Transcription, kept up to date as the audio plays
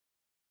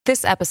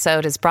This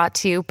episode is brought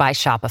to you by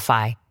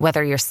Shopify.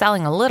 Whether you're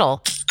selling a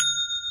little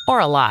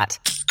or a lot,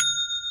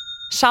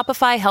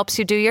 Shopify helps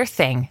you do your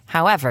thing,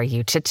 however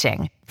you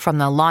cha-ching. From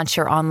the launch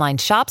your online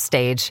shop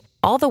stage,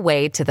 all the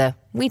way to the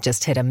we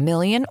just hit 1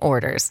 million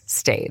orders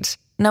stage.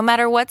 No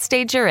matter what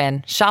stage you're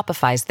in,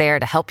 Shopify's there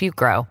to help you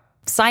grow.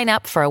 Sign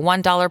up for a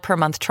 $1 per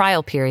month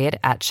trial period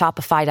at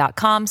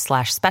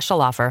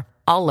shopify.com/special offer,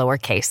 all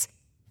lowercase.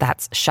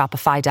 That's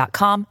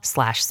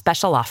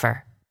shopify.com/special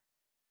offer.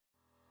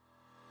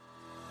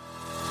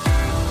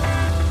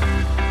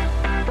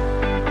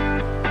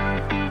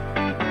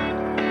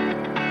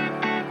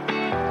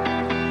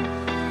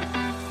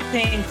 I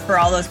think for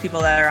all those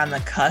people that are on the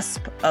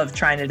cusp of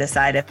trying to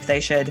decide if they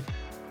should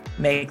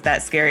make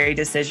that scary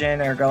decision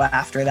or go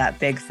after that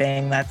big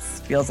thing that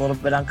feels a little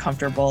bit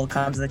uncomfortable,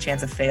 comes with a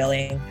chance of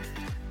failing,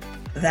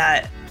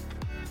 that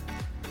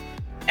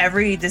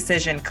every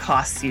decision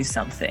costs you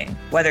something.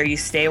 Whether you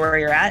stay where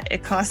you're at,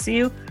 it costs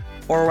you,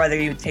 or whether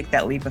you take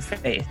that leap of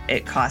faith,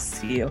 it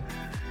costs you.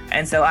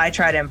 And so I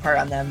try to impart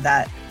on them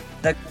that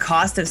the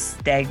cost of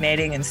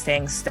stagnating and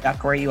staying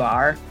stuck where you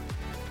are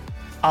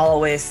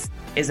always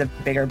is a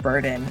bigger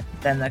burden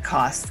than the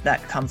cost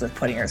that comes with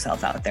putting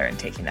yourself out there and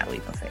taking that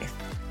leap of faith.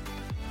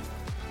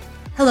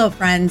 Hello,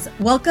 friends.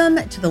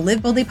 Welcome to the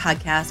Live Boldly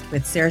podcast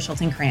with Sarah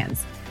Schulting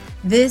Kranz.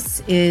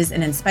 This is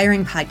an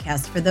inspiring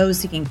podcast for those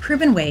seeking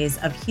proven ways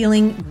of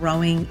healing,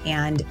 growing,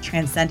 and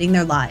transcending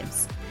their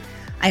lives.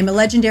 I am a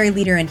legendary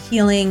leader in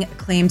healing,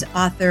 acclaimed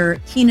author,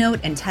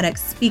 keynote and TEDx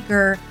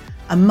speaker,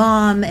 a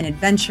mom, an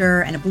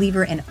adventurer, and a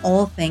believer in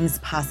all things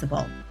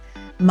possible.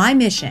 My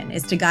mission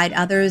is to guide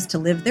others to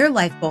live their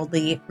life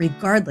boldly,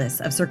 regardless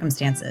of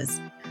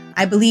circumstances.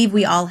 I believe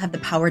we all have the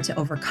power to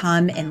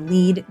overcome and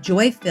lead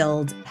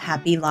joy-filled,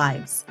 happy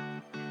lives.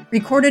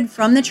 Recorded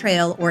from the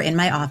trail or in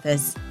my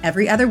office,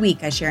 every other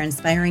week I share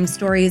inspiring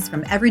stories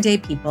from everyday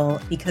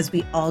people because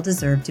we all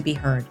deserve to be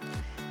heard.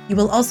 You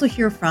will also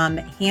hear from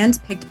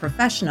hand-picked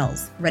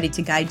professionals ready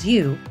to guide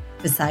you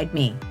beside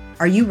me.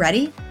 Are you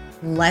ready?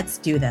 Let's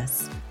do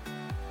this.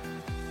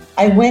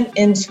 I went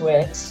into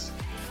it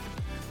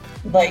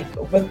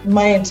with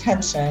my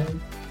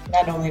intention,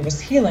 not only was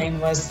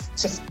healing, was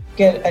to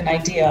get an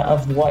idea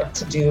of what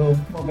to do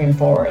moving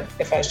forward.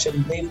 If I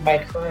should leave my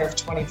career of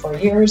 24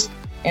 years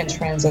and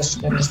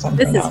transition into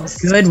something else.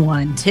 This is a good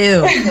one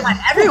too.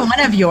 Every one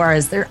of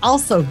yours, they're all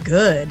so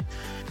good.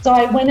 So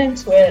I went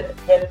into it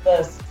with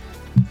this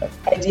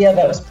idea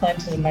that was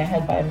planted in my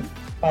head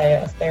by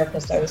a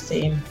therapist I was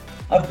seeing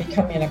of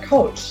becoming a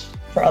coach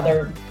for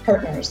other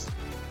partners.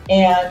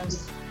 And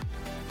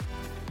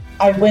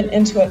I went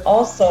into it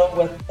also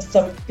with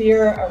some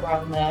fear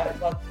around that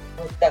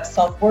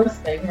self-worth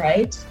thing,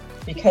 right?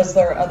 Because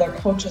there are other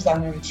coaches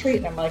on the retreat,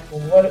 and I'm like, well,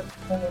 what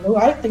do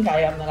I think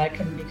I am that I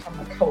can become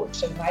a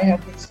coach? And I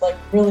have these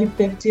really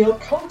big deal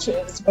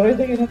coaches. What are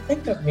they going to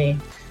think of me?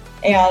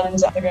 And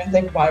they're going to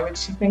think, why would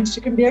she think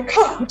she can be a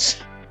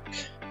coach?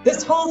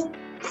 This whole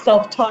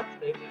self-talk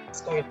thing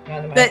is going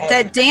on in my head.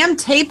 That damn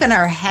tape in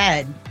our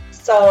head.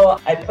 So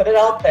I put it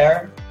out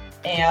there.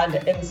 And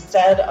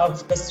instead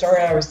of the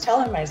story I was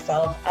telling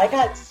myself, I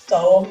got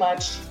so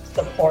much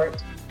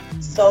support,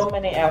 so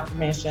many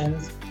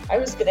affirmations. I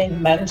was getting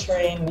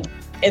mentoring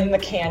in the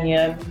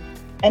canyon,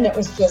 and it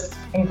was just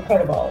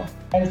incredible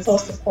and so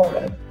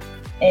supportive.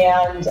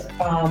 And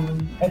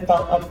it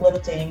felt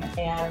uplifting.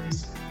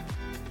 And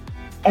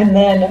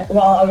then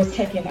while I was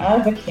hiking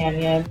out of the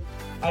canyon,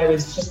 I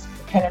was just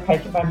kind of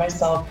hiking by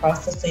myself,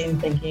 processing,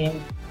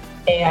 thinking,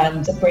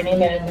 and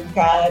bringing in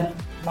God,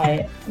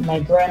 my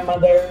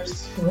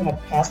grandmothers who had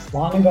passed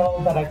long ago,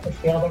 but I could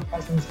feel their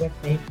presence with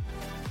me.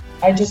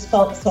 I just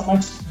felt so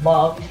much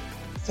love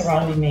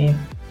surrounding me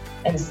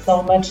and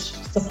so much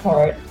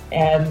support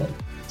and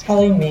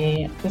telling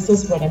me, this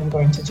is what I'm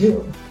going to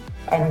do.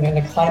 I'm going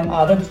to climb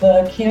out of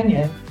the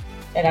canyon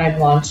and I'm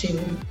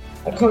launching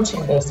a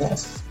coaching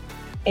business.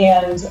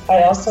 And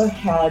I also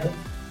had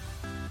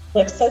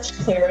such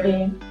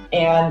clarity,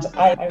 and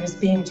I was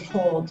being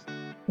told,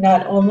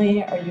 not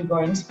only are you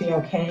going to be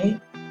okay,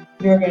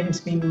 you're going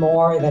to be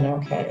more than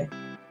okay.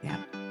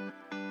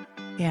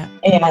 Yeah.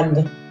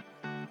 And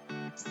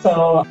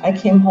so I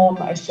came home,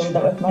 I shared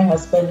that with my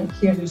husband.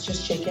 He was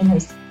just shaking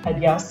his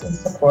head yes in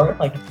support,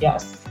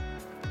 yes,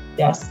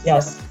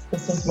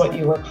 this is what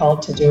you were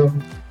called to do.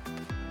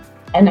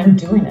 And I'm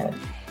doing it.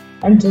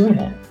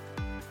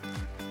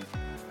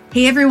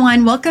 Hey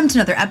everyone, welcome to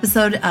another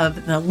episode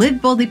of the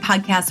Live Boldly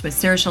podcast with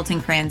Sarah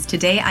Schulting Kranz.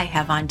 Today I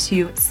have on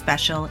two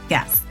special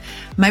guests.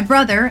 My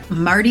brother,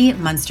 Marty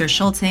Munster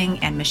Schulting,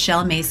 and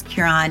Michelle Mace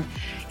Curon,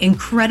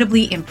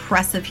 incredibly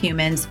impressive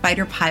humans,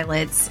 fighter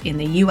pilots in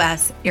the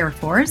U.S. Air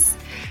Force.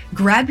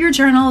 Grab your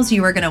journals.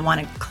 You are going to want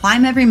to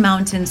climb every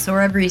mountain,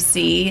 soar every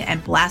sea,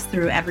 and blast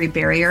through every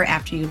barrier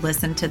after you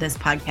listen to this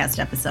podcast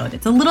episode.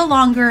 It's a little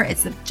longer.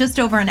 It's just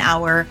over an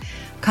hour.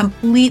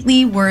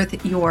 Completely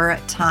worth your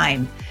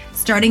time.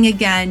 Starting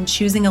again,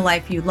 choosing a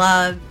life you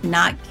love,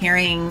 not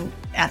caring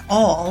at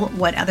all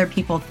what other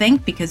people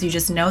think, because you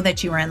just know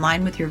that you are in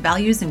line with your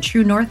values and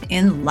true north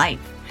in life.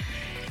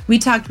 We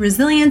talked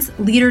resilience,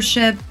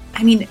 leadership,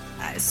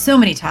 so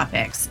many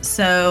topics.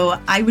 So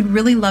I would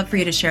really love for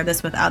you to share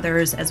this with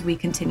others as we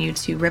continue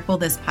to ripple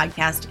this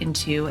podcast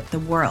into the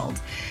world.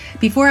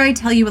 Before I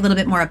tell you a little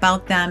bit more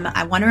about them,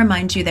 I want to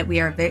remind you that we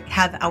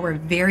have our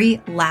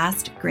very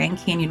last Grand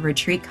Canyon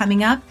retreat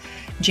coming up,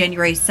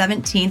 January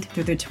 17th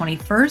through the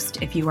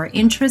 21st. If you are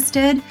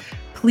interested,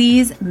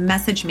 please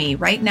message me.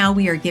 Right now,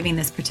 we are giving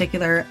this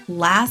particular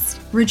last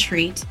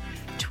retreat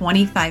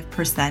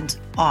 25%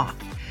 off.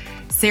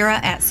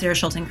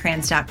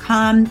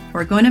 Sarah@sarahschultencrans.com,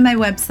 or go into my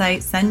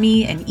website, send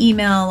me an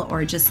email,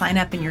 or just sign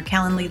up in your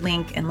Calendly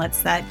link and let's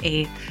set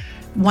a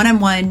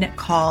one-on-one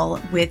call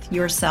with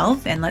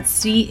yourself and let's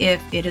see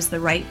if it is the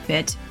right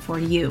fit for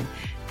you.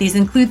 These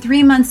include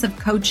 3 months of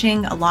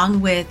coaching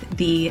along with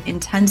the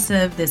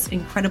intensive, this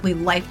incredibly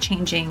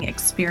life-changing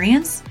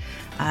experience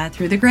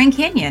through the Grand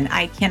Canyon.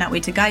 I cannot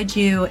wait to guide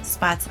you.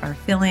 Spots are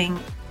filling,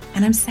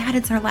 and I'm sad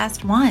it's our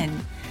last one.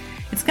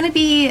 It's going to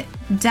be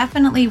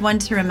definitely one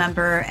to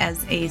remember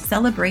as a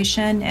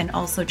celebration and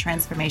also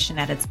transformation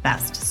at its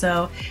best.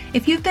 So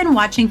if you've been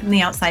watching from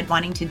the outside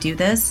wanting to do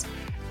this,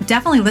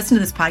 definitely listen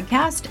to this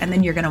podcast and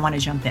then you're going to want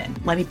to jump in.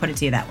 Let me put it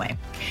to you that way.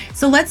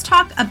 So let's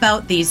talk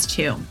about these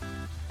two.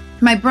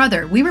 My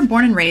brother, we were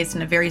born and raised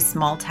in a very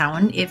small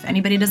town. If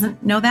anybody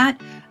doesn't know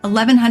that,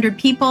 1,100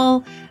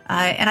 people.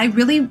 And I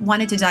really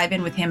wanted to dive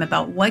in with him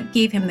about what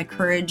gave him the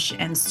courage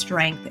and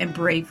strength and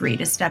bravery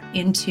to step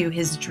into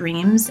his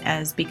dreams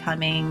as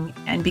becoming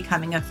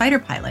a fighter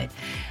pilot.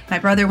 My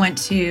brother went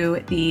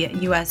to the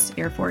U.S.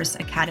 Air Force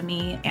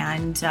Academy,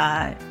 and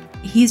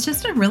he's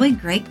just a really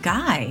great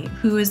guy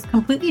who is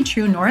completely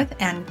true north.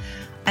 And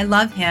I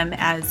love him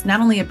as not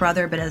only a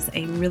brother, but as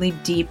a really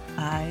deep,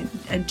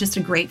 just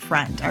a great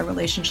friend. Our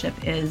relationship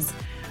is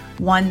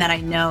one that I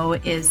know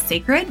is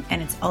sacred,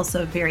 and it's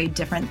also very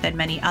different than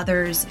many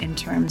others in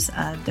terms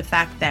of the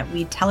fact that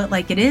we tell it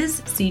like it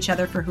is, see each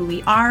other for who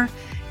we are,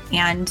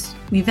 and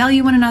we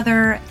value one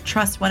another,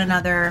 trust one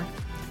another.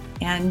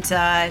 And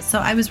so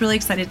I was really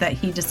excited that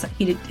he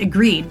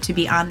agreed to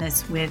be on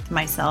this with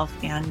myself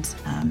and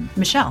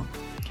Michelle.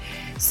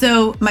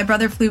 So my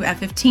brother flew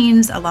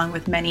F-15s along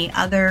with many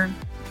other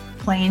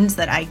planes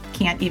that I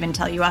can't even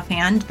tell you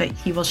offhand, but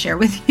he will share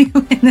with you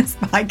in this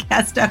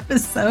podcast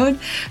episode.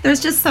 There's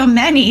just so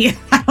many,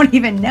 I don't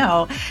even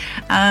know.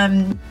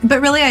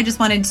 But really, I just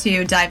wanted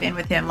to dive in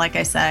with him, like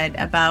I said,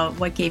 about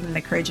what gave him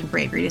the courage and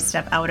bravery to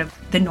step out of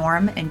the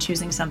norm and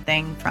choosing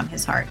something from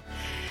his heart.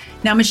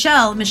 Now,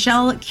 Michelle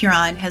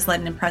Curon has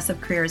led an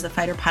impressive career as a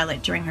fighter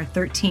pilot during her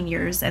 13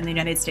 years in the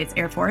United States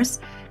Air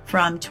Force.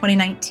 From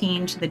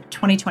 2019 to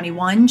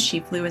 2021,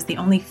 she flew as the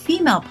only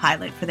female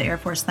pilot for the Air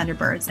Force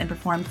Thunderbirds and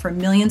performed for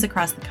millions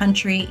across the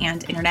country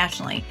and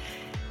internationally.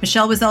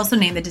 Michelle was also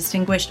named the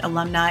Distinguished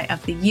Alumni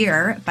of the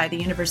Year by the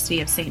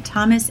University of St.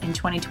 Thomas in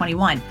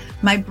 2021.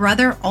 My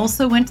brother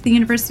also went to the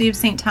University of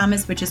St.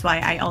 Thomas, which is why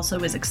I also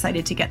was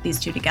excited to get these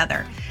two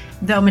together,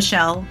 though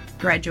Michelle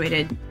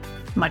graduated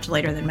much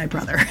later than my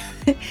brother.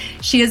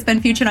 She has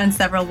been featured on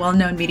several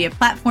well-known media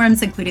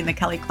platforms, including The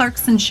Kelly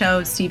Clarkson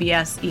Show,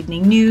 CBS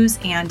Evening News,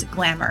 and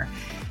Glamour.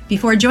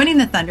 Before joining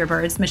the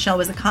Thunderbirds, Michelle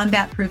was a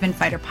combat-proven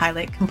fighter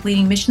pilot,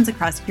 completing missions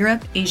across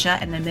Europe, Asia,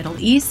 and the Middle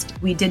East.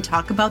 We did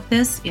talk about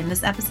this in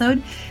this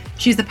episode.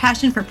 She has a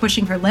passion for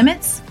pushing her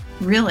limits.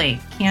 Really,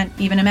 can't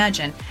even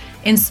imagine.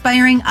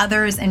 Inspiring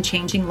others and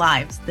changing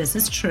lives. This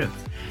is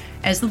truth.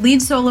 As the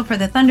lead solo for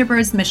the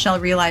Thunderbirds, Michelle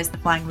realized the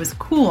flying was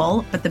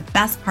cool, but the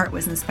best part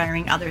was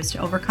inspiring others to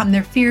overcome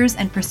their fears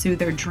and pursue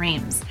their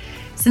dreams.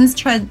 Since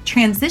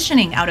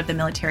transitioning out of the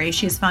military,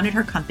 she has founded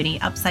her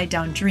company, Upside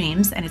Down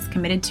Dreams, and is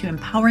committed to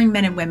empowering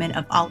men and women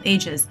of all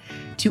ages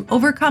to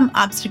overcome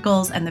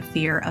obstacles and the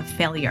fear of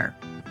failure.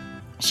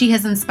 She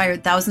has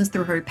inspired thousands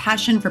through her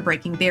passion for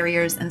breaking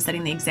barriers and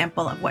setting the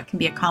example of what can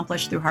be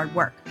accomplished through hard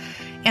work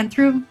and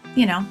through,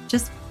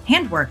 just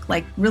handwork,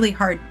 like really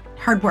hard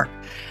work.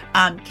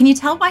 Can you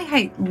tell why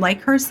I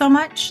like her so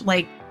much?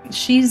 Like,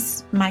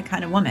 she's my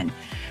kind of woman.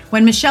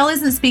 When Michelle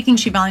isn't speaking,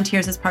 she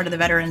volunteers as part of the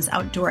Veterans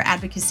Outdoor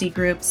Advocacy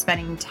Group,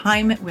 spending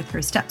time with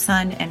her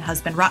stepson and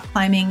husband rock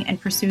climbing, and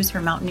pursues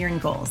her mountaineering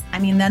goals.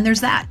 Then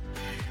there's that.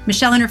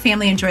 Michelle and her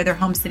family enjoy their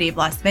home city of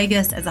Las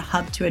Vegas as a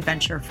hub to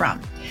adventure from.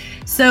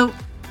 So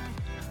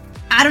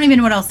I don't even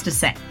know what else to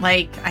say.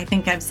 I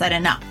think I've said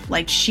enough.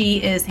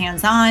 She is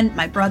hands-on.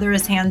 My brother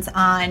is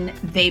hands-on.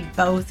 They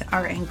both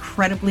are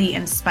incredibly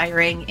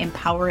inspiring,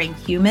 empowering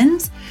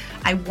humans.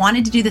 I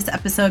wanted to do this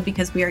episode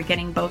because we are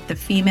getting both the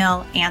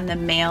female and the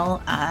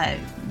male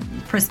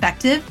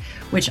perspective,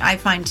 which I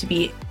find to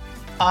be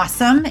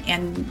awesome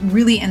and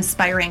really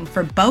inspiring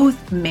for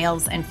both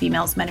males and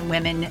females, men and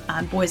women,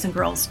 boys and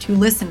girls to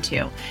listen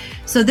to.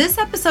 So this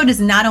episode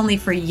is not only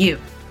for you,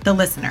 the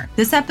listener.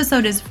 This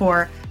episode is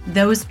for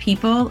those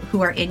people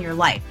who are in your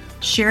life.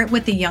 Share it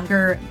with the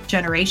younger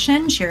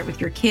generation, share it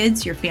with your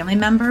kids, your family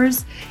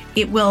members.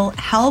 It will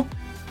help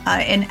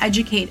and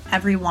educate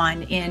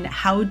everyone in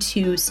how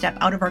to step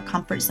out of our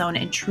comfort zone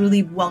and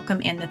truly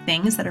welcome in the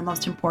things that are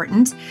most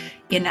important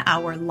in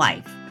our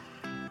life.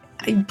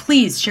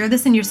 please share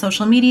this in your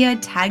social media.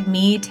 Tag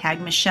me,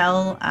 tag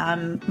Michelle.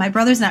 My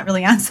brother's not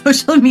really on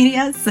social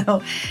media,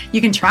 so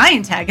you can try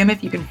and tag him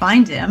if you can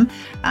find him.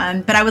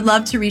 But I would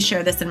love to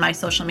reshare this in my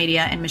social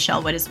media, and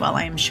Michelle would as well,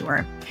 I am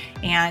sure.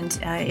 And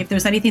if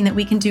there's anything that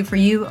we can do for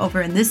you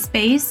over in this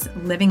space,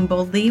 Living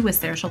Boldly with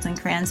Sarah Schulten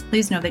Kranz,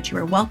 please know that you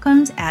are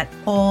welcomed at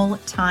all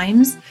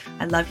times.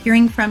 I love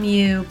hearing from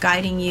you,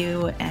 guiding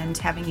you, and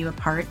having you a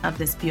part of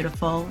this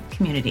beautiful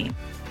community.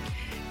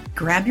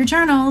 Grab your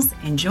journals,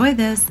 enjoy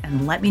this,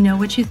 and let me know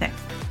what you think.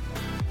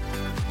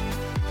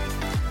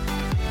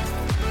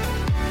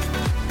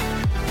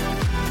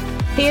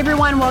 Hey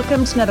everyone,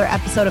 welcome to another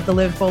episode of the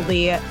Live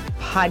Boldly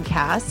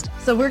podcast.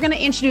 So we're going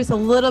to introduce a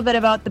little bit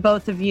about the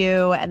both of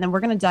you, and then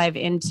we're going to dive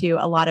into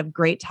a lot of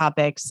great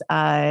topics.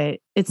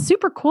 It's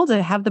super cool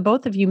to have the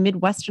both of you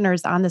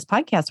Midwesterners on this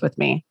podcast with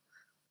me.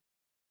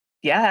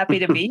 Yeah, happy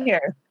to be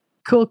here.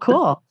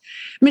 Cool.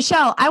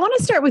 Michelle, I want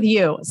to start with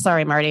you.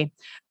 Sorry, Marty.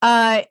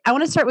 I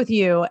want to start with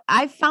you.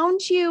 I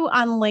found you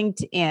on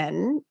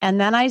LinkedIn,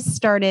 and then I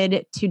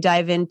started to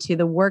dive into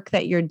the work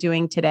that you're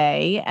doing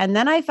today. And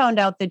then I found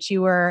out that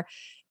you were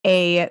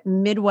a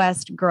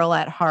Midwest girl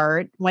at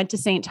heart, went to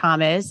St.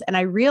 Thomas, and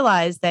I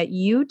realized that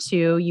you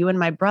and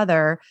my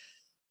brother,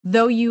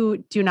 though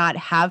you do not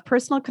have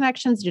personal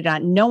connections, do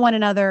not know one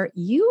another,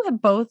 you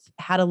have both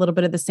had a little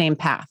bit of the same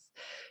path.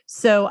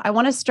 So I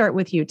want to start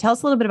with you. Tell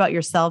us a little bit about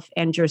yourself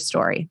and your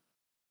story.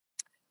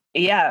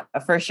 Yeah,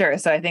 for sure.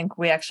 So I think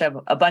we actually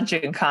have a bunch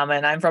in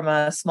common. I'm from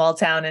a small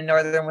town in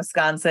northern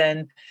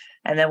Wisconsin,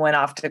 and then went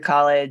off to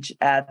college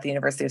at the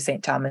University of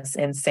St. Thomas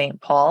in St.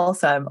 Paul.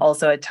 So I'm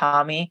also a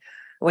Tommy,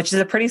 which is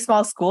a pretty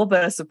small school,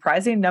 but a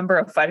surprising number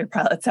of fighter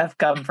pilots have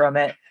come from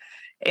it,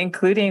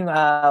 including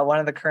one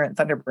of the current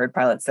Thunderbird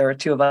pilots. There were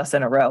two of us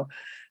in a row.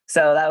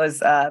 So that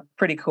was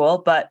pretty cool.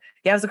 But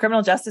yeah, I was a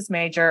criminal justice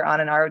major on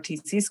an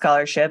ROTC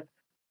scholarship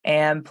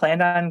and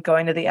planned on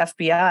going to the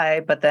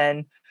FBI. But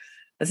then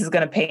this is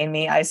going to pain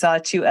me. I saw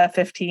two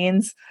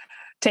F-15s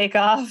take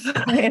off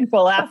in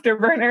full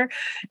afterburner.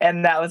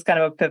 And that was kind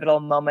of a pivotal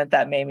moment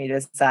that made me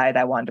decide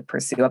I wanted to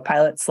pursue a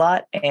pilot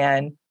slot,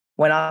 and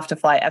went off to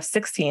fly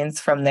F-16s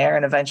from there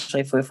and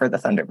eventually flew for the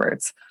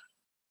Thunderbirds.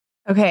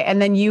 Okay.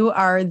 And then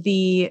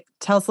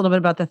tell us a little bit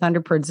about the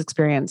Thunderbirds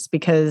experience,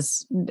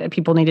 because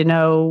people need to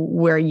know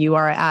where you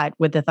are at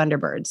with the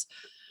Thunderbirds.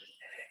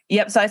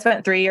 Yep. So I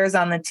spent 3 years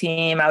on the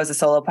team. I was a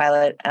solo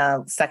pilot.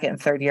 Second and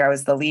third year, I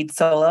was the lead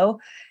solo.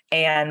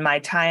 And my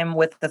time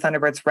with the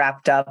Thunderbirds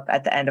wrapped up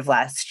at the end of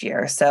last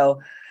year. So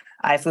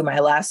I flew my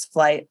last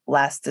flight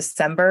last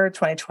December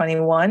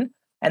 2021.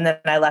 And then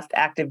I left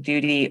active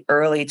duty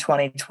early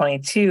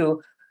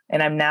 2022.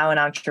 And I'm now an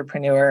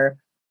entrepreneur,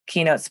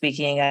 keynote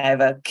speaking. I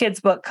have a kids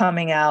book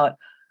coming out,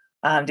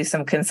 do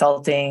some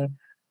consulting.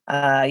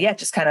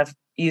 Just kind of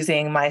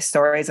using my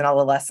stories and all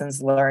the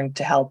lessons learned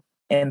to help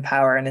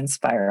empower and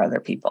inspire other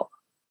people.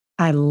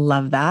 I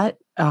love that.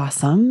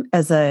 Awesome.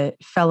 As a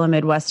fellow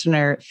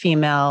Midwesterner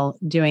female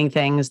doing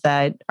things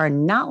that are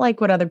not like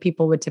what other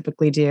people would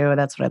typically do.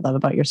 That's what I love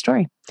about your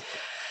story.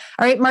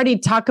 All right, Marty,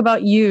 talk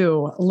about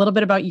you, a little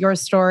bit about your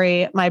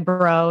story. My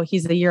bro,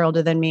 he's a year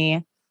older than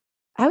me.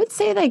 I would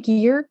say like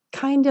you're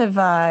kind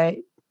of,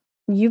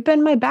 you've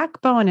been my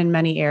backbone in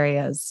many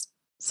areas.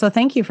 So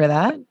thank you for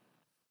that.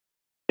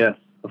 Yes,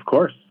 of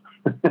course.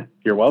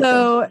 You're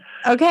welcome.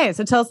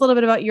 So tell us a little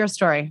bit about your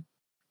story.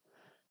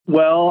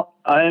 Well,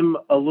 I'm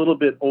a little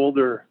bit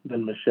older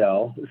than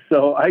Michelle.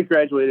 So I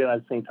graduated out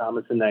of St.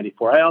 Thomas in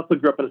 94. I also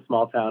grew up in a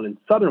small town in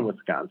southern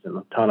Wisconsin,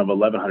 a town of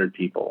 1,100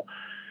 people.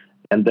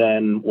 And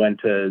then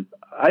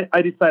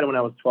I decided when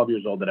I was 12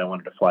 years old that I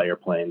wanted to fly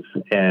airplanes.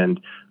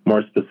 And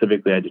more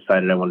specifically, I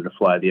decided I wanted to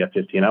fly the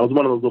F-15. I was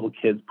one of those little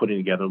kids putting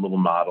together little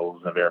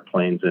models of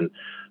airplanes. And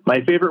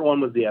my favorite one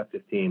was the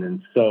F-15.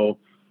 And so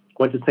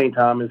went to St.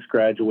 Thomas,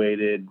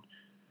 graduated,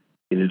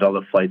 did all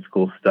the flight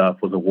school stuff,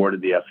 was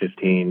awarded the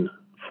F-15,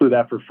 flew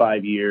that for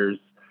 5 years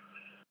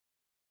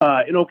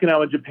in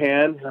Okinawa,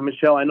 Japan.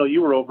 Michelle, I know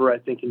you were over, I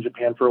think, in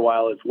Japan for a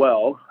while as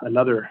well.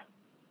 Another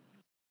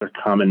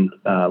common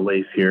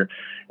lace here.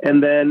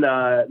 And then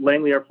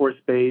Langley Air Force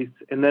Base.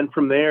 And then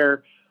from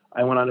there,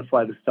 I went on to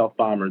fly the stealth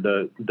bomber,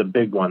 the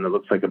big one that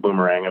looks like a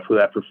boomerang. I flew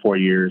that for 4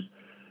 years.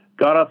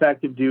 Got off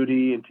active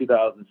duty in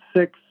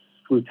 2006,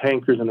 flew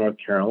tankers in North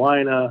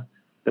Carolina.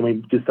 Then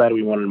we decided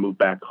we wanted to move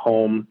back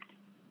home.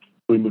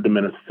 We moved to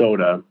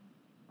Minnesota.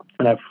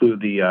 And I flew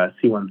the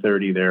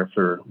C-130 there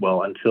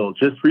until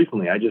just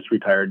recently. I just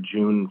retired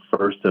June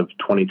 1st of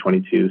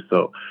 2022.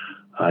 So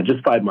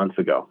just 5 months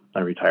ago, I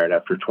retired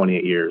after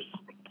 28 years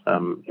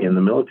in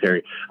the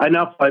military. I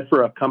now fly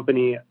for a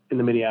company in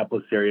the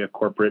Minneapolis area,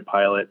 corporate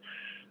pilot.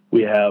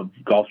 We have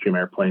Gulfstream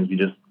airplanes. They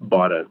just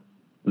bought a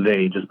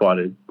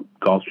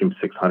Gulfstream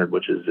 600,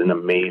 which is an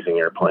amazing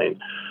airplane.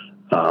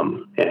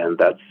 And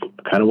that's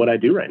kind of what I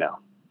do right now.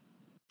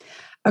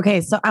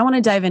 Okay, so I want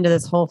to dive into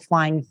this whole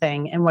flying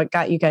thing and what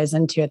got you guys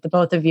into it, the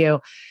both of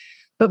you.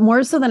 But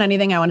more so than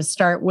anything, I want to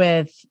start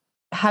with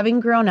having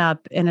grown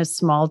up in a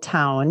small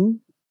town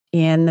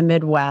in the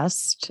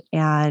Midwest,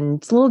 and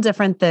it's a little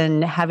different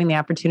than having the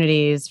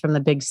opportunities from the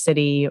big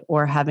city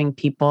or having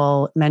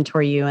people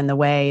mentor you in the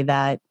way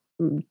that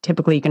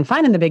typically you can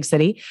find in the big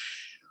city.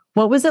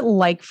 What was it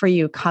like for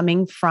you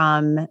coming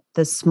from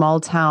the small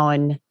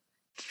town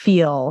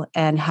feel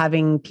and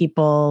having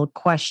people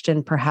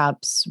question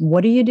perhaps,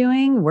 what are you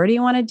doing? Where do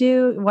you want to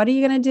do? What are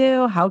you going to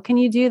do? How can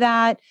you do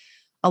that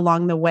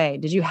along the way?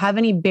 Did you have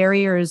any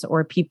barriers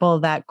or people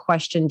that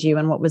questioned you,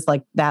 and what was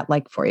that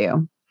for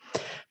you?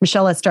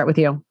 Michelle, let's start with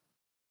you.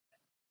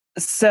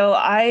 So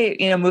I,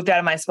 moved out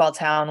of my small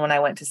town when I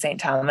went to St.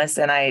 Thomas,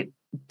 and I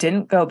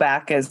didn't go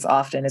back as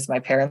often as my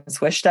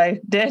parents wished I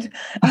did.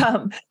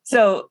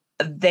 So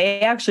they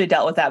actually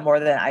dealt with that more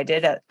than I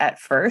did at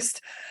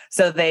first.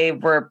 So they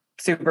were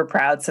super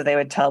proud. So they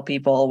would tell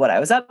people what I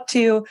was up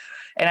to.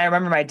 And I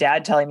remember my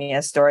dad telling me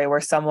a story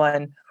where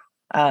someone,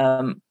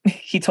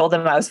 he told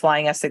them I was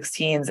flying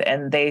F-16s,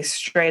 and they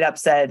straight up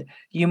said,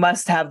 you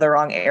must have the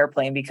wrong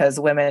airplane because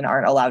women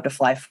aren't allowed to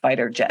fly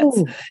fighter jets.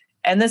 Ooh.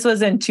 And this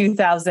was in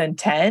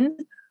 2010.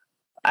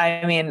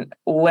 I mean,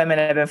 women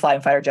have been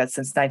flying fighter jets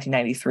since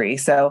 1993.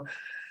 So,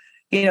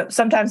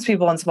 sometimes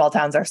people in small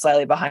towns are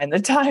slightly behind the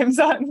times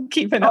on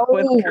keeping up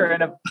with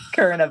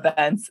current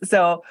events.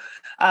 So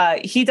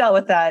he dealt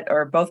with that,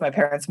 or both my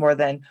parents, more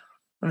than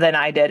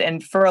I did.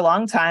 And for a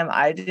long time,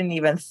 I didn't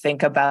even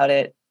think about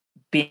it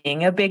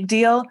being a big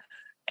deal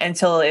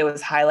until it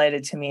was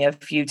highlighted to me a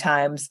few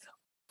times.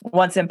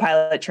 Once in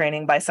pilot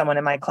training by someone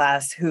in my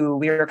class who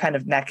we were kind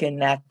of neck and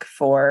neck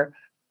for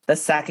the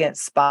second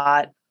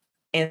spot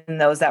in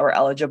those that were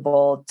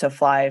eligible to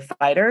fly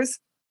fighters.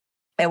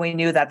 And we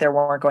knew that there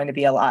weren't going to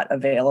be a lot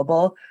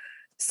available.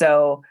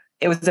 So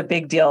it was a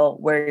big deal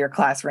where your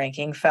class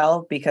ranking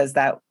fell, because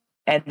that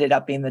ended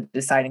up being the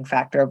deciding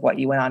factor of what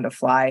you went on to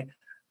fly.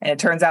 And it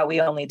turns out we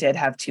only did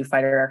have 2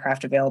 fighter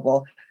aircraft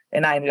available.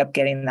 And I ended up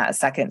getting that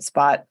second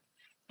spot.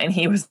 And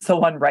he was the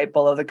one right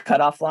below the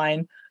cutoff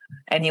line.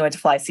 And he went to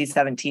fly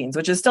C-17s,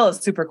 which is still a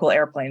super cool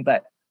airplane.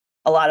 But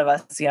a lot of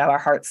us, have our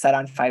hearts set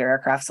on fighter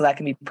aircraft. So that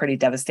can be pretty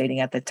devastating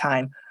at the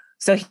time.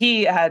 So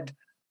he had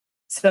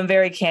some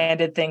very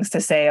candid things to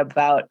say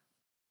about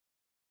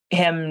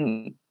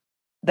him,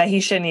 that he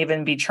shouldn't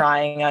even be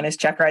trying on his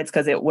check rides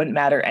because it wouldn't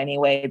matter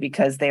anyway,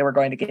 because they were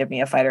going to give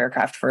me a fighter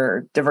aircraft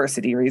for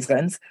diversity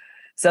reasons.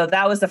 So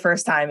that was the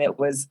first time it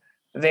was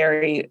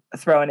very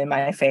thrown in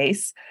my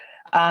face.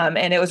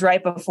 And it was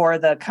right before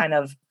the kind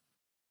of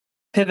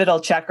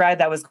pivotal check ride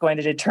that was going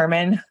to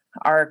determine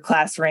our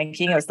class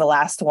ranking. It was the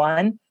last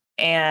one.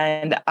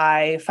 And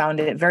I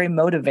found it very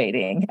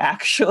motivating,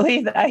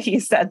 actually, that he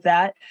said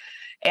that.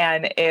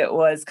 And it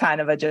was kind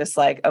of just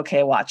like,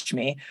 okay, watch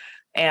me.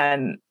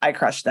 And I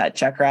crushed that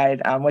check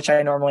ride, which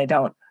I normally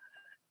don't.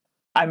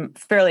 I'm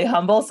fairly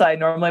humble, so I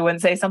normally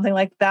wouldn't say something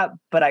like that,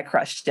 but I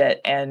crushed it.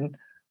 And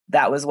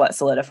that was what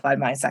solidified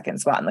my second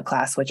spot in the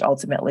class, which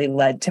ultimately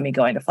led to me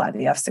going to fly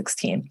the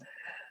F-16.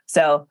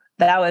 So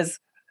that was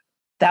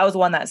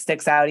one that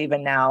sticks out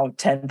even now,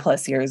 10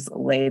 plus years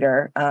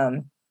later.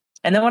 And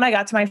then when I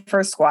got to my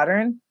first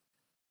squadron,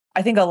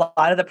 I think a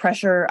lot of the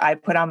pressure I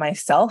put on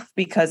myself,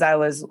 because I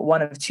was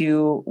one of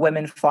 2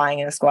 women flying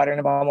in a squadron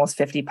of almost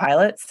 50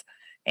 pilots.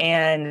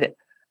 And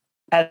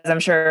as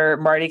I'm sure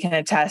Marty can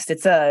attest,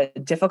 it's a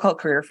difficult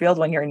career field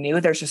when you're new.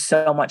 There's just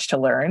so much to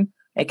learn.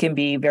 It can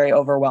be very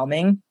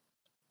overwhelming.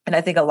 And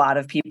I think a lot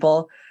of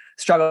people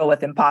struggle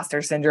with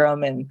imposter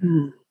syndrome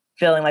and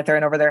feeling like they're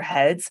in over their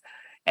heads.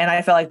 And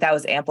I felt like that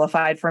was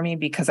amplified for me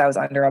because I was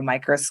under a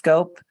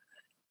microscope.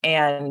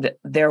 And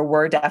there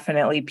were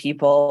definitely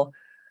people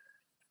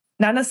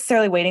not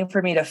necessarily waiting for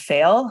me to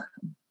fail,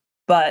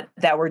 but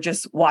that were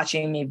just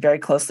watching me very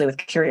closely with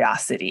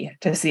curiosity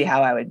to see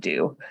how I would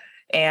do.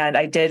 And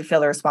I did feel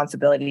the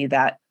responsibility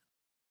that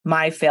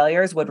my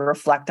failures would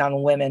reflect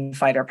on women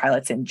fighter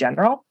pilots in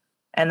general.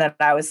 And that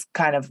I was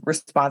kind of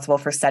responsible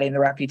for setting the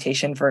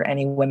reputation for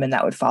any women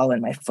that would follow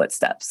in my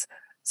footsteps.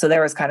 So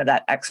there was kind of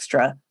that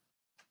extra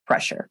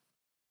pressure.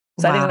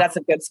 So wow. I think that's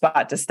a good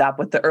spot to stop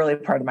with the early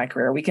part of my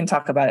career. We can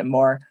talk about it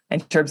more in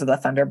terms of the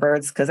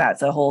Thunderbirds, because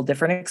that's a whole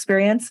different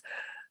experience.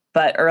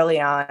 But early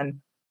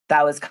on,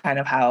 that was kind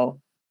of how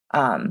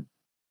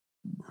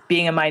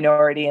being a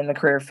minority in the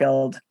career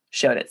field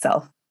showed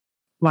itself.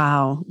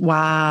 Wow.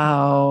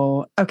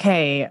 Wow.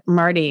 Okay,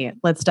 Marty,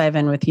 let's dive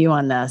in with you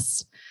on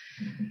this.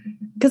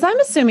 Because I'm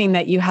assuming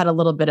that you had a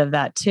little bit of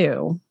that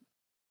too.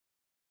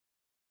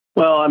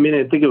 Well, I mean,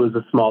 I think it was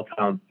a small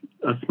town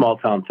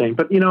thing.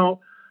 But,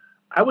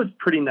 I was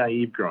pretty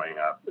naive growing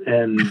up,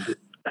 and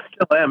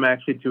still am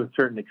actually to a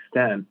certain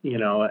extent,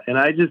 and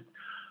I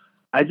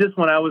just,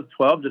 when I was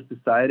 12, just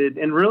decided,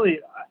 and really,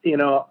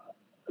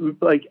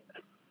 like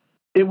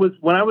it was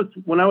when I was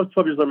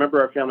 12 years old, I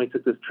remember our family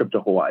took this trip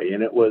to Hawaii,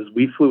 and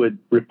we flew a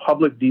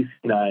Republic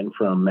DC-9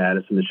 from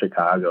Madison to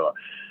Chicago.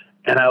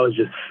 And I was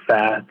just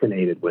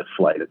fascinated with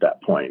flight at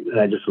that point. And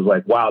I just was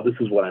like, wow, this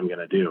is what I'm going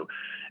to do.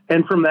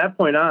 And from that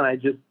point on, I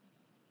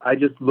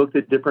just looked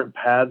at different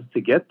paths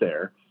to get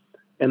there.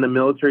 And the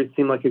military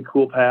seemed like a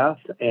cool path.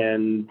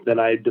 And then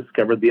I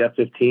discovered the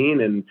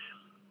F-15, and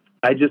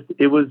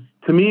it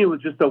to me, it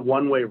was just a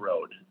one-way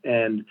road.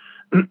 And,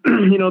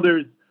 you know,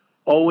 there's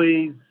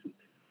always,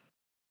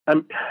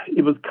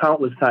 it was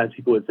countless times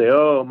people would say,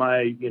 oh,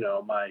 my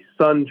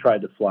son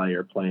tried to fly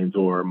airplanes,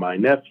 or my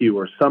nephew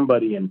or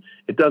somebody, and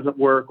it doesn't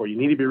work, or you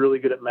need to be really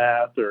good at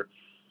math, or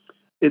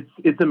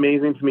it's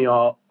amazing to me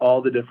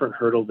all the different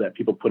hurdles that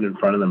people put in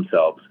front of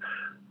themselves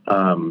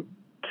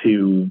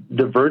to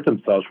divert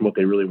themselves from what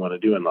they really want to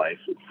do in life.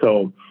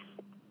 So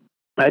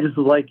I just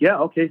was like, yeah,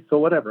 okay, so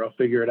whatever, I'll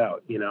figure it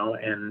out, you know,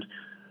 and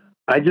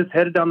I just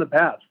headed down the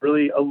path,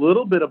 really a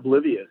little bit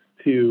oblivious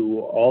to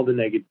all the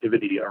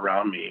negativity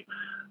around me.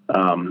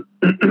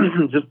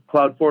 Just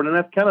plowed forward. And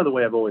that's kind of the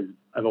way I've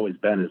always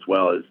been as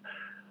well, is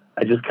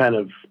I just kind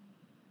of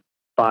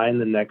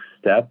find the next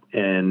step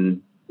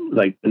and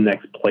like the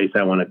next place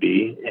I want to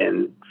be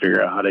and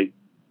figure out how to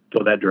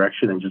go that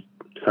direction and just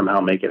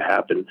somehow make it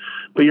happen.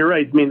 But you're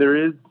right. I mean, there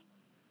is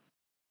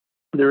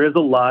a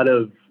lot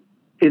of,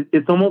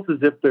 it's almost as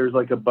if there's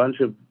like a bunch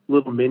of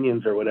little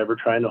minions or whatever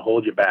trying to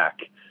hold you back.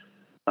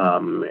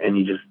 And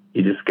you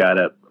just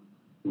gotta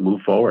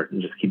move forward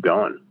and just keep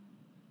going.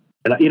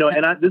 And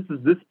this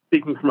is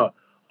speaking from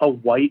a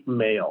white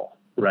male,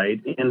 right?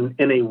 In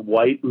a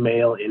white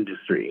male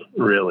industry,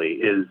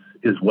 really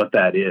is what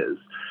that is.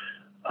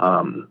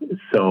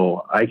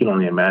 So I can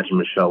only imagine,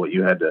 Michelle, what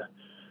you had to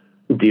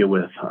deal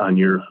with on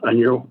your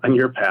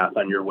path,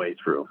 on your way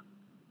through.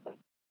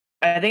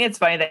 I think it's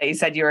funny that you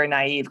said you were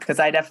naive, because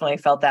I definitely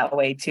felt that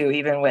way too,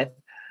 even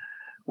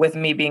with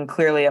me being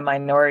clearly a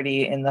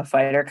minority in the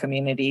fighter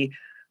community.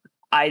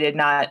 I did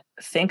not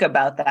think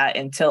about that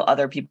until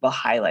other people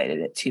highlighted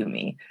it to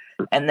me.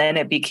 And then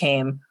it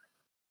became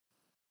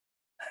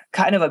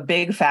kind of a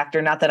big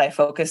factor, not that I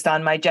focused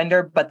on my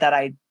gender, but that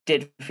I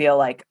did feel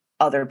like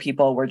other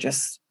people were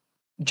just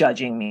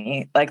judging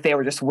me, like they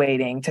were just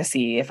waiting to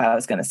see if I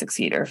was going to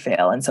succeed or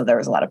fail. And so there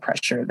was a lot of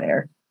pressure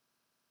there.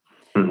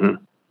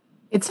 Mm-hmm.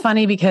 It's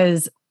funny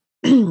because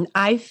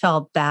I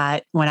felt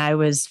that when I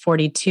was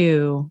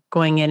 42,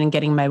 going in and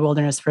getting my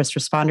wilderness first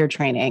responder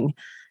training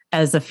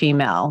as a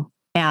female.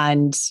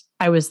 And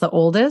I was the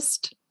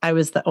oldest. I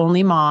was the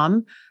only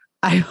mom.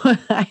 I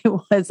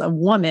was a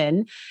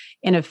woman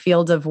in a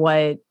field of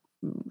what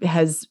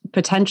has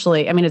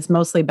potentially, I mean, it's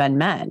mostly been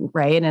men,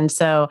 right? And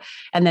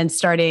then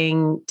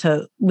starting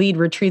to lead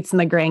retreats in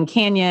the Grand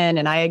Canyon.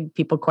 And I had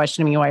people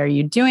questioning me, why are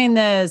you doing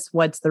this?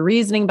 What's the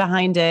reasoning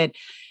behind it?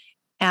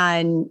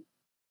 And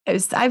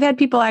I've had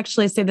people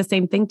actually say the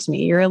same thing to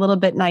me. You're a little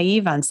bit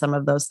naive on some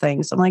of those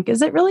things. I'm like,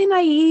 is it really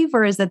naive,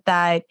 or is it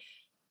that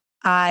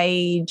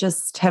I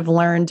just have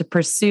learned to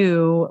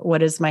pursue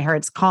what is my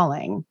heart's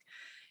calling,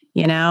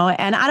 you know?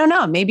 And I don't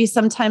know, maybe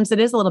sometimes it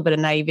is a little bit of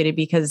naivety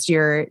because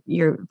you're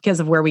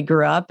because of where we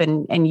grew up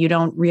and you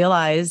don't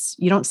realize,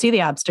 you don't see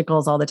the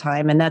obstacles all the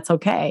time, and that's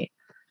okay.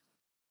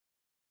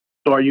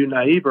 So are you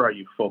naive or are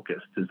you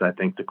focused is, I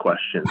think, the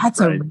question. That's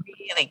right? A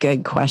really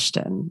good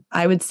question.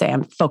 I would say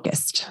I'm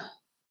focused.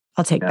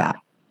 I'll take that.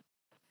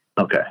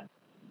 Okay.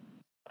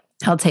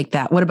 I'll take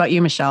that. What about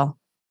you, Michelle?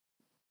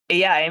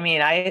 Yeah, I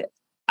mean,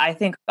 I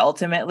think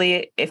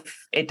ultimately,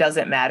 if it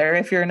doesn't matter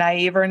if you're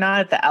naive or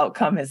not, the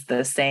outcome is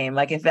the same.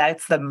 Like if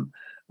that's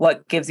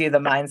what gives you the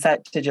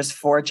mindset to just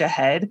forge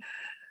ahead,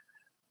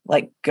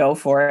 like go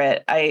for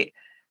it. I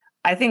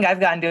think I've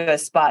gotten to a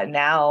spot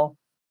now.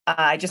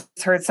 I just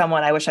heard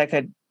someone, I wish I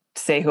could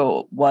say who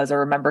it was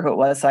or remember who it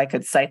was so I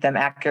could cite them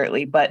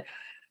accurately, but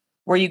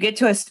where you get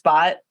to a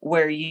spot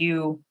where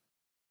you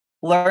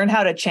learn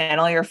how to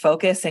channel your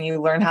focus and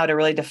you learn how to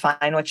really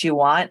define what you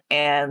want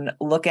and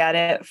look at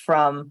it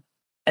from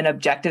an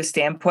objective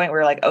standpoint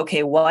where you're like,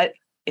 okay, what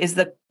is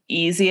the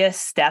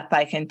easiest step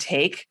I can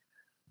take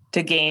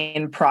to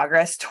gain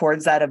progress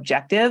towards that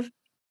objective?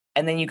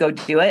 And then you go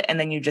do it. And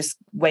then you just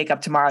wake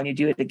up tomorrow and you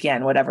do it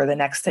again, whatever the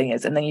next thing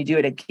is. And then you do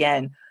it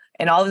again.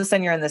 And all of a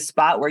sudden you're in this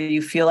spot where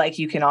you feel like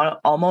you can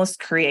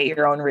almost create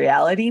your own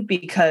reality,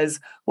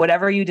 because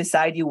whatever you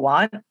decide you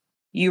want,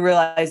 you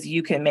realize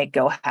you can make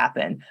go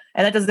happen.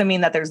 And that doesn't mean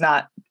that there's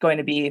not going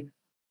to be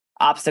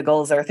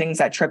obstacles or things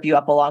that trip you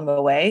up along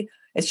the way.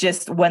 It's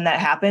just when that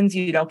happens,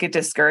 you don't get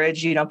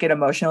discouraged. You don't get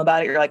emotional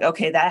about it. You're like,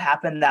 okay, that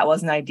happened. That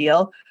wasn't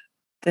ideal.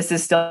 This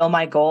is still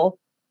my goal.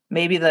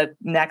 Maybe the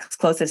next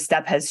closest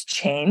step has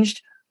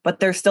changed, but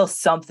there's still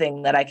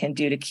something that I can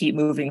do to keep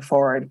moving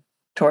forward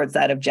towards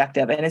that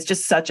objective. And it's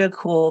just such a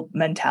cool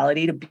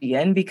mentality to be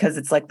in, because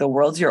it's like the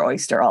world's your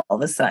oyster all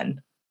of a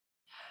sudden.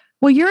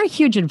 Well, you're a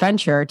huge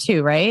adventurer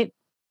too, right?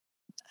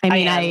 I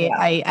mean, I've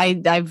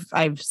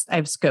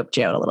scoped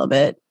you out a little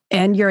bit,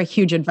 and you're a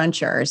huge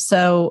adventurer.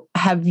 So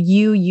have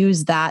you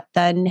used that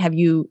then? Have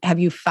you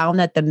found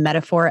that the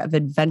metaphor of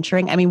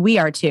adventuring? I mean, we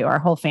are too. Our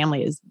whole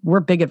family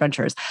we're big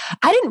adventurers.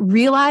 I didn't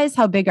realize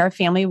how big our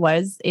family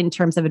was in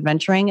terms of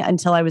adventuring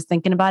until I was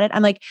thinking about it.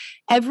 I'm like,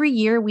 every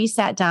year we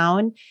sat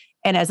down,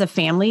 and as a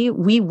family,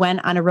 we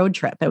went on a road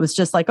trip. It was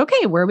just like,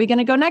 okay, where are we going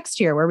to go next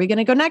year? Where are we going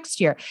to go next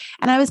year?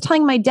 And I was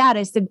telling my dad,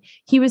 I said,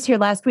 he was here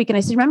last week. And I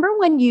said, remember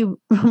when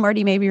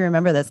Marty, maybe you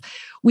remember this.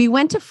 We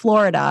went to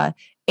Florida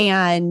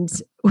and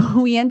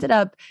we ended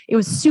up, it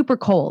was super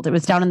cold. It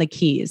was down in the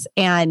Keys,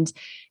 and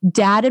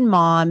Dad and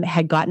Mom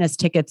had gotten us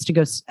tickets to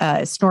go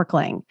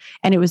snorkeling.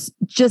 And it was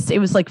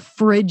like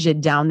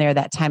frigid down there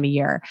that time of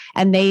year.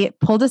 And they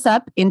pulled us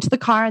up into the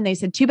car and they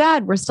said, too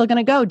bad, we're still going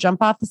to go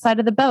jump off the side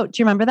of the boat.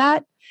 Do you remember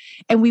that?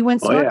 And we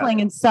went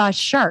snorkeling and saw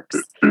sharks.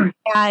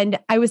 And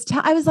I was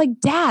like,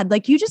 Dad,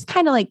 like you just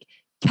kind of like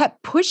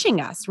kept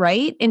pushing us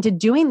right into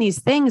doing these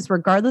things,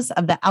 regardless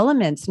of the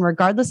elements and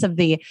regardless of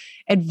the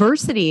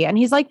adversity. And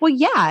he's like, well,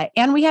 yeah.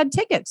 And we had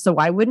tickets. So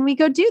why wouldn't we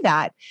go do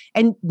that?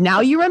 And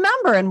now you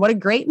remember, and what a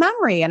great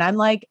memory. And I'm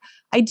like,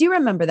 I do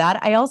remember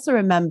that. I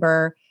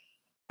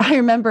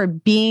remember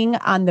being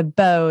on the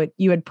boat.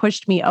 You had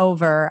pushed me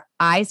over.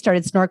 I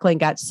started snorkeling,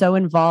 got so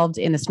involved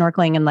in the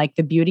snorkeling and like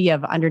the beauty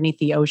of underneath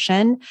the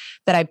ocean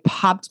that I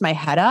popped my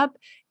head up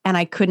and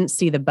I couldn't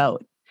see the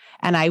boat.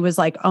 And I was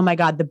like, oh my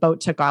God, the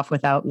boat took off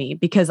without me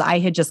because I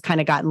had just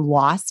kind of gotten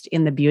lost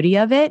in the beauty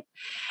of it.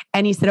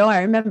 And he said, oh, I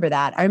remember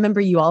that. I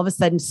remember you all of a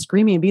sudden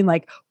screaming and being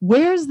like,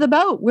 where's the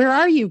boat? Where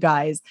are you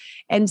guys?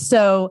 And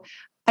so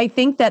I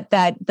think that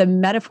the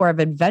metaphor of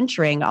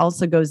adventuring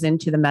also goes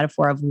into the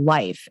metaphor of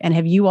life. And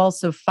have you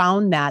also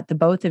found that, the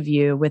both of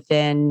you,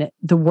 within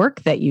the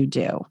work that you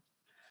do?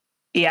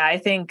 Yeah, I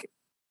think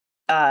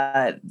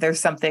there's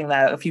something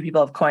that a few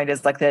people have coined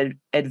as like the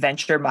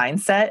adventure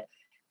mindset.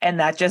 And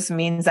that just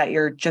means that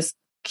you're just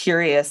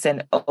curious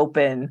and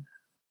open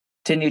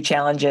to new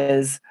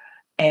challenges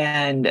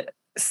and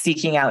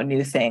seeking out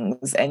new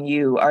things. And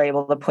you are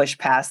able to push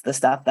past the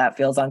stuff that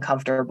feels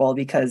uncomfortable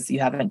because you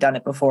haven't done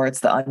it before. It's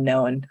the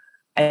unknown,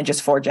 and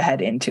just forge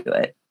ahead into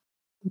it.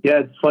 Yeah,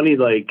 it's funny.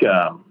 Like,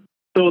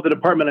 so the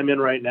department I'm in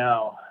right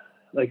now,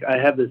 like I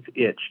have this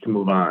itch to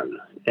move on,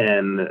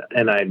 and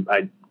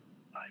I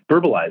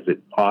verbalize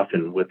it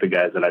often with the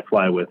guys that I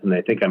fly with, and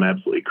they think I'm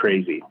absolutely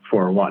crazy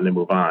for wanting to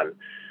move on.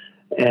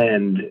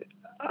 And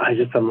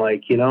I'm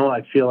like,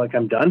 I feel like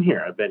I'm done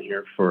here. I've been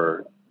here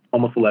for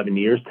almost 11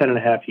 years, 10 and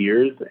a half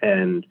years.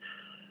 And,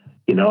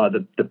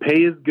 the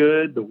pay is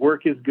good. The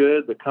work is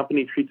good. The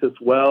company treats us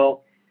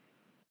well,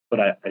 but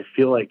I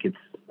feel like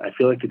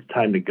it's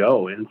time to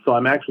go. And so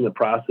I'm actually in the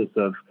process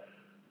of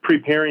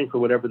preparing for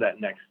whatever that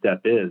next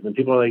step is. And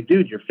people are like,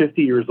 dude, you're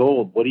 50 years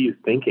old. What are you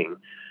thinking?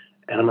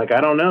 And I'm like, I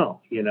don't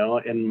know,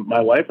 and my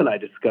wife and I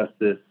discuss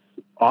this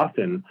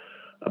often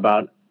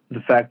about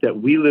the fact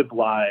that we live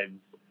lives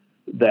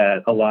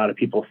that a lot of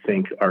people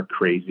think are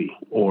crazy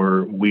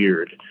or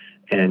weird.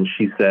 And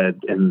she said,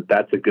 and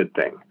that's a good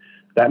thing.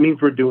 That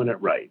means we're doing it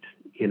right,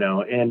 and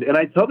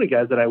I tell the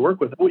guys that I work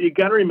with, what you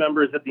got to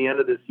remember is at the end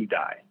of this, you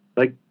die.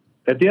 Like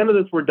at the end of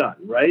this, we're done,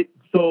 right?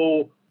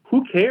 So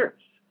who cares?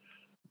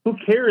 Who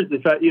cares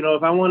if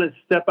I want to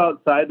step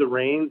outside the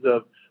reins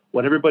of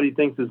what everybody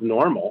thinks is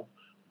normal?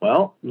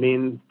 Well, I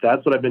mean,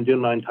 that's what I've been doing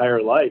my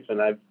entire life,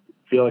 and I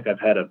feel like I've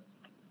had a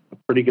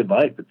pretty good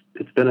life.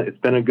 It's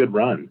been a good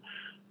run.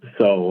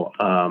 So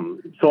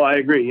I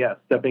agree. Yeah,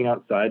 stepping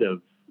outside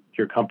of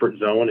your comfort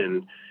zone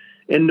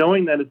and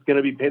knowing that it's going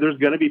to be there's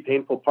going to be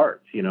painful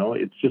parts.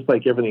 It's just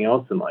like everything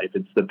else in life.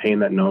 It's the pain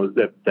that knows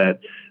that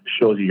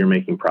shows you're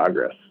making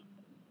progress.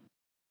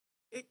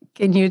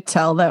 Can you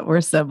tell that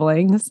we're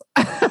siblings?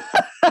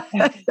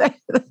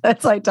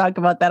 That's I talk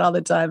about that all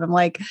the time. I'm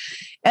like,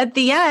 at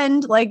the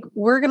end, like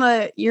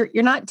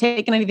you're not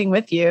taking anything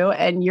with you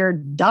and you're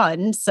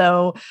done.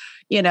 So,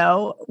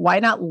 why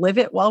not live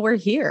it while we're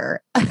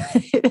here?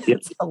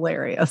 It's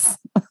hilarious.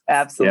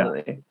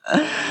 Absolutely.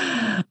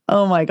 Yeah.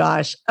 Oh my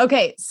gosh.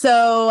 Okay.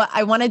 So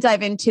I want to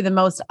dive into the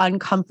most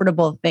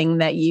uncomfortable thing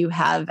that you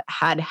have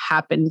had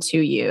happen to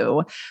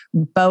you,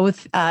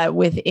 both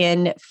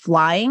within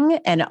flying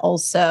and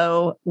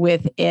also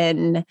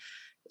within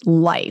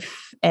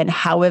life. And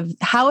how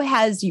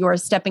has your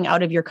stepping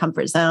out of your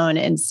comfort zone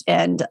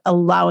and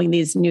allowing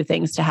these new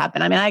things to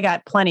happen? I mean, I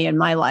got plenty in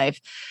my life.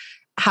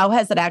 How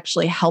has it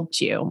actually helped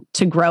you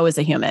to grow as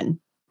a human?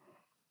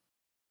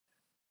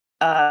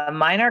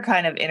 Mine are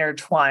kind of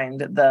intertwined,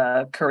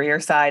 the career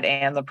side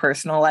and the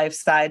personal life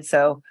side.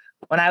 So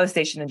when I was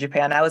stationed in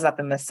Japan, I was up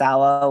in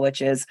Misawa,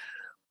 which is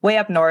way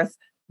up north,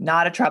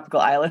 not a tropical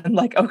island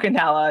like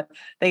Okinawa.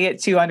 They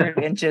get 200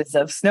 inches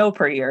of snow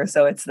per year.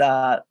 So it's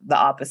the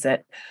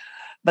opposite.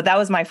 But that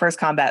was my first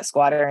combat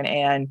squadron.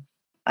 And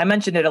I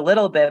mentioned it a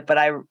little bit, but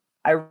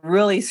I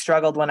really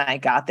struggled when I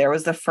got there. It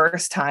was the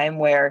first time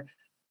where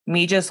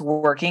me just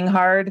working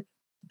hard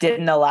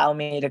didn't allow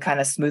me to kind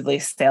of smoothly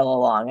sail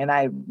along. And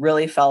I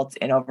really felt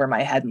in over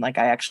my head and like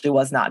I actually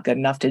was not good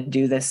enough to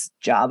do this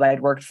job I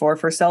had worked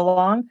for so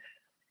long.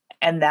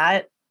 And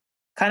that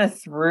kind of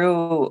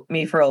threw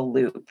me for a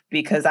loop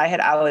because I had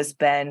always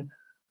been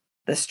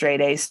the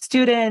straight A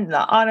student,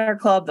 the honor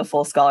club, the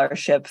full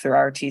scholarship through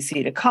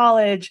RTC to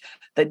college,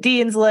 the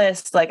dean's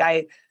list. Like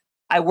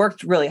I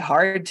worked really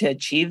hard to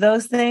achieve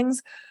those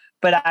things,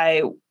 but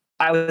I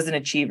was an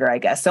achiever, I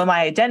guess. So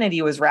my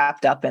identity was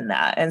wrapped up in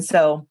that. And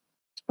so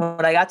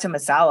when I got to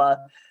Misawa,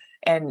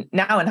 and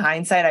now in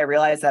hindsight, I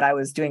realized that I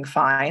was doing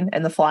fine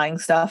in the flying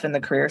stuff and the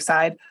career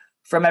side.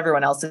 From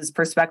everyone else's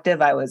perspective,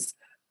 I was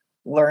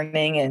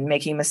learning and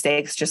making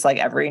mistakes just like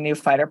every new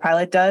fighter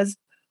pilot does.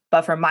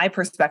 But from my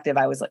perspective,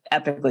 I was like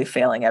epically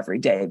failing every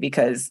day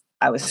because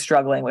I was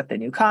struggling with the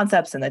new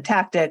concepts and the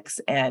tactics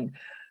and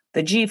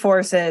the G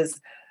forces.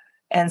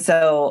 And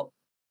so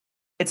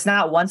it's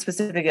not one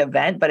specific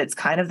event, but it's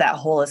kind of that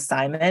whole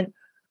assignment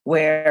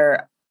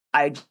where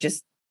I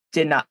just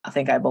did not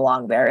think I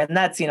belonged there. And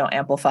that's,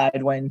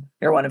 amplified when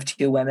you're one of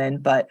two women.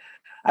 But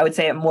I would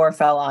say it more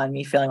fell on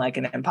me feeling like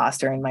an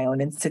imposter in my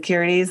own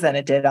insecurities than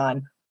it did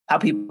on how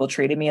people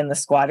treated me in the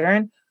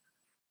squadron.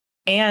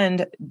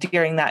 And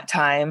during that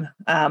time,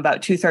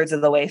 about 2/3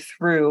 of the way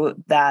through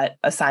that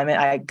assignment,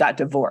 I got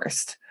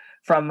divorced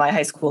from my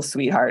high school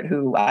sweetheart,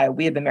 who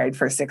we had been married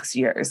for 6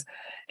 years.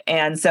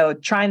 And so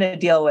trying to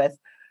deal with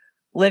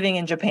living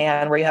in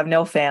Japan where you have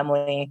no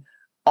family,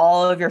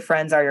 all of your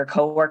friends are your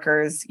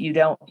coworkers.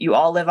 You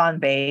all live on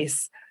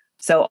base.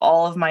 So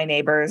all of my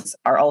neighbors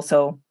are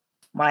also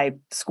my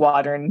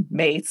squadron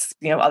mates,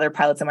 other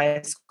pilots in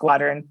my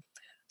squadron.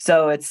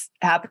 So it's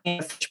happening in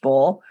a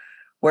fishbowl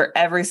where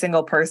every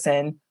single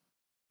person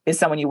is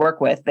someone you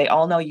work with. They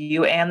all know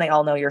you and they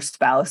all know your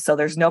spouse. So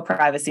there's no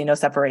privacy, no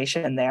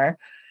separation there.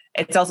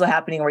 It's also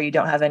happening where you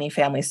don't have any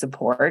family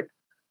support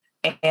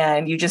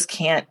and you just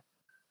can't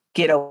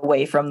get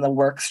away from the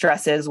work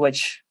stresses,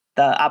 which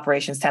the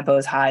operations tempo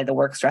is high, the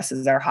work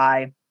stresses are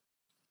high,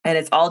 and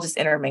it's all just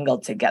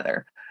intermingled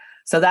together.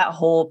 So that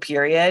whole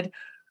period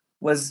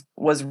was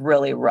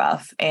really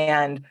rough.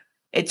 And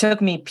it took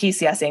me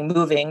PCSing,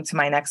 moving to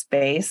my next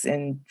base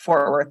in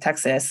Fort Worth,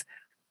 Texas,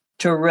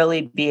 to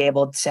really be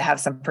able to have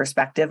some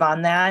perspective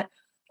on that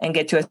and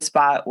get to a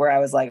spot where I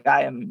was like,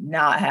 I am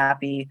not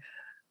happy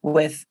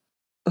with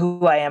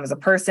who I am as a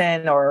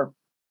person, or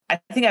I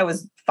think I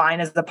was fine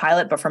as a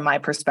pilot, but from my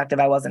perspective,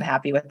 I wasn't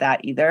happy with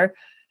that either.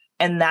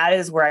 And that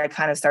is where I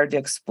kind of started to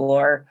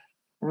explore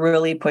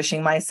really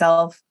pushing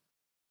myself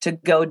to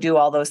go do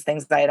all those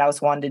things that I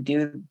always wanted to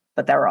do,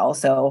 but that were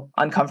also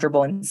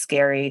uncomfortable and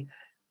scary.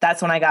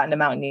 That's when I got into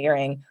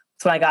mountaineering.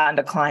 That's when I got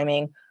into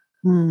climbing.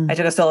 I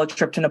took a solo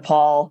trip to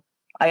Nepal.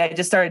 I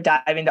just started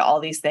diving into all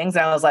these things.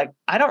 And I was like,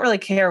 I don't really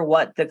care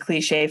what the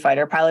cliche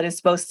fighter pilot is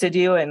supposed to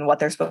do and what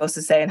they're supposed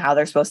to say and how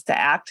they're supposed to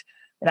act.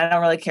 And I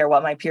don't really care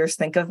what my peers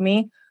think of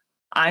me.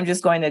 I'm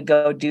just going to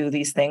go do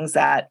these things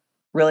that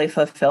really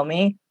fulfill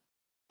me.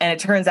 And it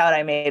turns out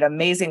I made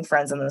amazing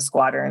friends in the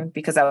squadron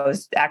because I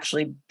was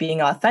actually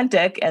being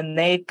authentic and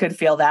they could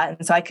feel that.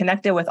 And so I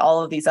connected with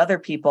all of these other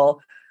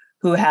people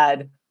who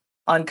had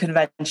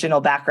unconventional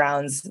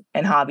backgrounds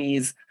and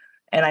hobbies.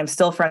 And I'm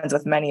still friends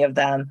with many of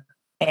them.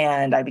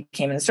 And I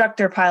became an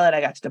instructor pilot.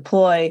 I got to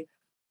deploy.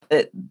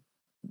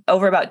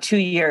 Over about 2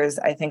 years,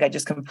 I think I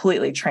just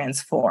completely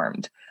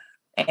transformed.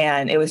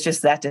 And it was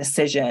just that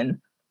decision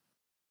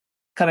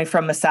coming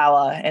from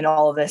Misawa and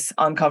all of this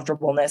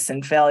uncomfortableness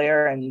and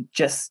failure. And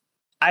just,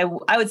 I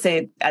would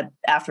say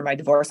after my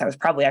divorce, I was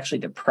probably actually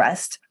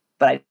depressed,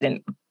 but I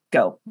didn't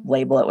go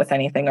label it with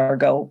anything or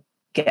go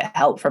get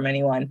help from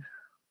anyone.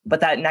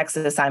 But that next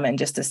assignment,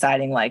 just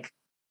deciding like,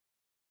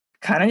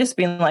 kind of just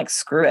being like,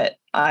 screw it.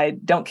 I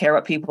don't care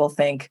what people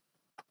think.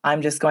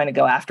 I'm just going to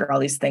go after all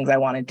these things I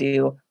want to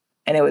do.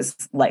 And it was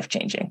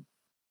life-changing.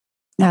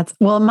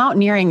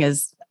 Mountaineering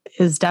is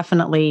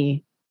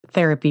definitely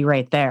therapy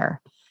right there.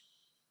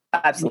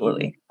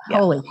 Absolutely.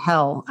 Holy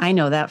hell. I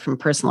know that from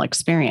personal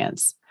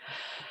experience.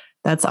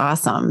 That's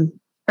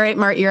awesome. All right,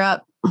 Mart, you're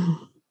up.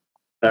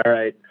 All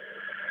right.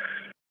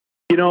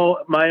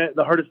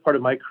 The hardest part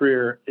of my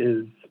career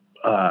is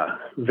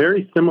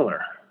very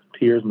similar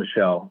to yours,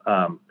 Michelle.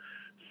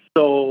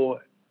 So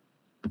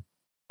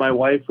my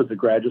wife was a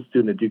graduate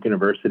student at Duke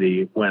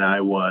University when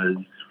I was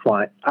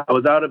flying. I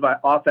was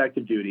off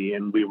active duty,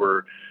 and we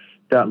were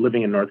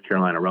living in North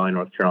Carolina, Raleigh,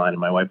 North Carolina.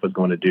 My wife was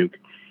going to Duke,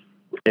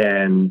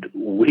 and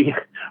we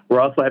were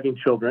also having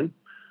children.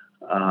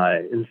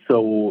 And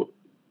so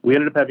we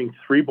ended up having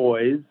 3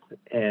 boys,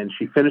 and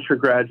she finished her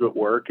graduate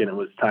work, and it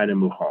was time to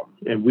move home.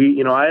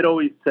 And I had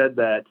always said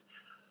that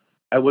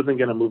I wasn't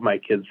going to move my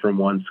kids from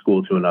one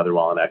school to another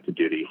while on active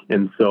duty.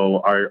 And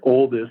so our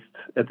oldest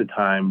at the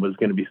time was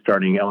going to be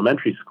starting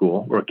elementary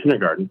school or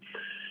kindergarten.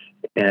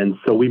 And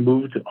so we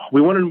wanted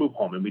to move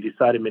home, and we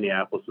decided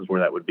Minneapolis is where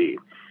that would be.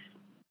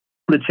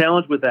 The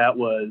challenge with that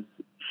was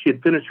she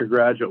had finished her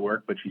graduate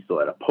work, but she still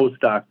had a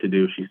postdoc to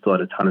do. She still had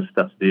a ton of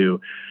stuff to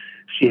do.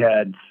 She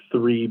had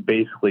 3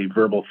 basically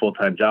verbal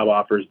full-time job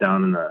offers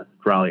down in the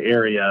Raleigh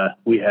area.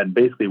 We had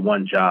basically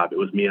one job. It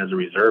was me as a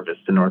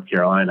reservist in North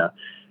Carolina.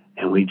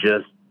 And we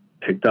just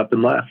picked up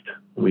and left.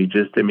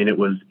 It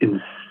was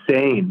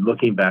insane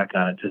looking back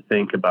on it to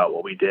think about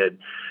what we did.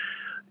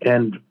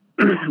 And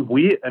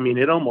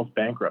it almost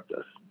bankrupted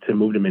us to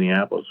move to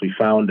Minneapolis. We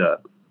found a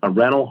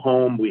rental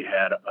home. We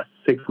had a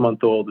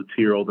 6-month-old, a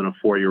 2-year-old, and a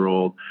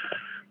 4-year-old.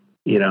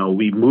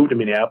 We moved to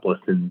Minneapolis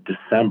in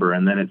December,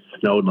 and then it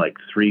snowed like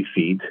 3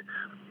 feet.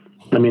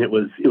 It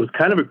was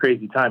kind of a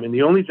crazy time. And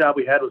the only job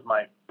we had was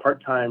my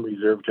part-time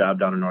reserve job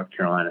down in North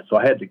Carolina. So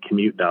I had to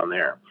commute down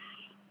there.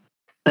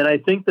 And I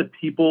think the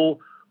people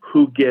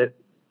who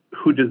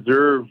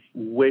deserve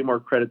way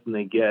more credit than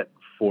they get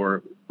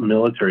for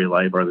military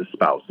life are the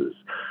spouses.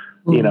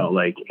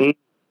 Mm-hmm.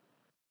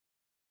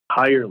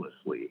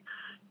 tirelessly.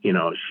 You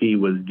know, she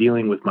was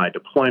dealing with my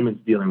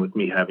deployments, dealing with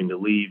me having to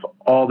leave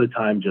all the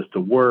time just to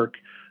work,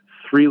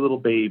 3 little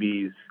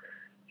babies,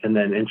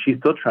 and she's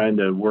still trying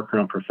to work her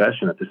own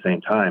profession at the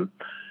same time.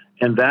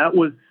 And that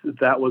was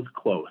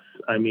close.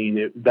 I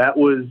mean,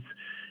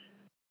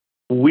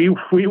 we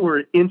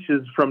were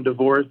inches from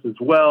divorce as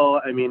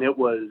well. I mean, it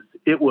was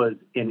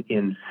an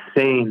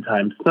insane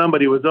time.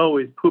 Somebody was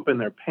always pooping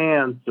their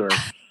pants, or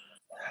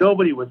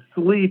nobody was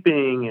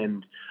sleeping,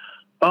 and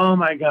oh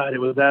my God, it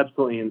was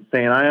absolutely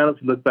insane. I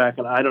honestly look back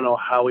and I don't know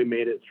how we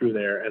made it through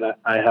there. And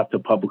I have to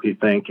publicly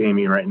thank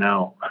Amy right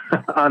now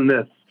on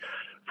this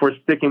for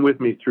sticking with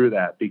me through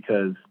that,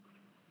 because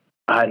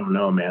I don't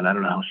know, man. I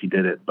don't know how she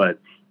did it,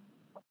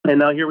 and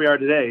now here we are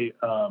today.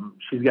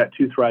 She's got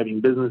 2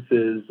 thriving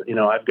businesses. You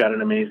know, I've got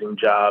an amazing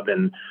job,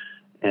 and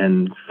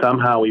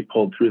somehow we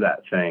pulled through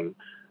that thing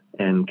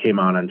and came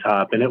out on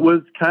top. And it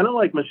was kind of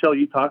like, Michelle,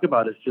 you talk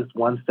about, it's just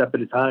one step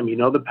at a time. You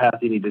know the path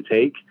you need to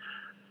take,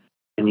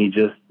 and you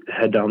just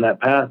head down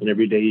that path. And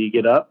every day you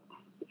get up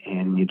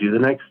and you do the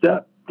next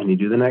step, and you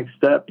do the next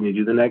step, and you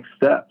do the next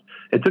step.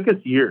 It took us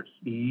years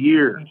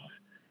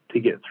to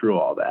get through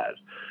all that.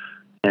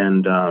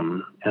 And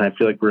I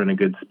feel like we're in a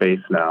good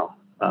space now.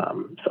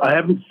 So I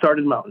haven't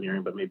started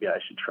mountaineering, but maybe I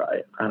should try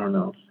it. I don't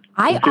know.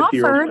 I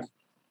offered.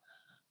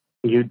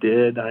 You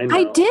did. I know.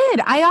 I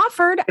did. I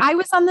offered. I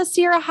was on the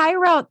Sierra High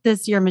Route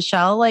this year,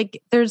 Michelle.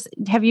 Like,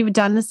 have you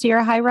done the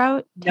Sierra High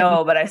Route?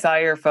 No, but I saw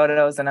your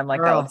photos and I'm like,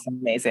 Girl, that looks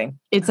amazing.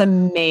 It's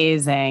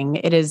amazing.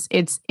 It is.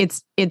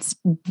 It's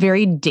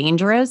very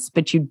dangerous,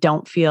 but you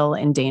don't feel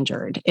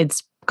endangered.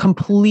 It's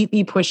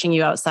completely pushing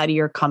you outside of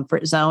your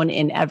comfort zone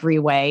in every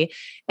way.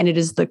 And it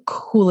is the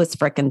coolest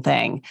freaking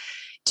thing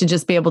to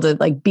just be able to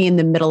like be in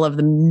the middle of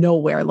the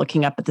nowhere,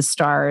 looking up at the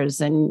stars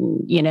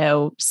and, you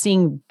know,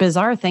 seeing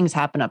bizarre things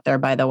happen up there,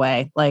 by the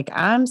way. Like,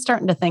 I'm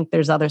starting to think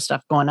there's other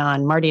stuff going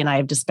on. Marty and I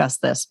have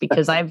discussed this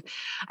because I'm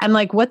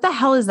like, what the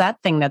hell is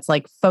that thing that's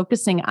like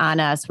focusing on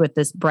us with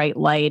this bright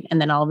light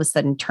and then all of a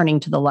sudden turning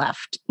to the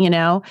left? You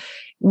know,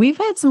 we've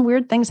had some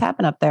weird things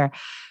happen up there,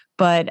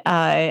 but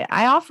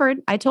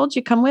I told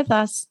you, come with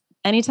us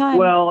anytime.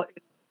 Well,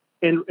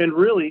 and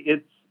really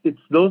it's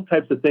those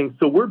types of things.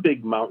 So we're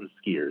big mountain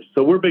skiers.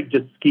 So we're big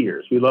just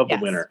skiers. We love the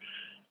winter.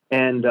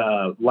 And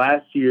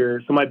last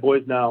year, so my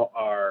boys now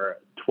are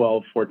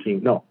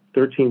 13,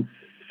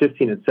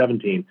 15, and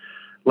 17.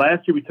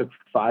 Last year, we took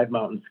 5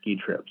 mountain ski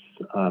trips,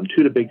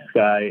 2 to Big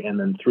Sky and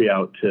then 3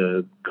 out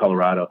to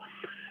Colorado.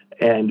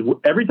 And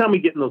every time we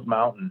get in those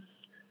mountains,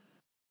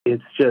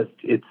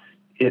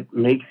 it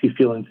makes you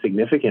feel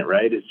insignificant,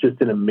 right? It's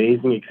just an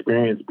amazing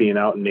experience being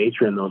out in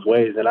nature in those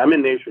ways. And I'm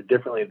in nature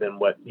differently than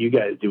what you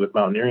guys do with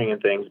mountaineering and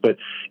things, but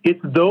it's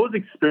those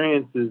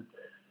experiences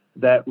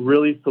that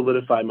really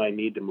solidify my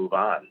need to move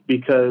on,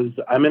 because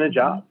I'm in a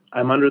job.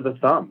 I'm under the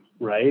thumb,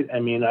 right?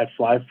 I mean, I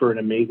fly for an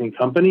amazing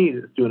company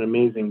that's doing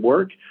amazing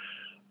work,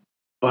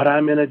 but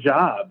I'm in a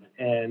job,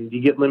 and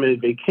you get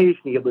limited vacation,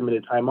 you get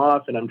limited time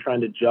off, and I'm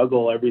trying to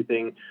juggle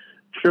everything,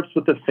 trips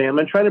with the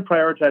family. I'm trying to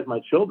prioritize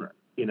my children,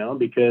 you know,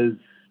 because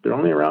they're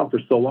only around for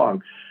so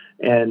long.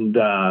 And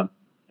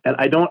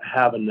I don't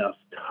have enough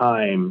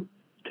time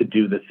to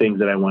do the things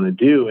that I want to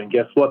do. And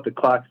guess what? The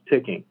clock's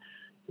ticking.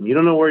 And you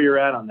don't know where you're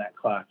at on that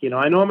clock. You know,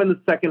 I know I'm in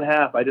the second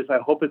half. I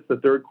hope it's the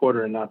third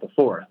quarter and not the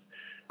fourth.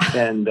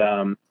 And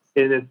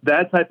it's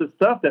that type of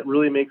stuff that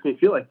really makes me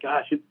feel like,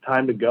 gosh, it's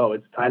time to go.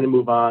 It's time to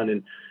move on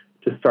and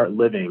to start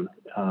living,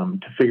 to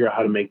figure out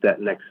how to make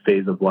that next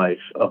phase of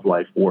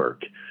life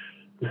work.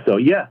 So,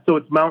 so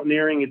it's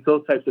mountaineering. It's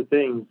those types of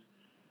things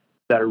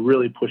that are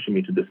really pushing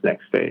me to this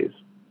next phase.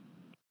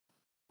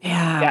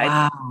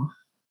 Yeah, I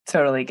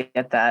totally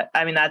get that.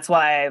 I mean, that's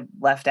why I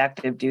left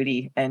active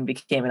duty and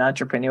became an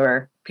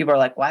entrepreneur. People are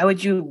like, why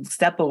would you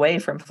step away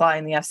from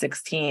flying the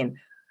F-16?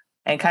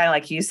 And kind of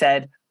like you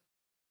said,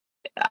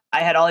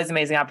 I had all these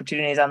amazing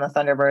opportunities on the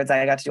Thunderbirds.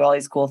 I got to do all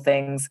these cool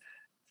things.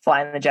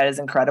 Flying the jet is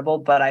incredible,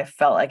 but I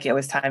felt like it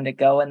was time to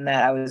go, and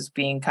that I was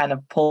being kind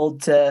of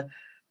pulled to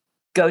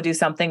go do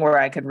something where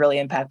I could really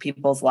impact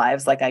people's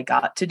lives, like I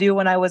got to do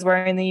when I was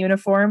wearing the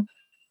uniform,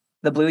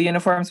 the blue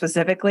uniform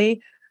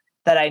specifically,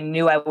 that I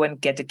knew I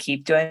wouldn't get to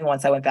keep doing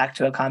once I went back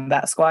to a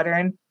combat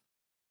squadron.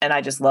 And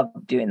I just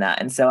loved doing that.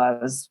 And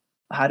so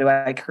how do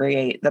I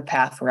create the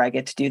path where I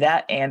get to do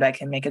that and I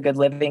can make a good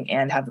living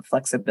and have the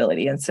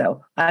flexibility? And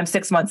so I'm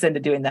 6 months into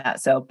doing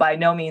that. So by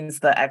no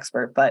means the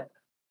expert, but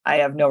I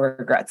have no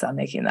regrets on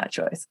making that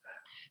choice.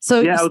 So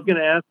I was going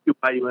to ask you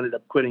why you ended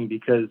up quitting,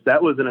 because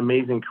that was an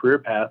amazing career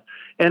path.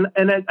 And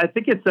I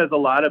think it says a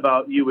lot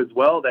about you as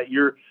well, that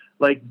you're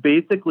like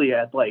basically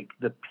at like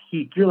the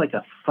peak. You're like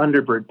a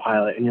Thunderbird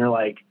pilot and you're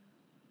like,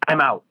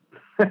 I'm out.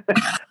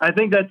 I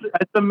think that's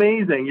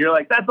amazing. You're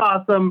like, that's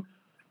awesome.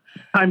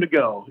 Time to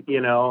go,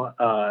 you know?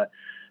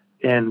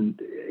 And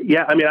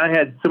yeah, I mean, I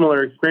had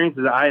similar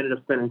experiences. I ended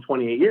up spending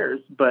 28 years,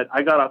 but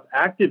I got off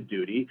active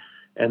duty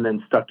and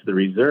then stuck to the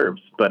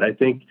reserves. But I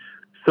think,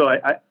 so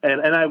I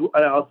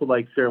also,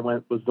 like Sarah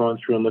was going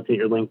through and looking at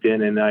your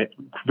LinkedIn, and I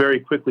very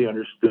quickly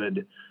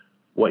understood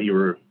what you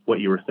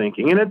were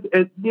thinking. And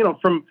it you know,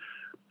 from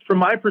from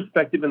my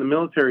perspective in the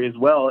military as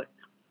well,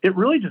 it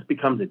really just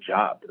becomes a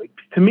job. Like,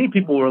 to me,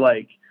 people were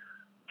like,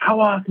 how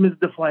awesome is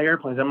it to fly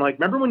airplanes? I'm like,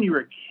 remember when you were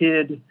a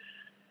kid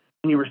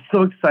and you were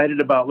so excited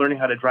about learning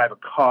how to drive a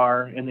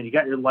car, and then you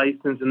got your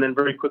license, and then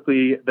very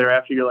quickly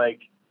thereafter you're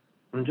like,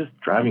 I'm just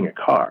driving a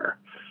car.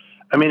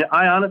 I mean,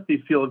 I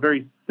honestly feel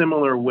very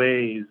similar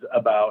ways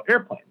about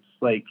airplanes.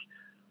 Like,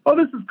 oh,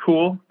 this is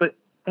cool, but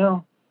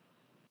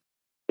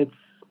it's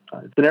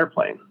an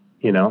airplane,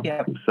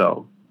 Yep.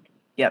 So.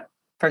 Yep,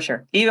 for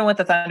sure. Even with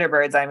the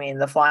Thunderbirds, I mean,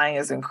 the flying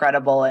is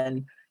incredible,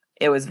 and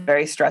it was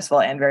very stressful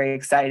and very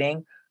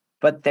exciting.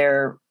 But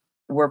there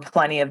were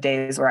plenty of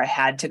days where I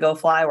had to go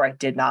fly, where I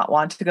did not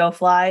want to go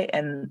fly.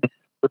 And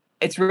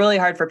it's really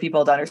hard for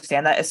people to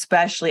understand that,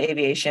 especially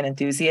aviation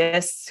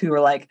enthusiasts who are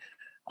like,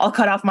 I'll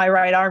cut off my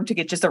right arm to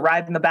get just a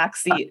ride in the back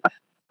seat.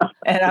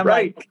 And I'm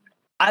right. like,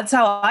 that's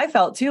how I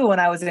felt too when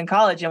I was in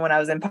college and when I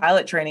was in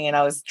pilot training and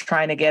I was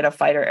trying to get a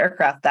fighter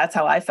aircraft. That's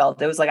how I felt.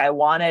 It was like I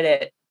wanted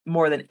it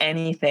more than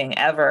anything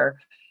ever.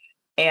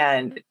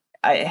 And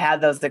I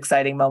had those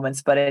exciting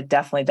moments, but it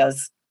definitely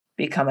does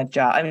become a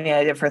job. I mean,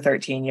 I did it for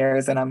 13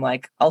 years and I'm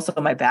like, also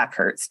my back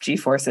hurts.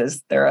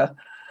 G-forces,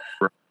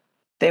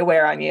 they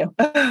wear on you.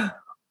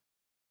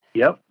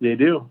 Yep, they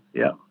do.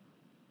 Yeah.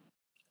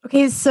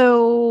 Okay,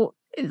 so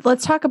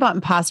let's talk about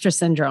imposter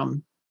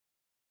syndrome.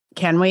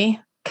 Can we?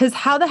 Because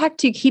how the heck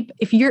do you keep,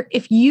 if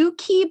you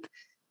keep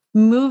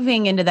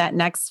moving into that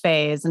next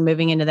phase and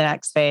moving into the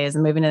next phase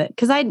and moving to,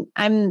 because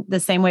I'm the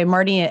same way.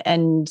 Marty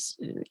and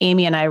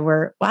Amy and I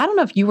were, well, I don't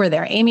know if you were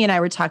there. Amy and I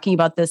were talking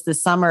about this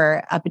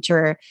summer up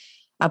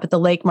at the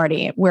lake,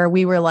 Marty, where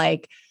we were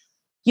like,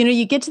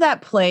 you get to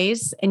that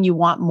place and you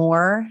want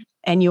more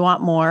and you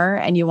want more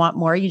and you want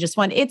more. You just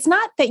want, it's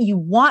not that you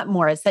want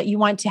more, it's that you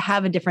want to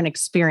have a different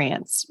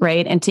experience,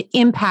 right? And to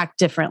impact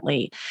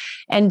differently.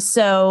 And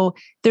so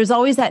there's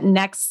always that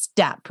next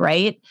step,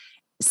 right?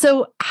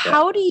 So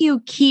how do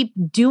you keep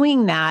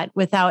doing that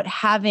without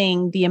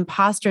having the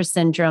imposter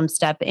syndrome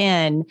step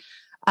in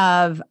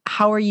of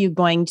how are you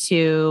going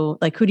to,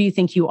 like, who do you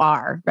think you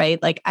are,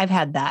 right? Like I've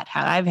had that.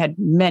 I've had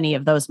many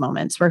of those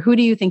moments where who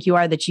do you think you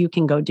are that you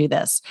can go do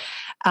this?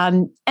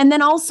 And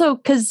then also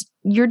because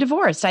you're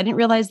divorced. I didn't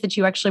realize that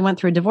you actually went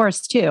through a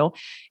divorce too.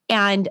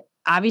 And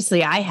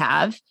obviously I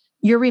have.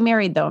 You're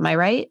remarried though, am I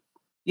right?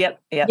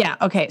 Yep. Yeah.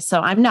 Okay. So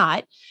I'm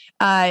not.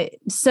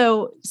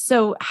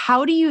 So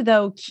how do you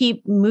though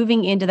keep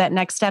moving into that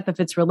next step if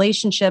it's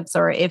relationships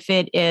or if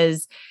it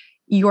is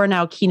you're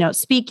now keynote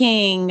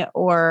speaking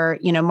or,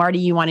 Marty,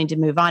 you wanting to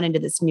move on into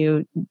this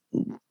new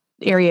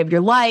area of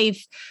your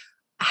life?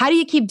 How do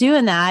you keep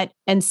doing that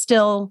and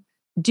still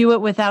do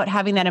it without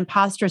having that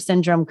imposter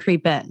syndrome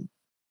creep in?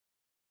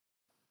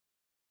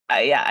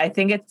 I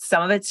think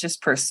some of it's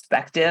just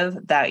perspective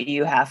that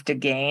you have to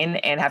gain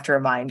and have to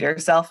remind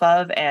yourself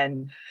of.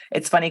 And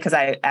it's funny because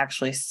I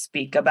actually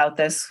speak about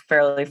this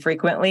fairly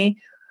frequently,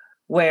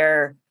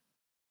 where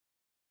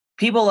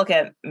people look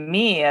at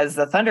me as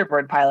the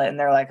Thunderbird pilot and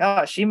they're like,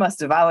 oh, she must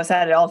have always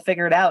had it all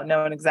figured out,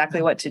 knowing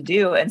exactly what to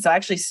do. And so I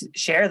actually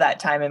share that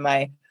time in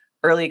my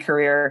early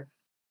career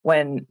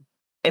when,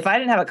 if I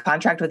didn't have a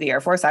contract with the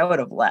Air Force, I would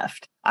have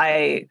left.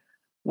 I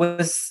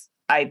was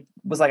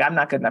like, I'm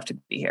not good enough to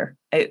be here.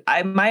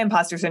 My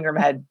imposter syndrome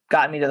had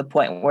gotten me to the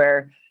point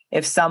where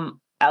if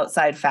some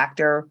outside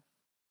factor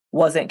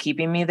wasn't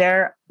keeping me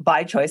there,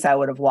 by choice, I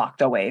would have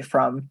walked away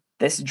from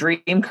this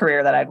dream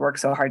career that I'd worked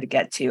so hard to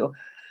get to.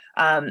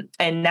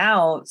 And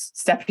now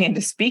stepping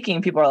into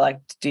speaking, people are like,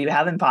 do you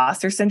have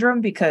imposter syndrome?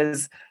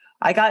 Because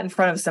I got in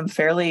front of some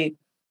fairly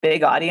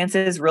big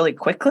audiences really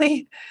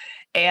quickly.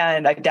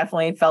 And I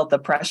definitely felt the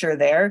pressure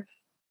there.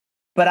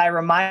 But I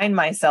remind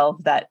myself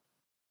that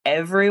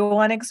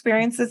everyone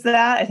experiences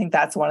that. I think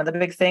that's one of the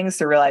big things,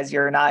 to realize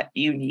you're not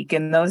unique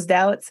in those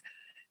doubts.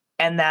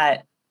 And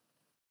that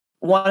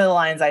one of the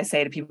lines I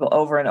say to people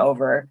over and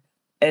over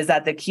is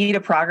that the key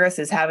to progress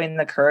is having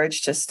the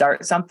courage to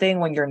start something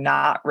when you're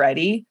not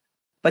ready,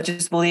 but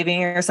just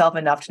believing in yourself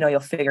enough to know you'll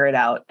figure it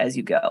out as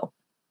you go.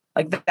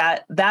 Like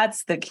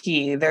that's the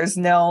key. There's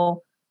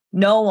no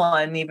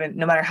one, even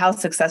no matter how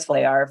successful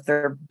they are, if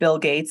they're Bill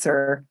Gates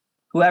or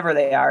whoever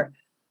they are,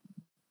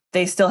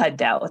 they still had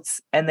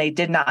doubts and they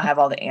did not have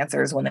all the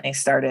answers when they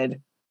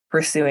started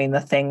pursuing the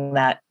thing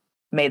that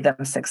made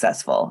them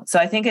successful. So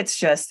I think it's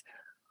just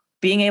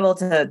being able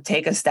to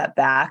take a step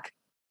back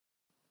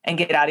and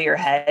get out of your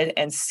head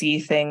and see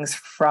things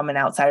from an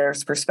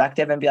outsider's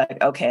perspective and be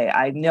like, okay,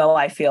 I know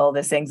I feel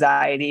this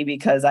anxiety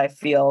because I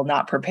feel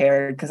not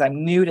prepared because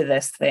I'm new to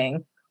this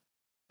thing,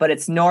 but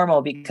it's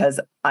normal because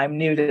I'm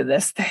new to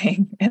this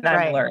thing and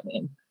I'm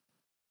learning.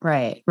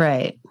 Right.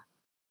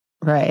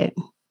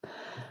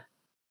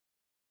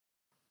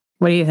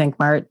 What do you think,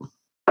 Mart?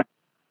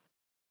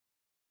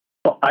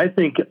 Well, I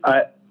think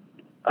I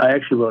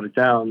actually wrote it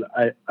down.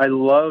 I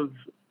love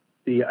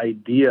the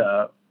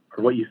idea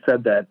or what you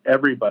said that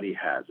everybody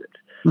has it.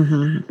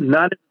 Mm-hmm.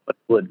 Not everybody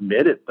will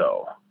admit it,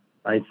 though.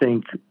 I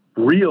think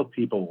real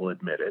people will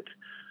admit it.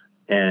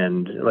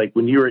 And like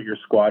when you were at your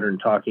squadron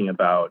talking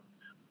about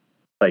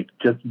like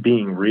just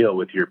being real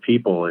with your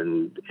people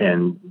and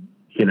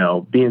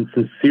being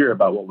sincere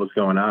about what was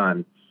going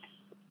on.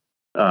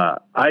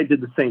 I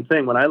did the same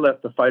thing when I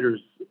left the fighters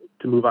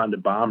to move on to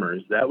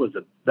bombers. That was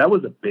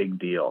a big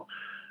deal.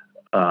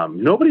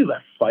 Nobody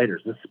left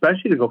fighters,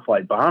 especially to go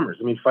fly bombers.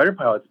 I mean, fighter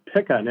pilots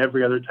pick on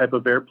every other type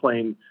of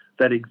airplane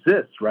that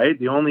exists, right?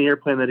 The only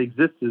airplane that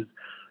exists is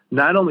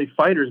not only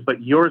fighters,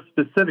 but your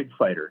specific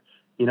fighter.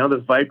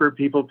 The Viper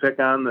people pick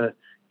on the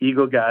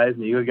Eagle guys,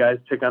 and the Eagle guys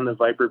pick on the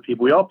Viper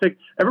people.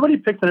 Everybody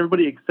picks on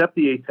everybody except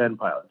the A-10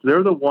 pilots.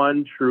 They're the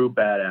one true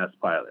badass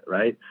pilot,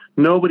 right?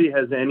 Nobody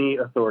has any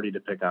authority to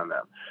pick on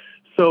them.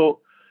 So,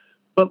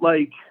 but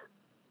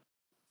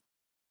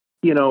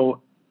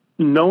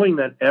knowing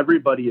that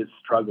everybody is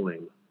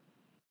struggling,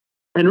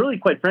 and really,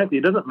 quite frankly,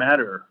 it doesn't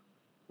matter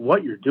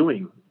what you're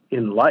doing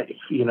in life,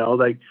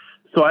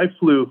 so I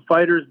flew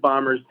fighters,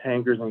 bombers,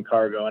 tankers, and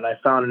cargo, and I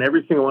found in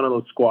every single one of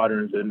those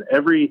squadrons and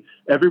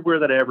everywhere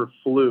that I ever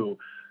flew,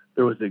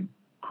 there was a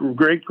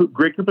great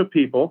group of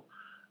people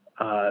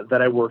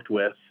that I worked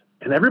with,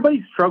 and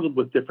everybody struggled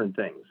with different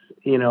things,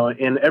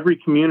 and every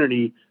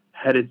community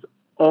had its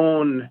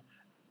own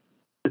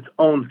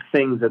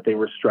things that they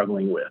were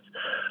struggling with.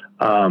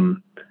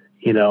 In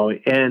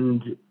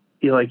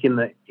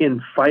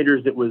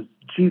fighters, it was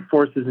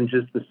G-forces and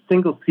just the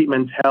single seat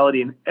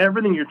mentality and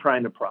everything you're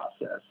trying to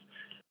process.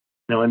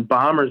 In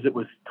bombers, it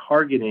was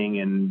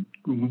targeting and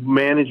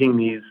managing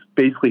these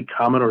basically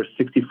Commodore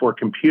 64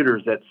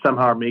 computers that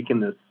somehow are making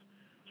this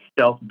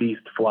stealth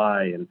beast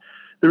fly. And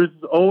there was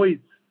always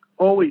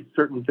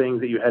certain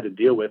things that you had to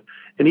deal with.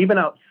 And even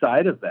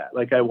outside of that,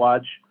 like I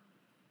watch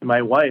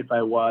my wife,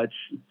 I watch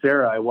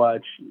Sarah, I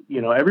watch,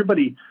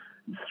 everybody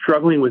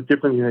struggling with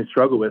different things they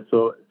struggle with.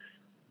 So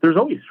there's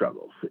always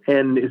struggles,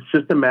 and it's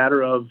just a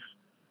matter of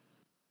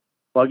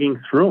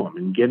plugging through them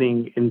and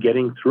getting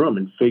through them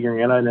and figuring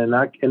it out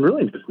and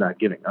really just not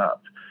giving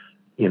up,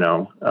 and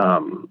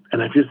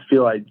I just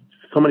feel like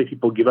so many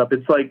people give up.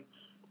 It's like,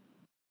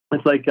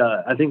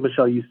 I think,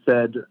 Michelle, you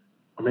said,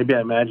 or maybe I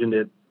imagined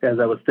it as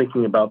I was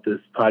thinking about this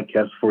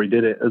podcast before we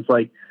did it. It's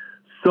like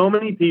so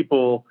many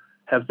people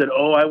have said,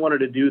 "Oh, I wanted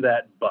to do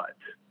that, but."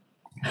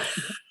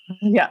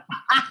 Yeah.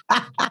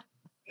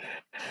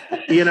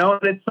 And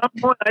at some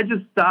point I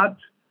just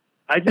stopped.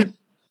 I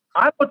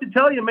have what to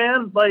tell you,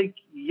 man.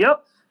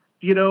 Yep.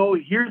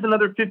 Here's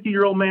another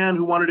 50-year-old man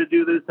who wanted to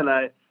do this. And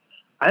I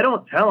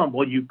don't tell him,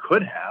 well, you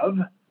could have.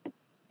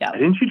 Yeah. Why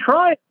didn't you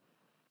try it?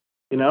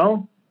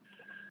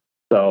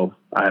 So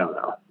I don't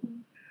know.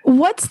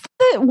 What's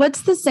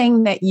the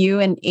saying that you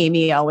and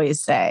Amy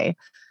always say?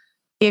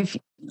 If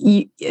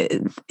you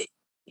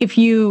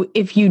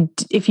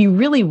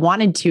really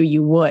wanted to,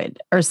 you would,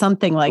 or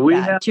something like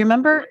that. Do you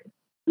remember?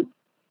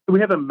 We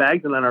have a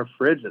magnet on our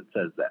fridge that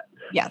says that.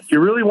 Yes. If you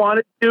really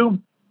wanted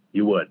to,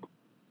 you would.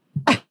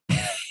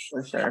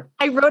 For sure.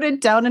 I wrote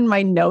it down in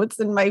my notes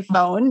in my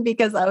phone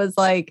because I was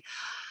like,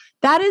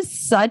 that is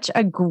such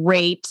a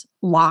great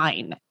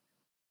line.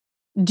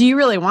 Do you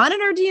really want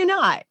it or do you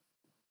not?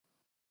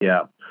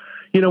 Yeah.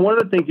 One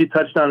of the things you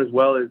touched on as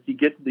well is you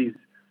get to these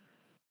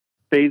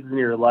phases in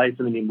your life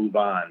and then you move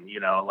on,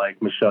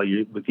 like Michelle,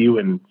 with you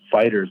and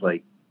fighters,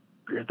 like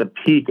you're at the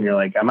peak and you're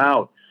like, I'm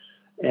out.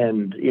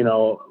 And,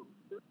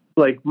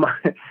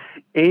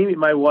 Amy,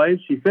 my wife,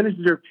 she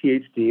finishes her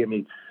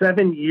PhD.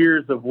 7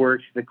 years of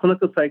work. She's a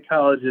clinical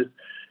psychologist.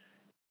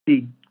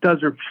 She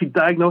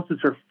diagnoses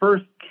her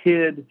first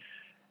kid,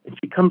 and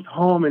she comes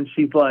home and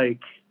she's like,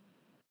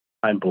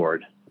 I'm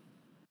bored.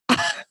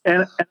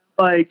 and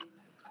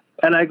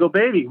I go,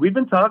 baby, we've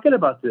been talking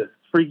about this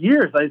for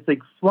years. I was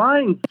like,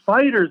 flying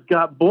fighters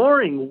got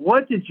boring.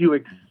 What did you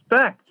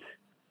expect?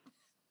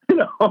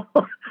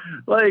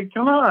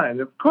 Come on,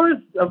 of course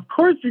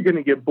you're going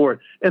to get bored.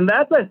 And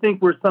that's, I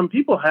think, where some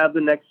people have the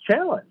next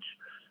challenge.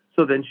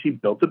 So then she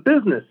built a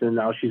business and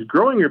now she's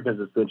growing her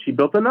business and she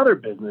built another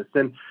business.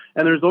 And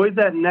there's always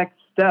that next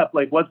step.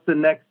 Like, what's the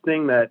next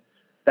thing that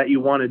you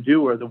want to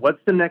do, or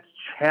what's the next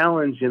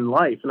challenge in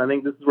life? And I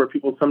think this is where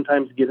people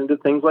sometimes get into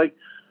things like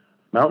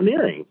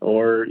mountaineering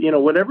or,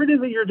 whatever it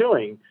is that you're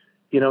doing,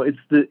 it's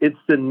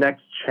the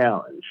next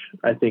challenge,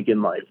 I think,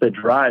 in life that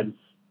drives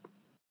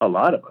a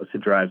lot of us.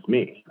 It drives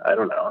me. I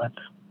don't know.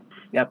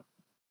 Yep.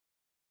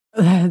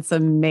 That's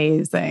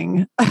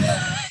amazing.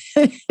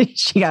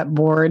 She got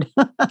bored.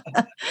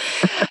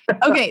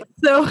 Okay.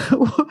 So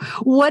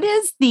what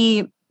is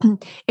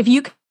if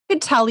you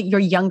could tell your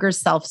younger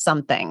self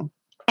something,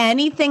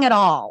 anything at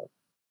all,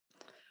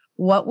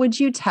 what would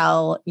you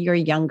tell your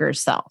younger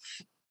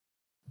self?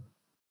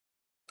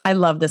 I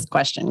love this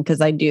question because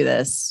I do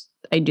this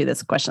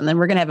question. Then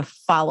we're going to have a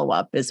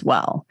follow-up as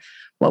well.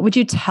 What would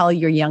you tell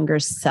your younger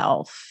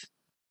self?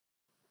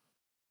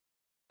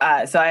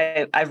 So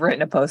I've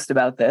written a post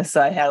about this,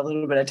 so I had a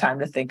little bit of time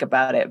to think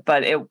about it,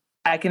 but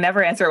I can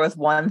never answer it with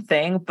one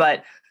thing,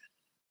 but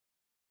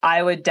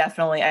I would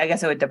definitely, I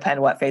guess it would depend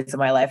what phase of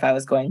my life I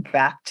was going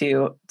back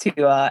to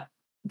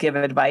give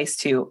advice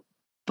to.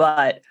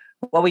 But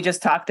what we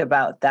just talked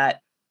about,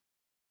 that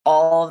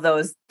all of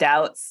those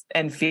doubts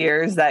and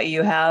fears that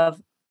you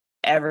have,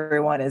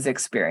 everyone is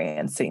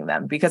experiencing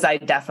them, because I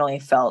definitely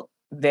felt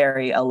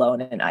very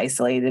alone and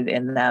isolated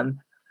in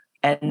them.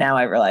 And now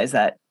I realize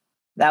that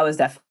that was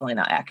definitely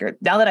not accurate.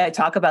 Now that I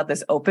talk about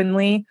this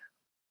openly,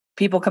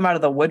 people come out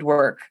of the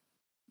woodwork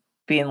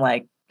being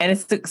like, and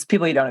it's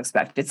people you don't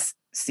expect. It's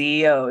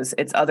CEOs,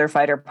 it's other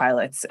fighter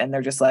pilots. And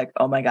they're just like,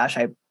 oh my gosh,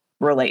 I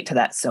relate to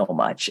that so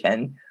much.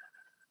 And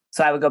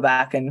so I would go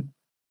back and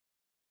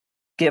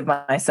give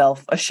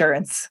myself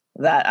assurance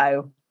that I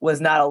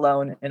was not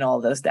alone in all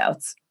of those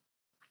doubts.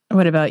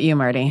 What about you,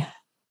 Marty?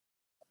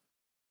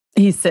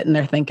 He's sitting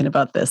there thinking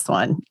about this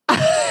one.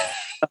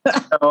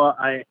 Oh,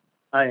 I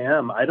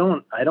am. I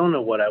don't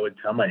know what I would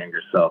tell my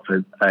younger self.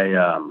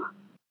 I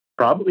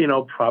probably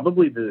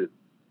the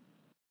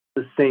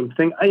same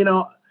thing.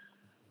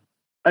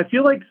 I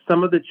feel like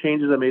some of the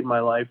changes I made in my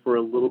life were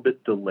a little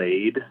bit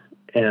delayed,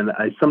 and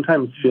I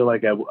sometimes feel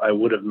like I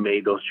would have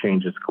made those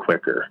changes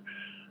quicker.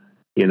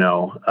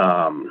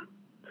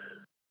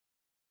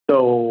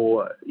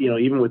 So,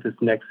 even with this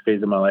next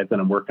phase of my life that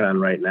I'm working on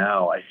right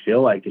now, I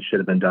feel like it should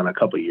have been done a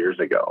couple of years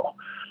ago,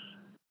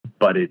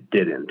 but it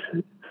didn't.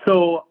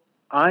 So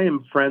I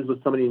am friends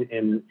with somebody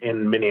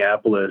in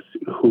Minneapolis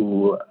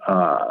who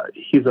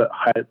he's a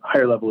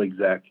higher level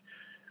exec.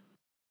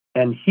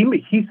 And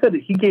he said,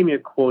 he gave me a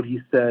quote. He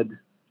said,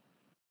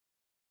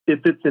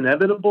 if it's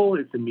inevitable,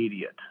 it's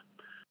immediate.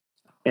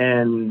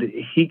 And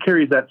he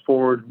carries that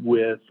forward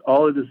with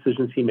all the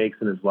decisions he makes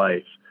in his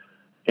life.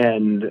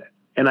 And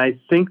I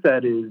think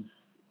that's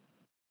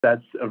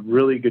a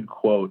really good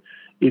quote.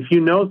 If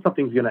you know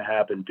something's going to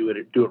happen, do it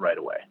right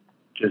away.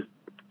 Just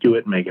do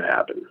it and make it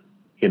happen.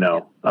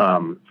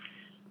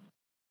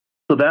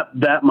 So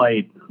that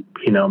might,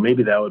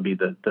 maybe that would be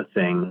the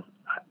thing.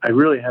 I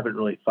really haven't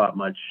thought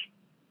much.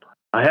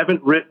 I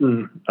haven't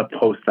written a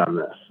post on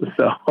this,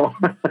 so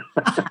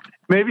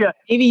maybe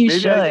you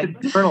should.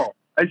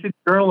 I should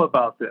journal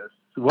about this.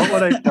 What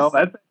would I tell?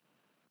 That's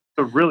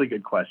a really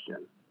good question.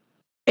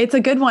 It's a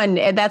good one.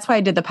 And that's why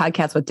I did the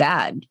podcast with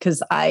Dad,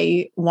 because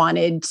I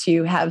wanted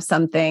to have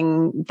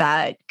something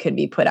that could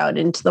be put out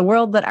into the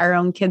world that our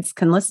own kids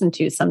can listen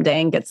to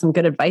someday and get some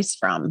good advice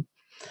from,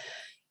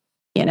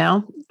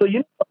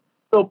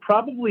 So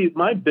probably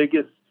my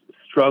biggest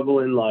struggle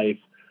in life,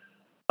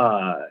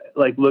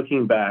 like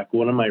looking back,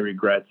 one of my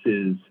regrets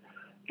is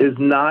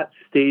not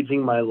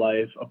staging my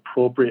life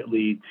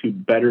appropriately to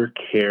better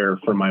care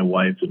for my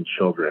wife and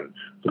children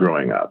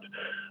growing up.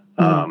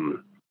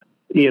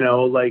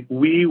 Like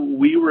we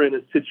were in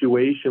a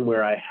situation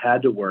where I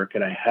had to work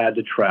and I had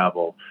to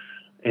travel.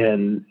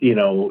 And,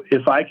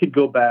 if I could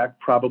go back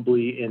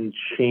probably and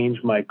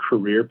change my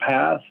career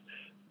path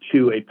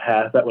to a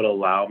path that would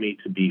allow me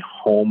to be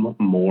home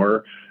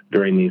more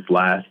during these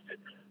last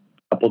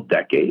couple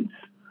decades.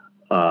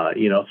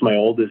 So my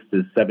oldest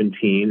is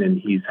 17 and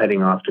he's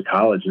heading off to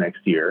college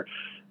next year,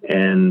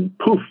 and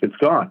poof, it's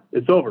gone.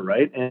 It's over,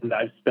 right? And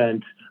I've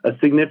spent a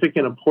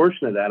significant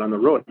portion of that on the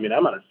road. I mean,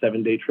 I'm on a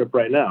 7-day trip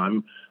right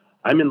now.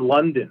 I'm in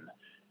London,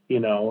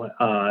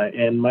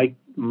 and my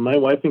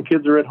wife and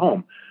kids are at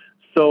home.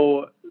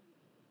 So,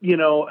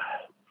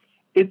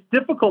 it's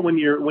difficult when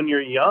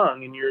you're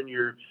young and you're in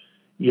your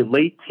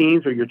late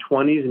teens or your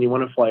 20s and you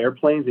want to fly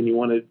airplanes and you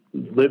want to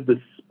live this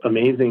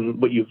amazing,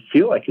 what you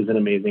feel like is an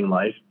amazing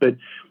life, but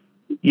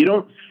you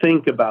don't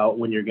think about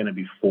when you're going to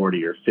be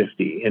 40 or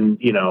 50. And,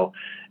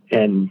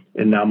 and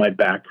now my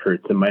back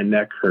hurts and my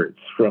neck hurts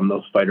from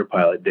those fighter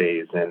pilot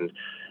days. And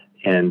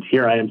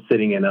here I am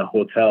sitting in a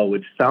hotel,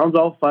 which sounds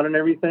all fun and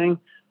everything,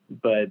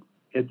 but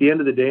at the end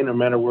of the day, no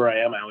matter where I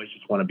am, I always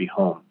just want to be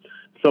home.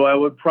 So I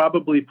would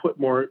probably put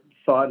more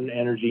thought and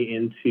energy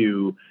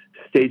into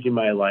staging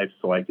my life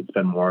so I could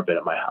spend more of it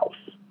at my house.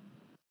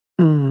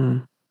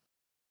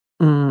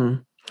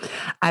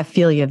 I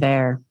feel you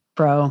there,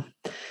 bro.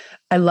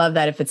 I love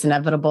that if it's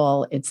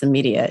inevitable, it's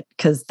immediate,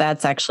 because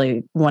that's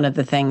actually one of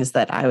the things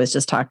that I was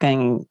just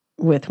talking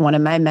with one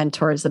of my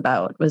mentors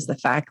about, was the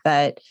fact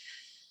that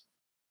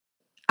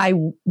I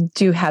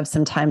do have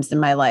some times in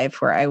my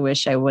life where I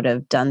wish I would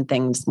have done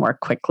things more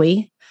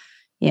quickly,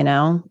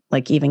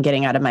 like even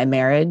getting out of my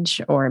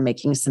marriage or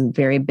making some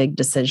very big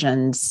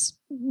decisions.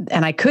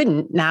 And I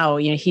couldn't. Now,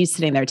 he's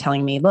sitting there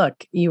telling me,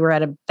 look, you were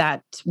at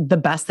the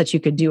best that you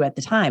could do at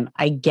the time.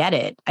 I get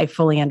it. I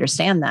fully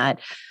understand that.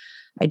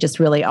 I just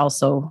really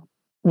also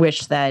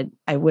wish that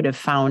I would have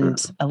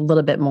found a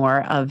little bit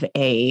more of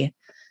a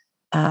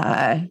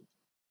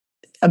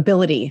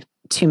ability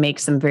to make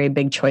some very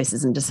big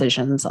choices and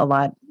decisions a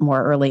lot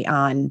more early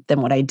on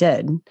than what I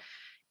did.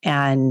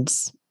 And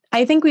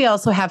I think we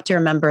also have to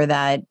remember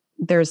that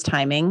there's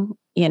timing,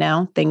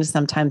 things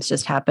sometimes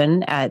just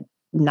happen at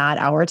not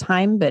our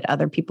time, but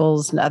other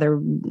people's,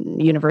 other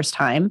universe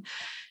time.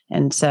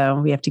 And so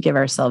we have to give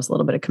ourselves a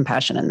little bit of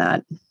compassion in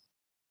that.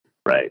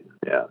 Right.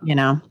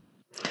 Yeah.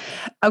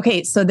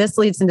 Okay. So this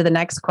leads into the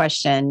next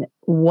question.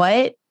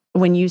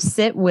 When you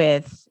sit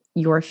with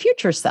your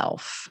future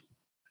self,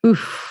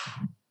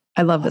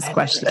 I love this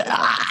question.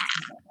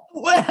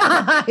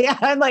 Yeah,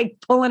 I'm like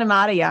pulling him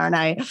out of you, aren't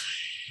I?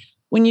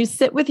 When you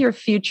sit with your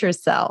future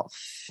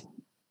self,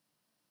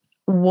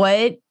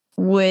 what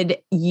would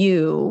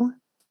you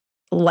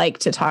like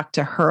to talk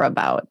to her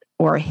about?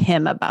 or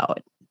him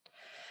about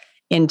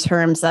in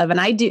terms of, and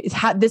I do,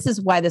 this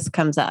is why this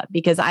comes up,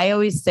 because I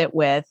always sit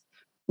with,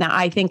 now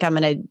I think I'm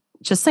going to,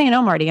 just so you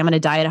know, Marty, I'm going to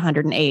die at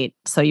 108.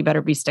 So you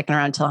better be sticking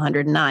around till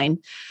 109.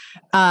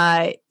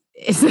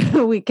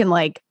 So we can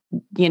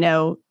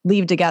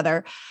leave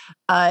together.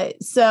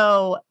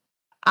 So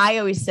I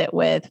always sit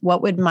with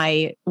what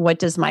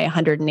does my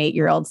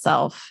 108-year-old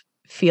self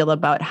feel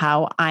about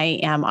how I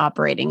am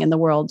operating in the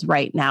world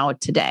right now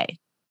today?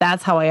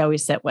 That's how I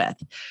always sit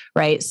with,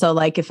 right? So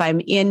like if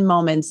I'm in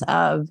moments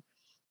of,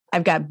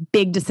 I've got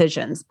big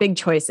decisions, big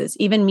choices,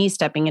 even me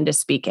stepping into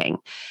speaking,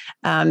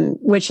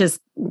 which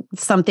is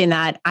something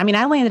that,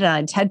 I landed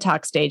on a TED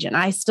Talk stage and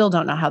I still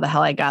don't know how the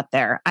hell I got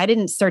there. I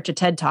didn't search a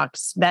TED Talk.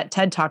 That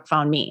TED Talk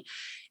found me.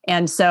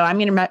 And so,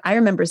 I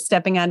remember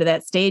stepping onto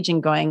that stage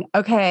and going,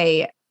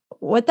 okay,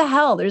 what the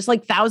hell? There's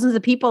like thousands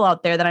of people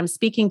out there that I'm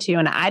speaking to,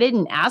 and I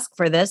didn't ask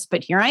for this,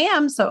 but here I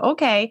am. So,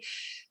 okay.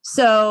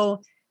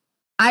 So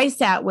I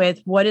sat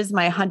with, what is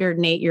my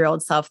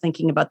 108-year-old self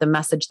thinking about the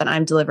message that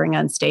I'm delivering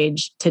on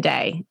stage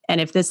today? And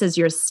if this is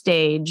your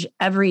stage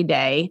every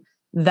day,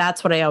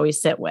 that's what I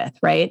always sit with,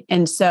 right?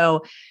 And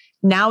so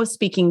now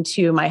speaking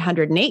to my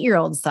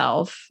 108-year-old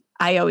self,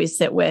 I always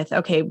sit with,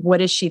 okay,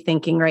 what is she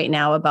thinking right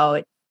now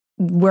about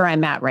where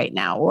I'm at right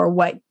now? Or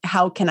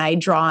how can I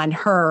draw on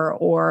her?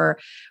 Or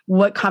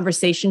what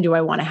conversation do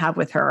I want to have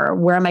with her? Or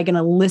where am I going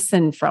to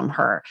listen from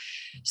her?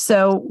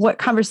 So what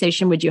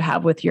conversation would you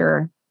have with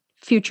your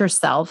future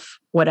self,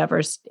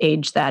 whatever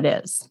age that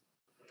is?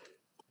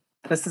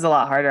 This is a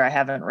lot harder. I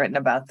haven't written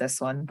about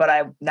this one, but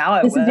I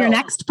This will. Is your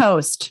next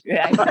post.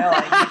 Yeah,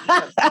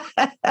 I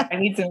know. I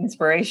need some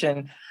inspiration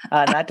in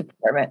that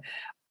department.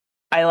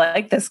 I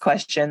like this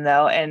question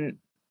though. And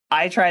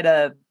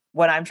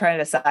when I'm trying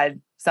to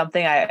decide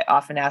something, I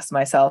often ask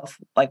myself,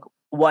 like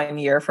 1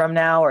 year from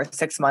now or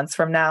 6 months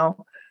from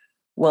now,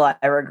 will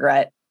I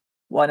regret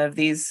one of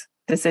these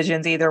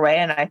decisions either way?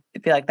 And I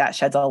feel like that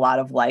sheds a lot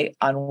of light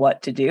on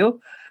what to do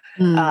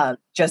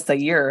just a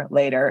year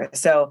later.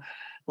 So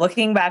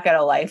looking back at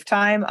a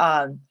lifetime,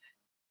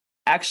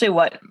 actually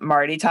what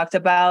Marty talked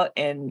about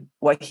and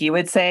what he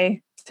would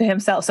say to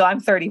himself. So I'm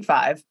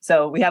 35.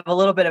 So we have a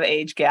little bit of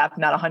age gap,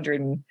 not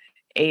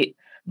 108,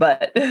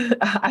 but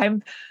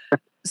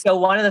so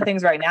one of the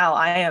things right now,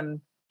 I am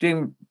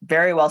doing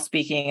very well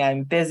speaking.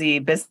 I'm busy,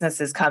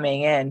 business is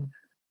coming in,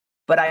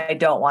 but I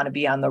don't want to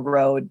be on the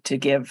road to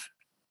give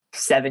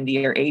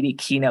 70 or 80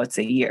 keynotes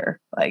a year.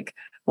 Like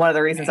one of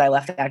the reasons I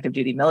left active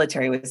duty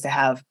military was to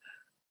have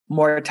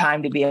more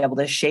time to be able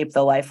to shape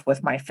the life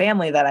with my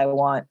family that I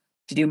want,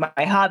 to do my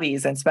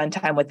hobbies and spend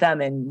time with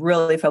them and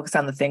really focus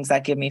on the things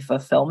that give me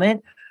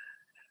fulfillment.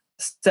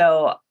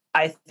 So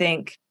I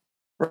think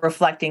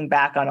reflecting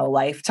back on a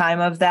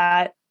lifetime of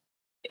that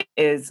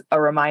is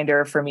a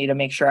reminder for me to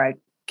make sure I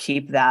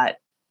keep that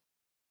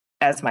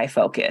as my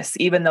focus,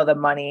 even though the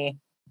money,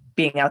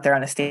 being out there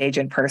on a stage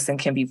in person,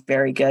 can be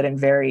very good and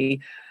very,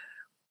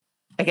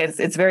 I guess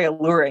it's very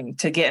alluring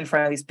to get in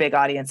front of these big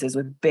audiences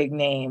with big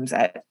names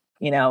and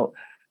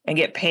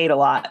get paid a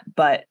lot.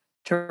 But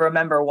to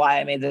remember why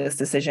I made this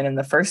decision in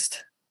the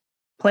first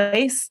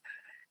place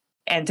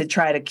and to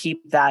try to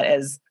keep that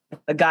as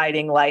a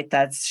guiding light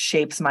that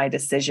shapes my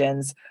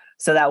decisions,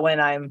 so that when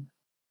I'm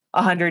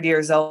 100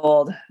 years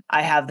old,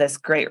 I have this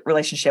great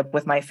relationship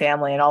with my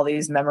family and all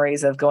these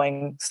memories of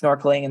going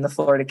snorkeling in the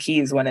Florida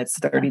Keys when it's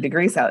 30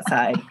 degrees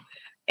outside.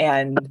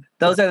 And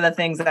those are the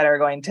things that are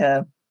going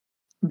to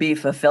be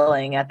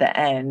fulfilling at the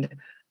end.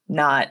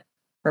 Not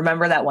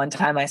remember that one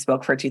time I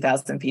spoke for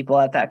 2,000 people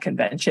at that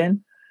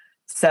convention.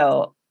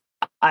 So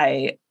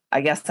I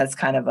guess that's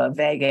kind of a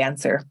vague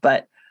answer,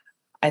 but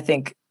I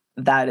think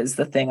that is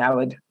the thing I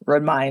would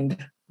remind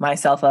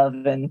myself of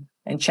and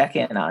check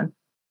in on.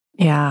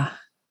 Yeah.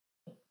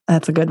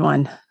 That's a good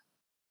one.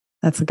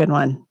 What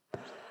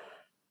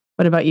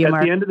about you,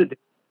 Mark? At the end of the day,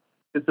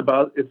 it's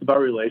about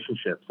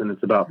relationships and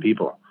it's about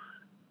people.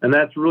 And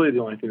that's really the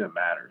only thing that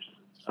matters.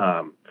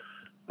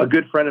 A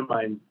good friend of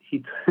mine,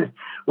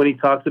 when he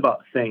talks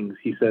about things,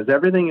 he says,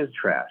 everything is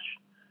trash.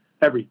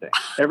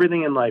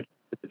 Everything in life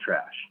is the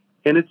trash.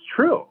 And it's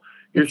true.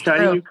 Your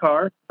shiny new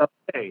car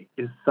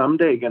is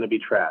someday going to be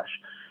trash.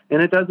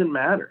 And it doesn't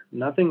matter.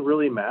 Nothing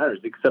really matters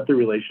except the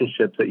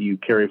relationships that you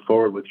carry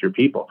forward with your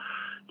people.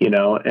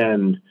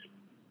 And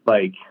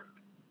like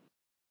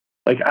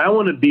I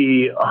want to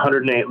be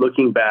 108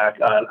 looking back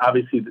on,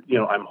 obviously,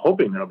 I'm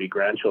hoping there'll be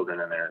grandchildren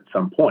in there at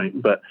some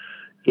point, but,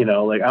 I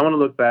want to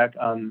look back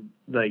on,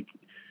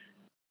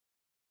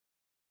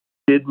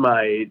 did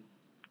my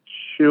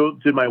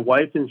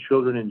wife and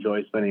children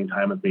enjoy spending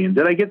time with me? And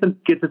did I get to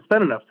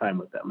spend enough time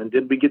with them? And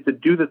did we get to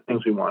do the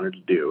things we wanted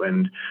to do?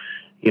 And,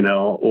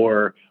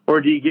 or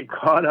do you get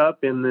caught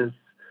up in this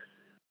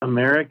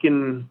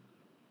American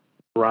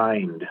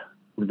grind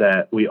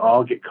that we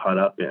all get caught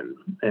up in,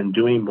 and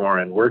doing more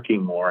and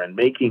working more and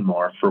making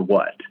more for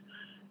what?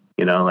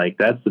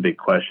 That's the big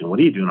question. What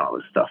are you doing all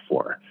this stuff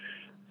for?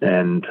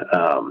 And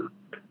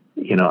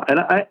And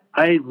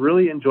I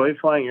really enjoy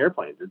flying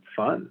airplanes. It's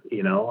fun.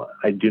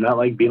 I do not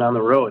like being on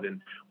the road.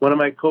 And one of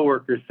my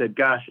coworkers said,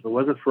 gosh, if it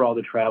wasn't for all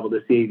the travel,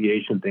 this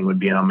aviation thing would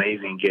be an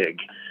amazing gig,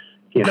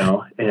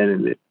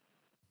 and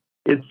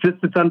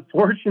it's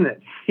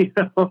unfortunate,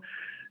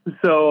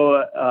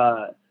 So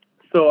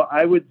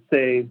I would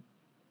say,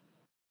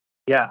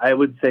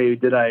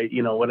 did I,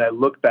 when I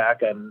look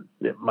back on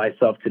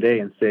myself today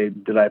and say,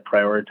 did I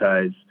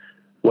prioritize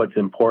what's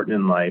important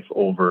in life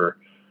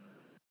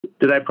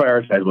did I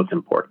prioritize what's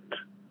important?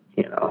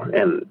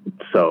 And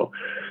so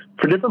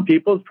for different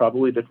people, it's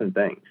probably different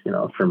things.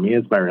 For me,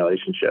 it's my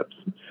relationships.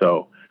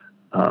 So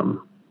at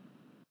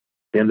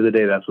the end of the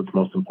day, that's what's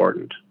most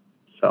important.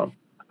 So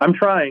I'm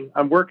trying.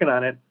 I'm working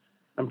on it.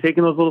 I'm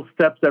taking those little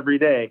steps every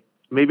day.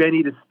 Maybe I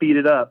need to speed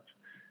it up.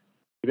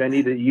 Maybe I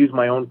need to use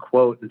my own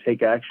quote and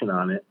take action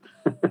on it.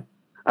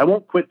 I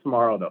won't quit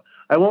tomorrow, though.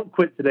 I won't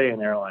quit today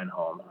and airline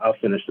home. I'll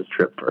finish this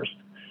trip first.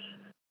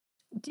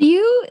 Do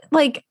you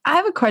I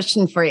have a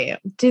question for you.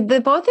 Did the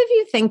both of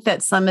you think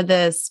that some of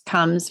this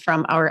comes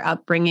from our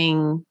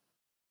upbringing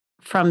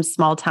from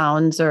small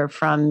towns or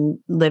from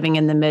living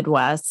in the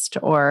Midwest,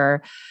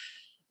 or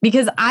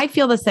because I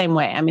feel the same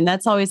way? I mean,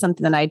 that's always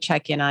something that I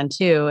check in on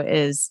too,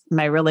 is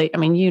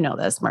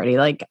this, Marty,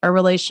 our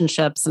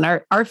relationships and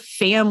our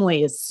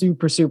family is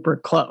super, super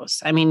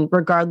close. I mean,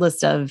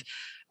 regardless of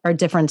our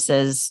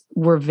differences,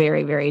 we're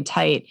very, very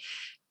tight.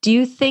 Do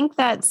you think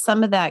that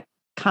some of that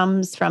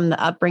comes from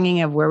the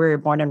upbringing of where we were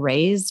born and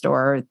raised,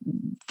 or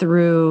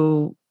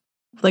through,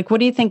 what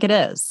do you think it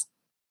is?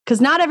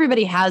 Because not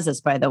everybody has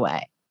this, by the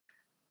way.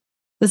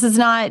 This is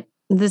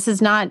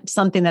not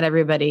something that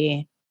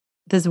everybody,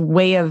 this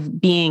way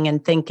of being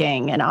and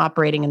thinking and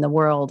operating in the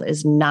world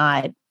is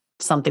not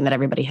something that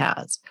everybody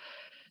has.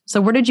 So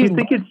where did you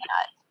think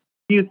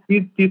do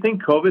you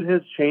think COVID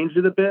has changed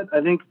it a bit? I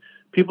think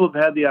people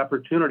have had the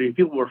opportunity.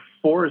 People were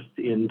forced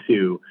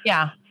into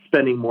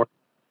spending more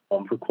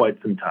home for quite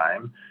some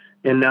time,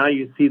 and now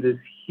you see this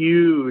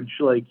huge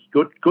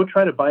go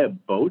try to buy a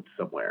boat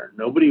somewhere.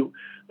 Nobody,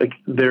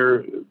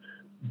 their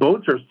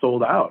boats are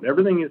sold out.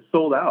 Everything is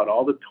sold out.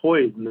 All the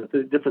toys and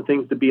the different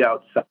things to be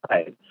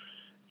outside.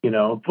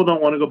 People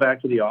don't want to go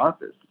back to the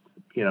office.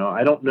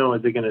 I don't know,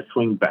 is it going to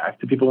swing back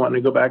to people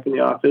wanting to go back in the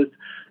office?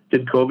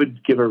 Did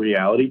COVID give a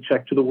reality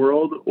check to the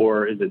world,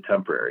 or is it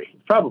temporary?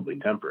 It's probably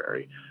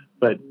temporary,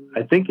 but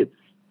I think it's,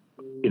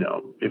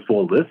 if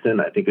we'll listen,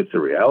 I think it's a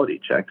reality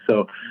check.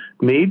 So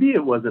maybe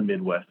it was a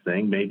Midwest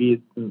thing.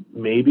 Maybe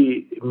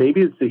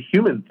it's a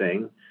human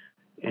thing,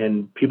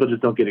 and people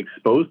just don't get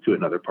exposed to it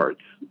in other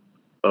parts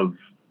of,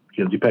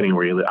 depending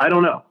where you live. I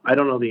don't know. I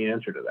don't know the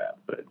answer to that,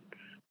 but.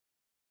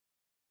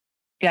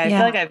 Yeah, I feel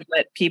like I've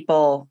met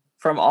people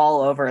from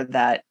all over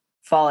that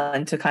fall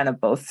into kind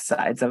of both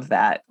sides of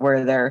that,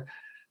 where they're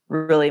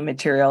really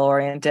material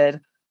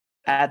oriented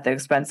at the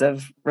expense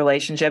of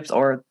relationships,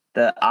 or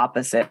the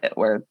opposite,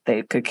 where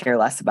they could care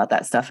less about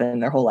that stuff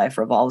and their whole life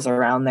revolves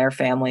around their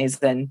families,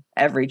 and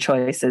every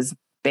choice is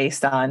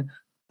based on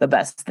the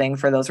best thing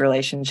for those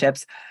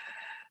relationships.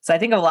 So I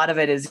think a lot of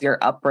it is your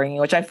upbringing,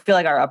 which I feel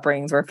like our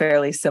upbringings were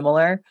fairly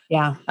similar.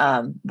 Yeah.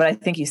 But I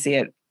think you see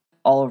it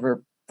all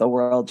over the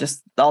world,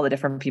 just all the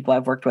different people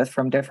I've worked with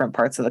from different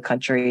parts of the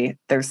country.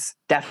 There's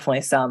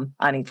definitely some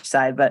on each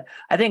side, but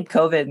I think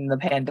COVID and the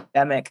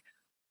pandemic,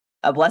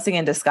 a blessing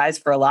in disguise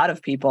for a lot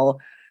of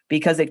people,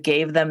 because it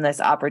gave them this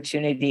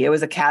opportunity. It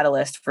was a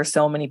catalyst for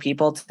so many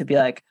people to be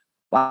like,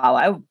 wow,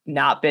 I've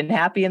not been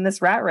happy in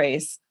this rat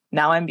race.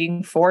 Now I'm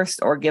being forced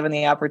or given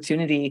the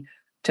opportunity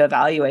to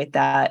evaluate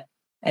that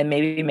and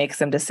maybe make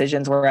some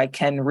decisions where I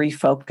can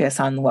refocus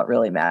on what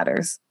really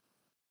matters.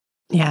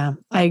 Yeah,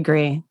 I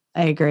agree.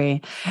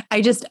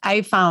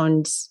 I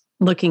found,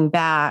 looking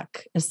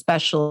back,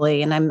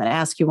 especially, and I'm going to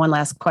ask you one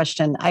last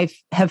question. I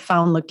have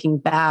found, looking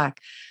back,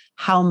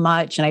 how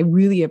much, and I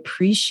really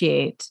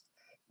appreciate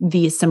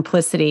the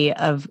simplicity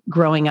of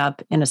growing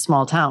up in a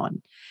small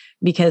town,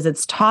 because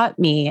it's taught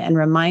me and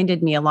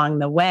reminded me along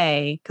the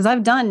way. Because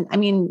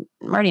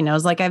Marty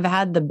knows, I've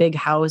had the big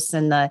house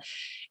and the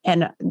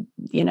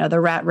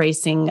rat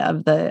racing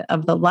of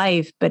the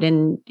life, but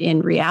in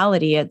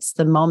reality, it's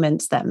the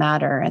moments that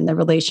matter and the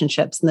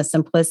relationships and the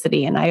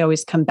simplicity. And I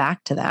always come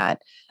back to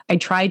that. I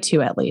try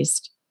to, at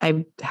least.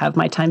 I have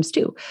my times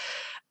too.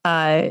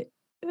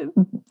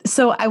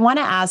 So I want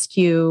to ask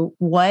you,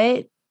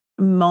 what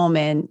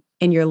moment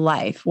in your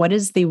life, what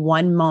is the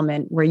one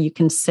moment where you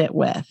can sit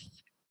with?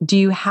 Do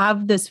you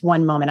have this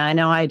one moment? I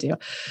know I do.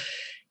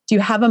 Do you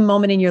have a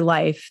moment in your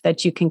life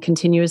that you can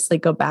continuously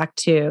go back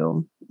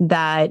to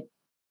that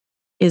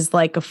is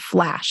like a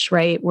flash,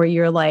 right? Where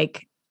you're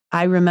like,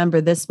 I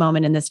remember this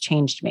moment and this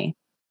changed me.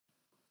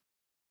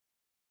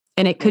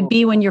 And it could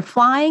be when you're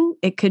flying.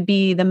 It could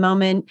be the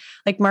moment,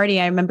 like Marty,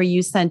 I remember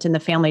you sent in the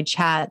family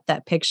chat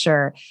that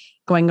picture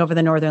going over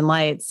the Northern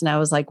Lights. And I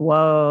was like,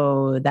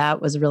 whoa,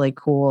 that was really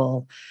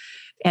cool.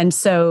 And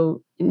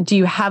so do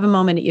you have a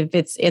moment, if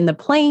it's in the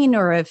plane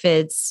or if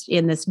it's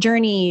in this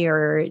journey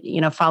or,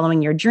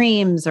 following your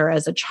dreams or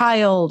as a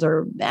child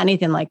or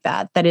anything like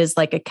that, that is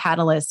like a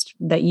catalyst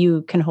that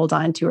you can hold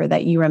on to or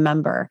that you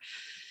remember?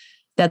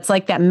 That's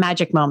like that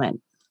magic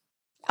moment.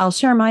 I'll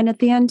share mine at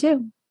the end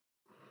too.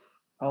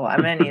 Oh,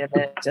 I'm going to need a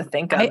minute to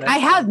think of this. I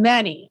have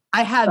many.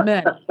 I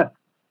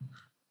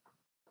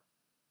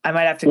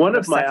might have to. One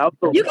of my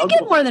You can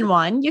get more than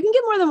one. Give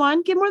more than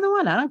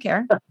one. I don't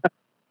care.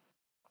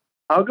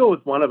 I'll go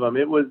with one of them.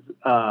 It was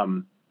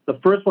the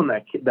first one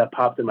that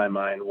popped in my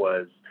mind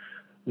was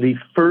the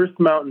first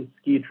mountain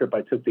ski trip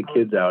I took the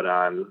kids out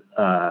on.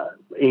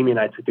 Amy and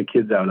I took the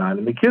kids out on,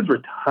 and the kids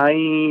were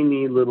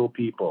tiny little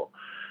people.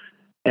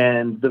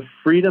 And the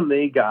freedom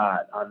they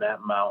got on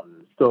that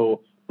mountain.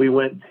 So we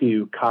went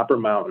to Copper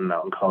Mountain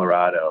out in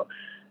Colorado,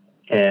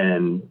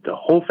 and the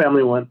whole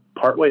family went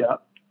partway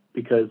up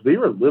because they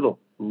were little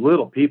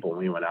people when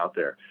we went out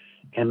there.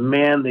 And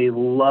man, they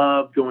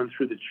loved going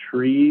through the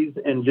trees,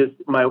 and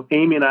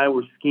Amy and I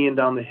were skiing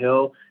down the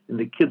hill, and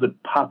the kids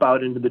would pop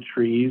out into the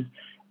trees,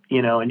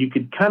 and you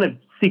could kind of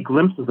see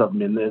glimpses of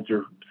them in this,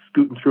 or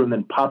scooting through and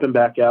then popping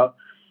back out.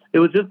 It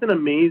was just an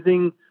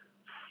amazing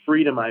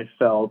freedom I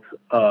felt,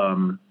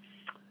 and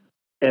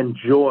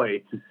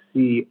joy to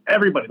see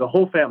everybody, the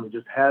whole family,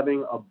 just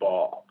having a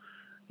ball,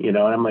 and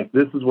I'm like,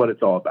 this is what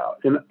it's all about.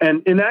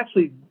 And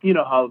actually,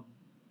 how,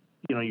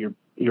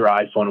 your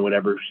iPhone or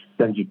whatever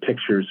sends you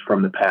pictures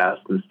from the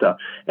past and stuff.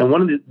 And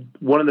one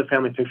of the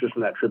family pictures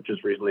from that trip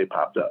just recently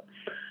popped up.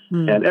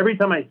 And every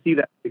time I see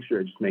that picture,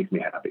 it just makes me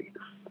happy.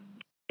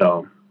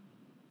 So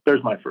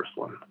there's my first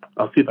one.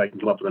 I'll see if I can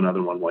come up with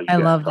another one while you I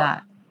love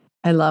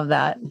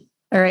that.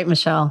 All right,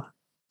 Michelle.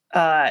 So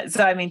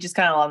I mean, just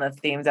kind of along the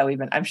themes that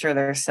I'm sure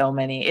there's so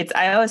many.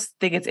 I always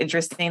think it's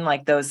interesting,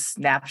 like those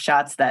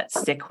snapshots that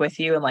stick with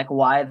you, and like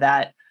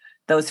why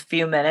those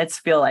few minutes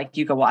feel like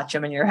you could watch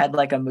them in your head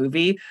like a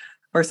movie,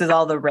 versus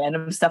all the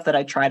random stuff that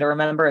I try to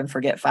remember and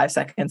forget 5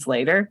 seconds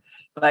later.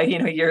 But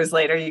years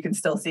later, you can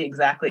still see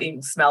exactly, you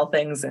can smell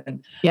things,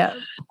 and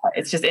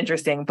it's just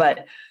interesting.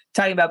 But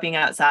talking about being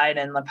outside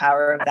and the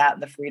power of that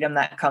and the freedom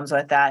that comes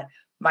with that,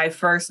 my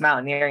first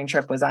mountaineering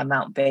trip was on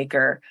Mount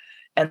Baker.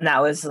 And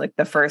that was like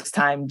the first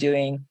time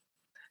doing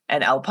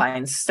an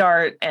alpine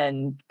start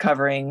and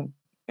covering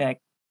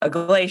a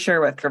glacier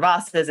with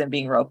crevasses and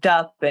being roped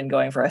up and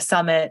going for a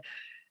summit.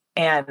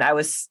 And I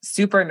was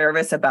super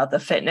nervous about the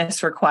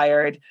fitness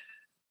required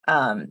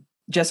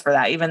just for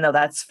that, even though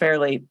that's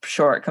fairly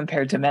short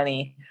compared to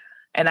many.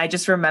 And I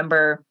just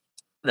remember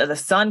the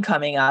sun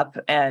coming up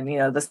and,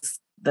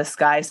 the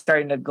sky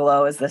starting to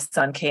glow as the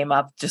sun came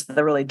up, just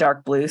the really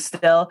dark blue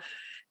still.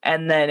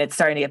 And then it's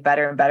starting to get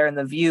better and better. And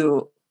the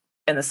view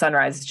and the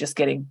sunrise is just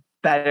getting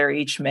better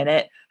each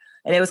minute.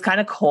 And it was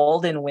kind of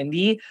cold and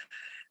windy,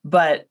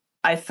 but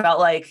I felt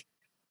like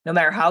no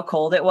matter how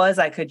cold it was,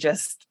 I could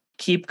just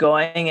keep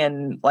going.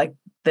 And like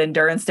the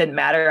endurance didn't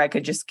matter. I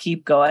could just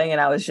keep going.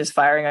 And I was just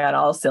firing on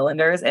all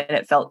cylinders, and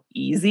it felt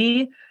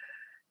easy.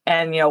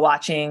 And,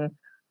 watching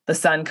the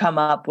sun come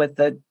up with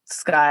the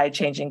sky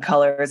changing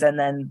colors, and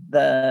then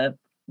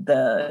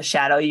the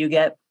shadow you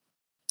get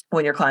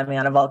when you're climbing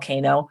on a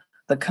volcano,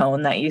 the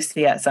cone that you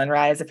see at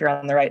sunrise, if you're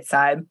on the right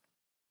side,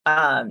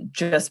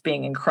 just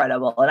being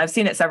incredible. And I've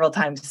seen it several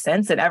times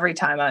since, and every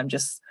time I'm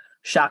just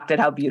shocked at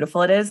how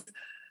beautiful it is.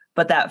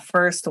 But that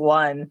first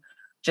one,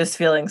 just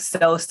feeling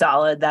so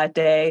solid that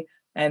day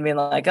and being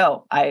like,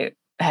 oh, I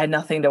had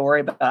nothing to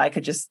worry about. I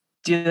could just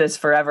do this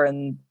forever,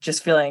 and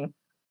just feeling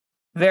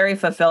very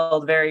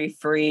fulfilled, very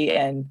free,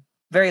 and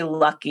very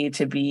lucky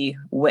to be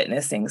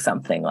witnessing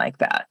something like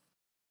that.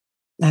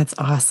 That's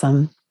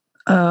awesome.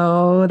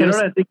 Oh, there's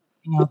I think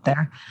out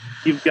there.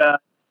 You've got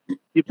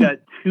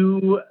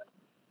 2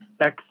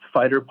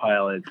 ex-fighter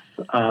pilots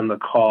on the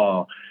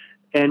call,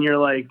 and you're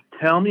like,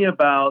 tell me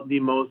about the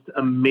most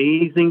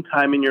amazing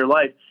time in your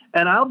life.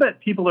 And I'll bet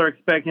people are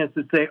expecting us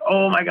to say,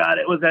 oh my God,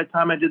 it was that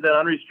time I did that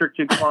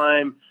unrestricted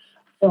climb,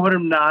 400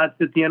 knots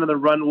at the end of the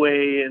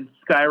runway and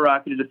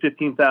skyrocketed to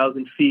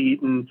 15,000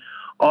 feet and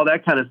all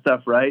that kind of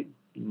stuff, right?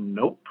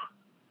 Nope.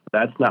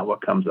 That's not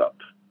what comes up.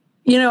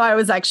 I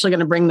was actually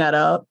going to bring that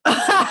up.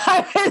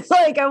 I was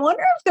like, I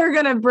wonder if they're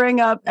going to bring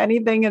up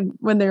anything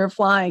when they were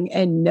flying.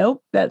 And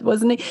nope, that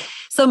wasn't it.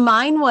 So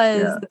mine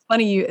was,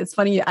 It's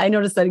funny. I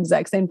noticed that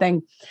exact same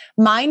thing.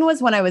 Mine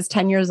was when I was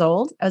 10 years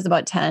old. I was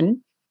about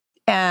 10.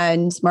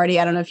 And Marty,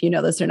 I don't know if you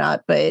know this or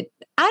not, but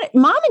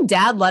Mom and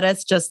Dad let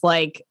us just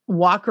like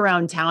walk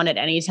around town at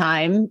any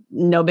time.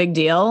 No big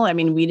deal. I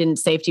mean,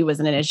 safety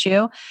wasn't an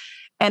issue.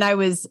 And I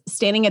was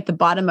standing at the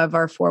bottom of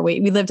our 4-way.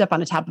 We lived up on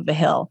the top of a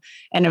hill,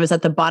 and it was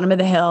at the bottom of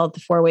the hill, the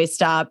 4-way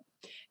stop.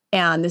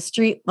 And the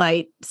street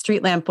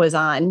lamp was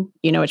on,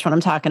 you know which one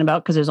I'm talking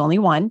about, because there's only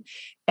one,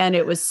 and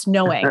it was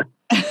snowing.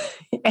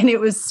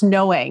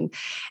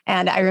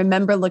 And I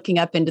remember looking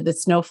up into the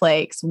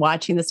snowflakes,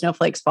 watching the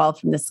snowflakes fall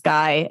from the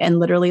sky, and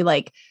literally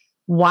like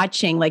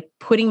watching, like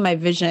putting my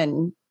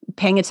vision,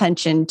 paying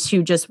attention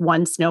to just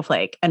one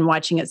snowflake and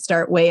watching it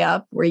start way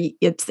up where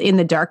it's in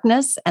the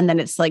darkness. And then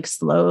it's like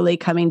slowly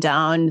coming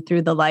down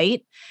through the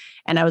light.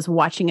 and I was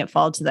watching it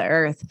fall to the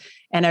earth.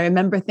 And I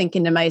remember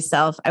thinking to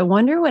myself, I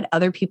wonder what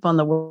other people in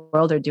the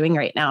world are doing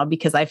right now,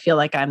 because I feel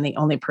like I'm the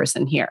only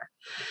person here.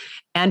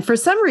 And for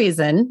some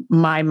reason,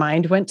 my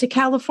mind went to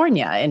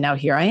California. And now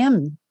here I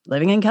am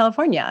living in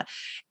California.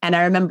 And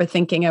I remember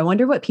thinking, I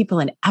wonder what people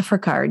in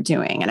Africa are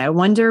doing. And I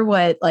wonder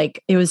what,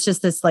 like, it was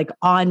just this like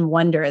awe and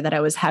wonder that I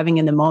was having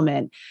in the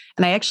moment.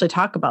 And I actually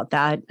talk about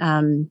that.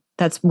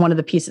 That's one of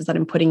the pieces that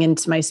I'm putting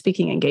into my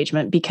speaking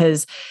engagement,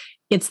 because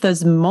it's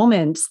those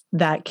moments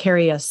that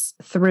carry us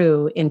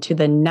through into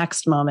the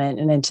next moment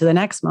and into the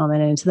next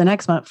moment and into the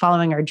next moment,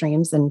 following our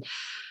dreams and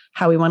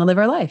how we want to live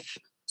our life.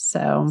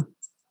 So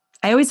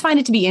I always find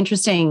it to be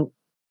interesting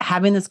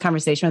having this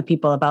conversation with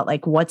people about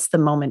like, what's the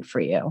moment for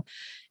you?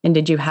 And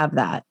did you have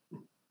that?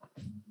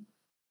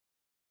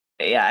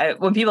 Yeah.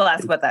 When people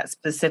ask about that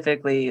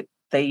specifically,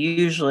 they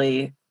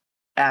usually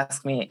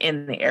ask me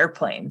in the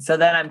airplane. So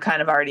then I'm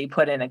kind of already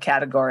put in a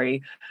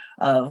category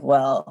of,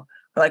 well,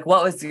 like,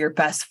 what was your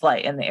best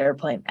flight in the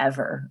airplane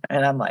ever?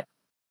 And I'm like,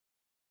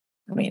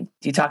 I mean,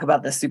 do you talk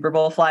about the Super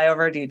Bowl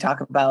flyover? Do you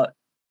talk about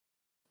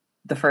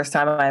the first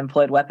time I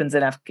employed weapons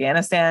in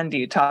Afghanistan? Do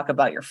you talk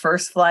about your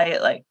first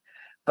flight? Like,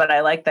 but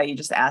I like that you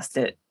just asked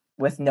it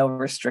with no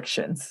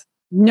restrictions.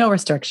 No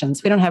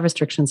restrictions. We don't have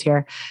restrictions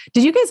here.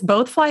 Did you guys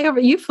both fly over?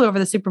 You flew over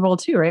the Super Bowl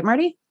too, right,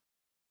 Marty?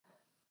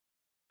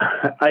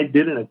 I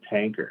did in a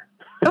tanker.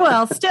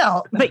 Well,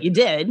 still, but you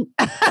did.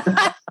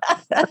 I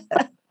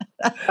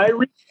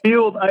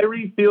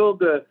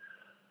refueled.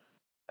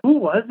 Who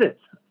was it?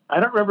 I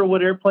don't remember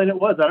what airplane it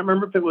was. I don't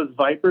remember if it was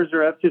Vipers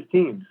or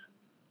F-15s.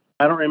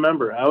 I don't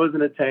remember. I was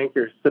in a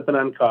tanker sipping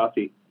on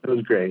coffee. It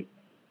was great.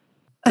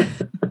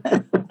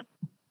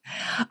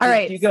 All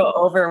right. Did you go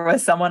over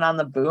with someone on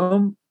the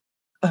boom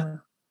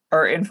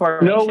or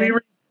information? No,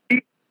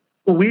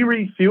 we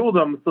refueled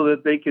them so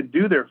that they could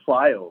do their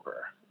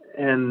flyover.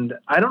 And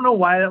I don't know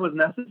why that was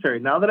necessary.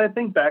 Now that I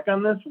think back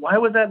on this, why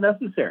was that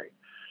necessary?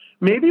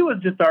 Maybe it was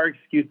just our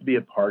excuse to be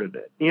a part of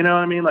it. You know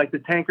what I mean? Like the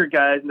tanker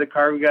guys and the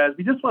cargo guys,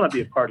 we just want to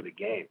be a part of the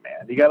game,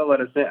 man. You got to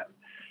let us in.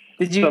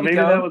 Did you so maybe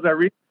that was our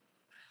reason.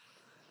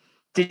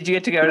 Did you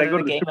get to go to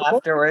the game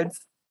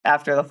afterwards,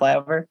 after the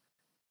flyover?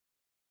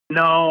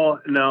 No,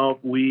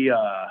 we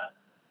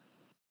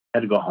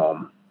had to go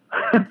home.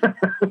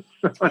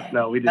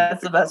 No, we didn't.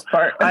 That's the best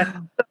part.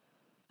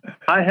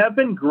 I have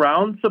been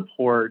ground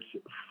support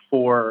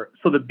so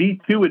the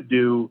B2 would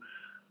do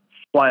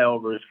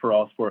flyovers for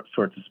all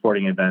sorts of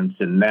sporting events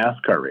and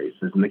NASCAR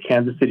races. And the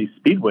Kansas City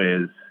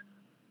Speedway is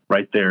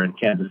right there in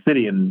Kansas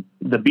City. And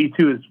the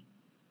B2 is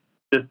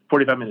just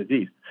 45 minutes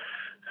east.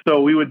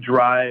 So we would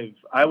drive.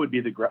 I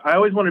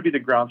always wanted to be the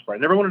ground support.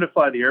 I never wanted to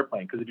fly the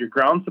airplane, because if you're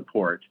ground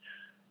support,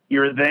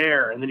 you're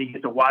there and then you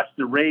get to watch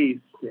the race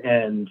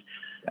and,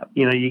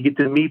 you know, you get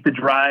to meet the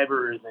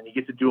drivers and you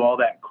get to do all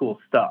that cool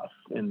stuff.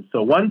 And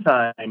so one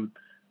time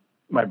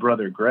my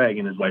brother Greg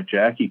and his wife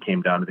Jackie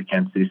came down to the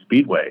Kansas City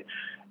Speedway,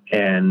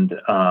 and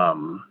I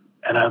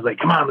was like,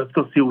 come on, let's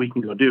go see what we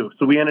can go do.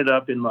 So we ended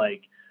up in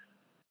like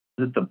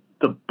the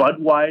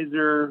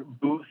Budweiser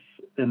booth,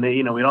 and they,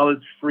 you know, we had all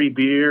this free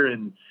beer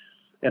and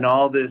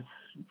all this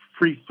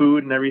free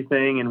food and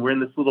everything. And we're in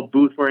this little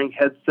booth wearing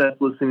headsets,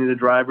 listening to the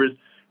drivers.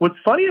 What's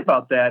funny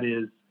about that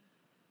is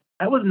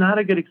that was not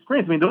a good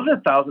experience. I mean, those are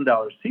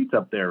 $1,000 seats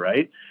up there,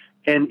 right?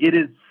 And it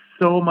is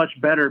so much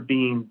better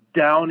being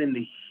down in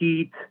the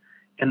heat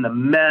and the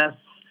mess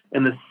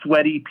and the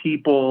sweaty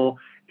people.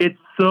 It's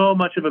so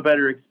much of a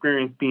better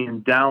experience being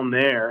down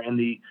there in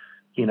the,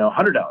 you know,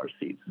 $100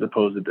 seats as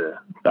opposed to the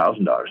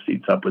 $1,000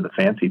 seats up with the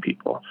fancy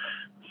people.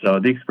 So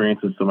the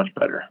experience is so much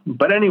better.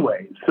 But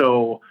anyway,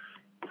 so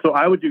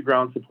I would do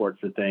ground support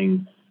for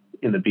things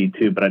in the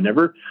B2, but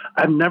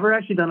I've never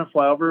actually done a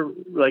flyover,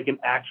 like an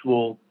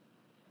actual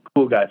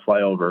cool guy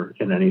flyover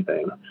in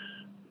anything.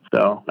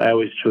 So I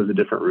always chose a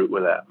different route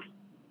with that.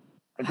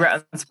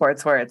 Ground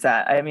sports where it's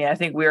at. I mean, I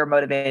think we were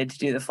motivated to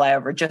do the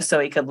flyover just so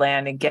we could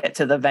land and get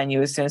to the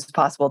venue as soon as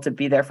possible to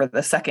be there for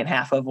the second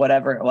half of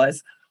whatever it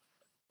was.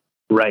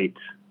 Right.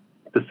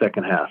 The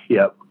second half.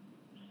 Yep.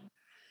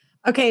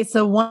 Okay.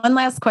 So one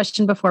last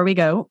question before we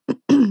go,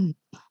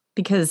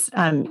 because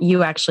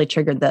you actually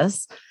triggered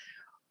this,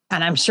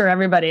 and I'm sure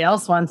everybody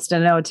else wants to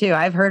know too.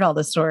 I've heard all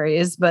the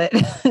stories, but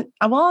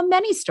well,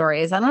 many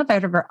stories. I don't know if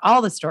I've heard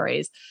all the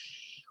stories.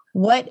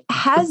 What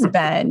has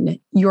been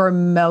your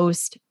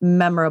most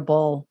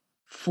memorable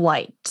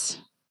flight?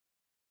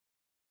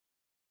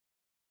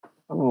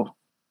 Ooh.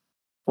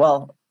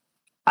 Well,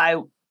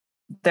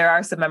 there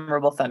are some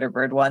memorable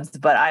Thunderbird ones,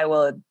 but I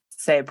will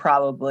say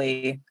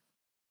probably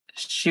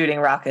shooting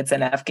rockets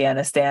in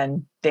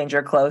Afghanistan,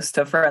 danger close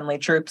to friendly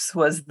troops,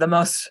 was the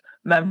most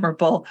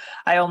memorable.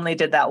 I only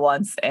did that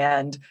once,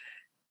 and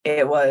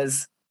it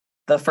was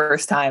the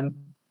first time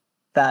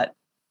that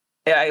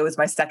it was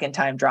my second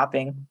time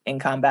dropping in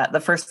combat. The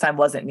first time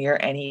wasn't near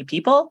any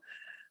people.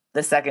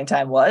 The second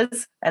time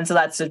was. And so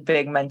that's a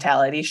big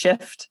mentality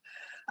shift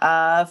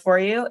for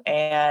you.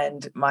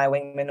 And my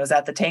wingman was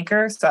at the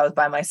tanker, so I was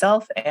by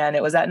myself, and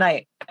it was at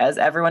night, as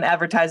everyone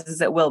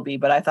advertises it will be.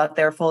 But I thought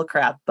they were full of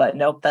crap. But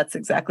nope, that's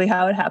exactly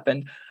how it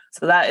happened.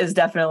 So that is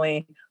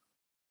definitely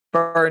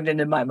burned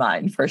into my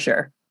mind for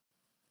sure.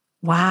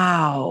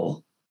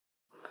 Wow.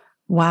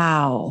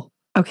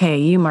 Okay,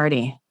 you,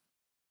 Marty.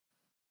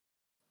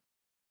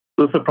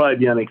 This will probably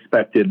be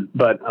unexpected,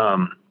 but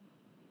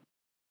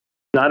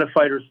not a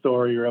fighter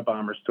story or a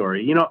bomber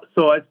story.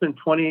 So I spent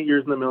 28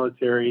 years in the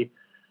military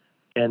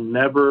and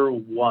never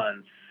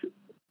once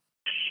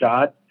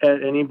shot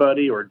at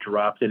anybody or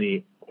dropped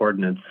any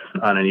ordnance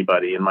on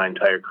anybody in my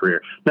entire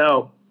career.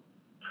 Now,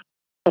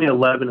 only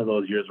 11 of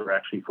those years were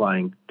actually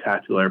flying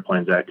tactical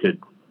airplanes that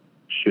could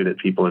shoot at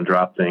people and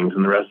drop things,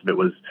 and the rest of it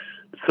was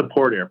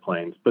support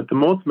airplanes. But the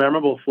most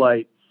memorable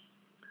flight,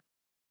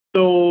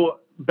 so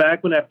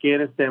back when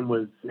Afghanistan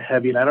was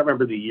heavy, and I don't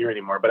remember the year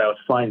anymore, but I was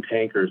flying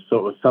tankers, so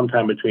it was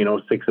sometime between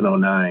 06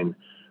 and 09.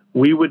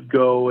 We would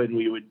go and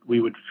we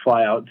would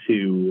fly out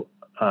to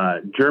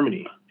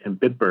Germany and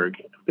Bitburg,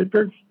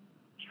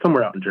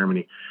 somewhere out in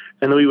Germany.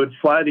 And then we would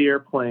fly the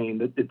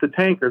airplane. It's a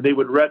tanker. They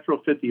would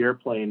retrofit the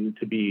airplane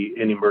to be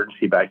an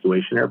emergency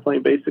evacuation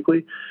airplane,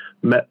 basically,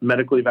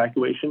 medical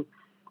evacuation.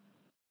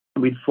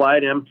 We'd fly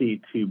it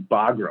empty to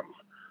Bagram,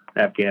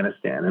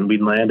 Afghanistan, and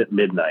we'd land at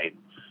midnight.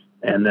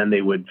 And then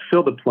they would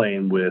fill the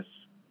plane with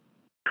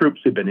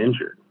troops who'd been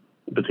injured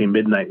between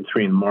midnight and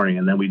 3 in the morning.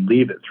 And then we'd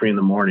leave at 3 in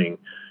the morning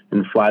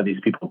and fly these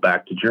people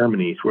back to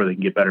Germany where they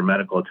can get better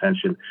medical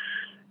attention.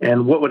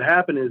 And what would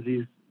happen is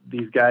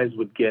these guys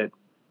would get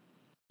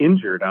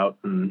injured out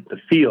in the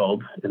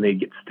field and they'd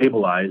get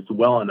stabilized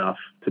well enough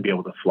to be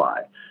able to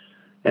fly.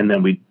 And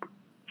then we'd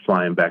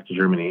fly them back to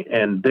Germany.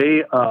 And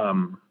they,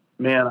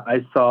 man,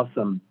 I saw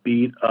some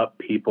beat up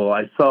people.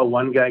 I saw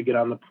one guy get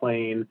on the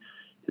plane.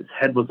 His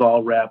head was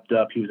all wrapped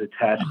up. He was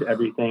attached to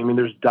everything. I mean,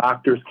 there's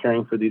doctors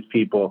caring for these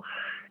people.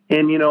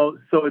 And,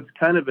 so it's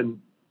kind of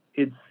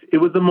it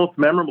was the most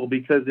memorable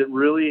because it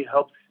really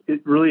helped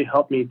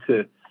me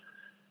to,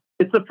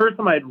 it's the first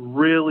time I'd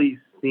really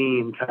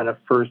seen kind of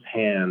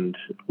firsthand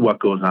what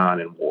goes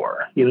on in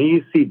war.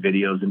 You see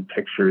videos and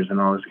pictures and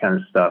all this kind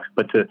of stuff,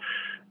 but to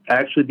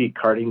actually be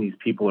carting these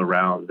people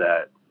around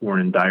that were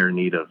in dire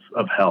need of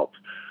help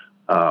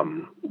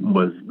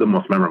was the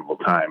most memorable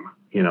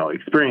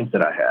experience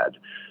that I had.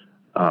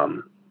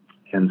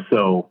 And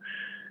so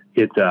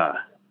it's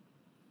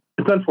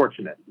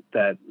unfortunate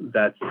that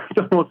that's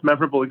the most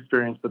memorable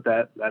experience, but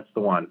that's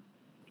the one.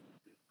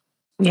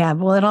 Yeah.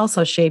 Well, it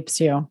also shapes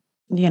you,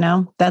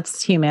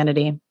 that's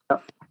humanity.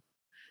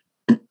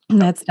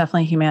 That's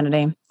definitely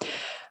humanity.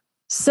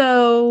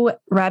 So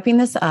wrapping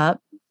this up,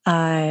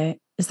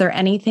 is there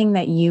anything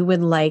that you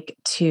would like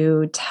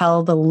to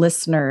tell the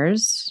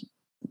listeners,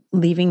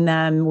 leaving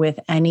them with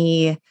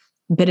any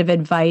bit of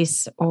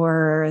advice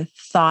or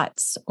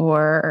thoughts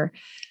or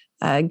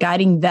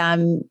guiding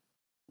them?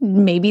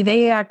 Maybe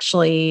they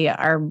actually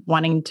are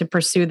wanting to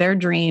pursue their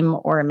dream,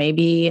 or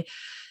maybe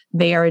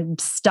they are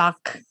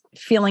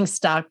feeling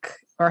stuck,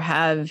 or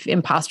have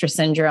imposter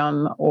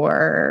syndrome,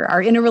 or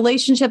are in a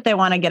relationship they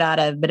want to get out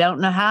of, but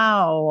don't know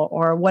how,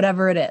 or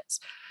whatever it is.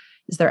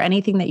 Is there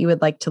anything that you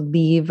would like to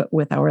leave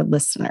with our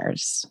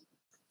listeners?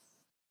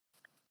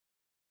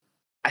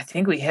 I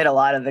think we hit a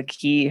lot of the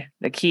key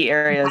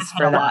areas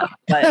for that.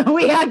 But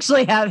we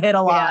actually have hit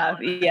a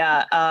lot.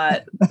 Yeah.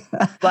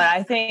 But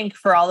I think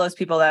for all those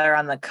people that are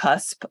on the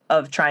cusp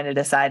of trying to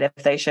decide if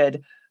they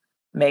should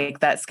make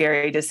that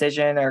scary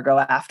decision or go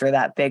after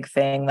that big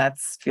thing that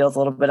feels a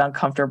little bit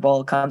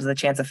uncomfortable, comes with a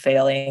chance of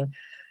failing,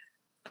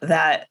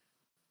 that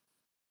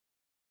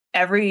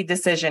every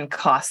decision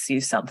costs you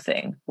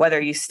something. Whether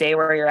you stay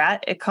where you're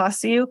at, it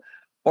costs you,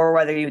 or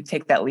whether you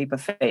take that leap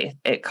of faith,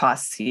 it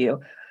costs you.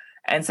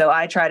 And so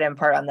I try to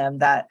impart on them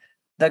that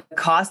the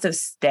cost of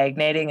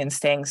stagnating and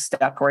staying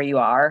stuck where you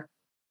are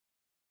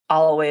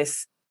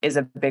always is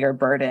a bigger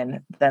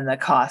burden than the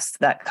cost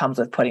that comes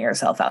with putting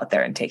yourself out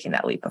there and taking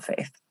that leap of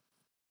faith.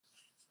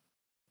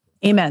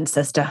 Amen,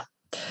 sister.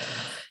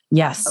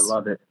 Yes. I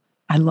love it.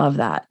 I love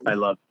that. I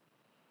love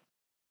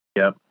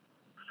it. Yep.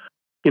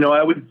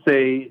 I would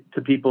say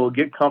to people,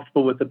 get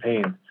comfortable with the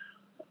pain.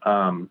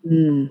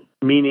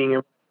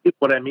 Meaning,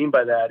 what I mean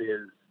by that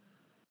is,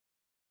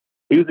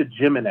 use a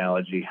gym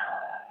analogy.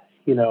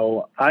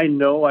 I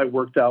know I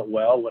worked out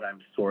well when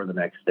I'm sore the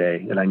next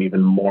day, and I'm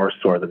even more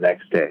sore the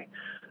next day.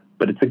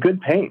 But it's a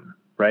good pain,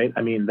 right?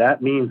 I mean,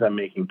 that means I'm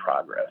making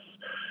progress.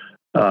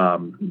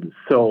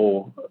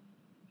 So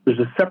there's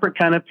a separate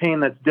kind of pain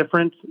that's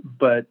different,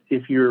 but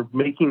if you're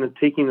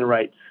taking the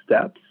right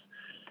steps,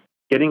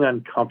 getting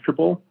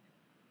uncomfortable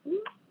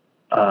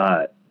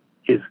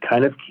is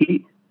kind of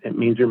key. It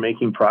means you're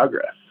making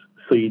progress.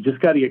 So you just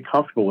got to get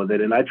comfortable with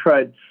it. And I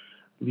tried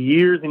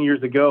years and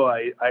years ago,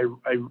 I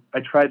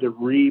tried to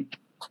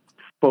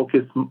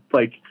refocus,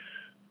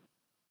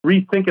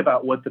 rethink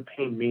about what the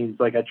pain means.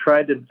 Like I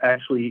tried to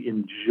actually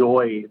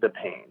enjoy the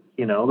pain,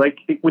 like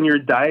when you're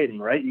dieting,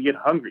 right? You get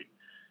hungry.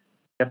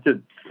 You have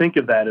to think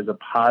of that as a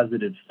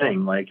positive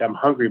thing. Like I'm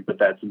hungry, but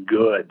that's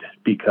good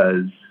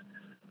because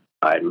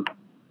I'm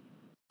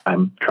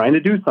trying to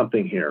do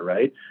something here.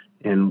 Right.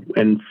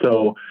 And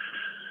so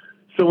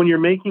when you're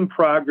making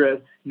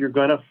progress, you're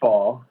going to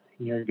fall.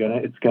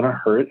 it's gonna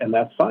hurt, and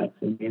that's fine.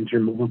 It means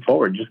you're moving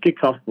forward. Just get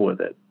comfortable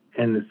with it.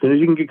 And as soon as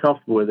you can get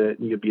comfortable with it,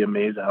 you'll be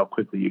amazed at how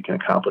quickly you can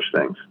accomplish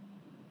things.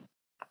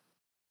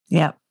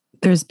 Yeah.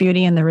 There's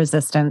beauty in the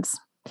resistance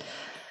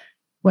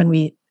when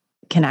we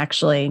can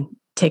actually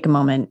take a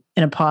moment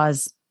and a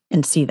pause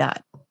and see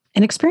that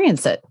and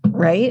experience it,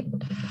 right?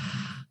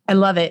 I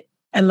love it.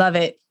 I love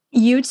it.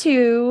 You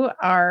two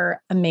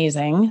are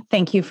amazing.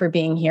 Thank you for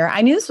being here.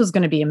 I knew this was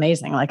going to be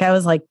amazing. Like, I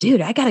was like,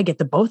 dude, I got to get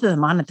the both of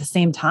them on at the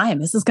same time.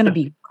 This is going to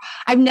be,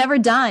 I've never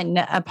done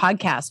a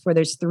podcast where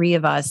there's three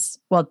of us.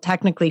 Well,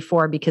 technically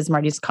four, because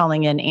Marty's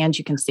calling in and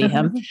you can see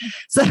him.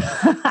 So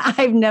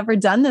I've never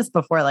done this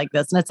before like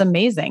this. And it's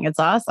amazing. It's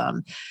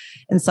awesome.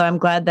 And so I'm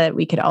glad that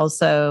we could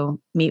also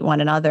meet one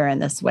another in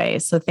this way.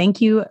 So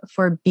thank you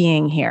for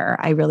being here.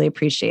 I really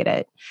appreciate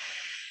it.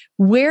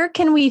 Where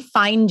can we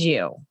find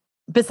you?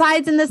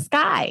 Besides in the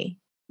sky?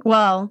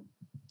 Well,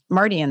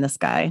 Marty in the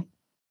sky.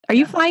 Are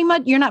you flying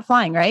much? You're not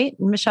flying, right,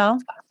 Michelle?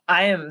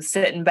 I am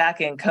sitting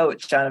back and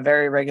coach on a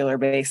very regular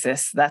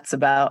basis. That's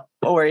about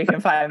where you can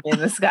find me in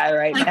the sky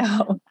right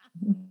now.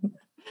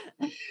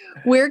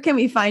 Where can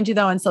we find you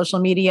though on social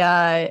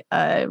media?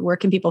 Where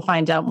can people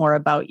find out more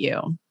about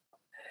you?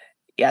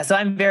 Yeah, so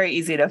I'm very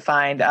easy to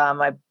find.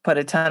 I put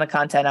a ton of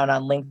content out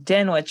on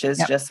LinkedIn, which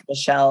is just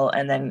Michelle,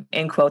 and then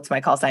in quotes, my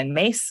call sign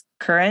Mace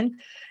Curran.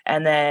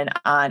 And then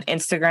on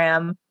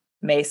Instagram,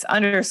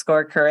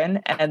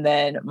 Mace_Curran. And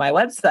then my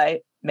website,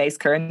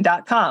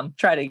 macecurran.com.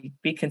 Try to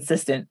be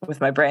consistent with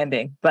my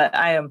branding. But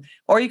I am,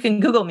 or you can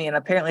Google me, and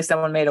apparently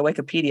someone made a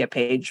Wikipedia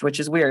page, which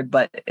is weird,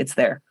 but it's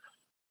there.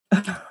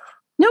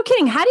 No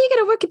kidding. How do you get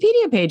a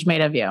Wikipedia page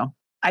made of you?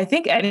 I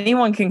think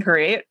anyone can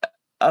create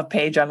a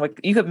page on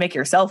Wiki. You could make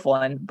yourself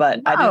one,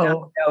 but I do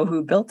not know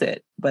who built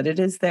it, but it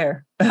is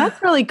there.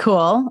 That's really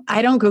cool.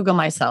 I don't Google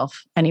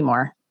myself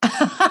anymore.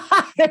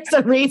 There's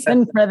a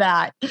reason for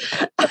that.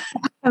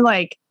 I'm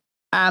like,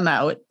 I'm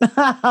out.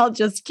 I'll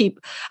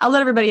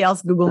let everybody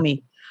else Google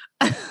me.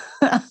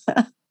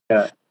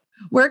 Yeah.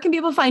 Where can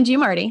people find you,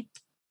 Marty?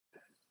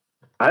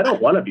 I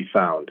don't want to be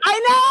found.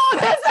 I know.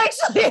 That's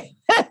actually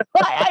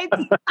why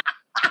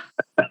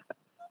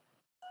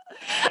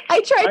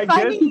I tried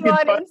finding you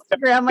on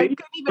Instagram. I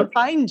couldn't even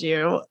find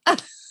you.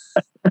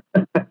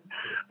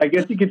 I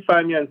guess you could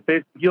find me on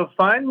Facebook. You'll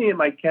find me in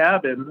my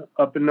cabin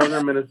up in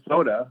northern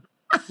Minnesota.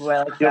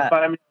 Well, you'll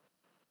find me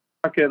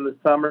in the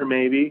summer,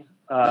 maybe.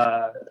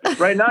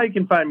 Right now, you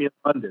can find me in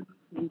London.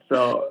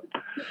 So,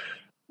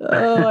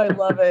 I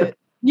love it.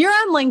 You're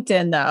on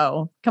LinkedIn,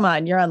 though. Come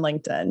on, you're on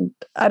LinkedIn.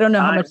 I don't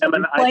know how much you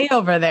play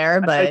over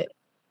there, but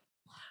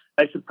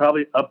I should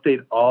probably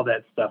update all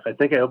that stuff. I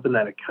think I opened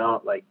that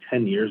account like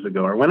 10 years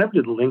ago, or whenever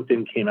did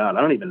LinkedIn came out.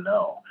 I don't even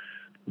know,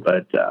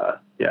 but I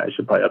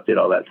should probably update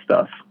all that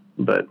stuff.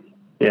 But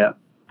yeah.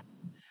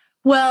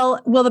 Well,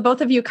 will the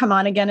both of you come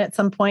on again at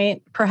some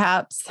point,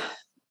 perhaps?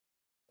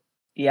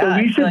 Yeah.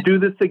 So we should do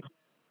this at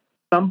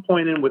some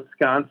point in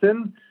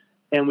Wisconsin,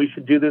 and we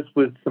should do this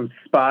with some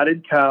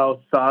spotted cow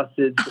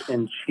sausage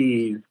and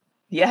cheese.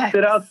 Yeah.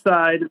 Sit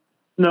outside in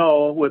the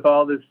snow with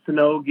all this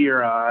snow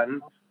gear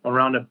on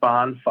around a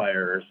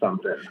bonfire or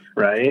something,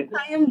 right?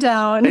 I am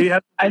down.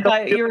 I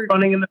thought you were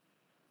running in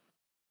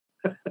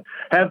the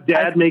have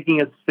Dad making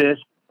us fish.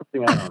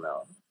 Something I don't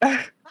know.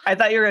 I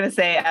thought you were going to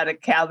say at a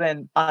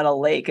cabin on a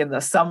lake in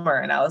the summer.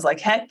 And I was like,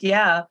 heck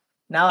yeah.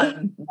 Now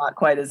I'm not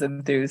quite as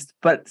enthused,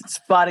 but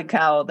spotted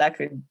cow, that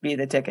could be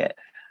the ticket.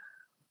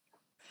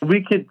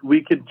 We could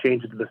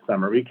change it to the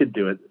summer. We could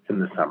do it in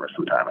the summer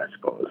sometime, I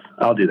suppose.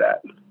 I'll do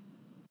that.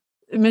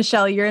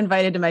 Michelle, you're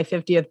invited to my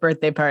 50th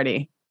birthday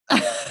party.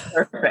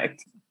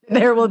 Perfect.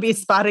 There will be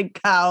spotted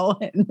cow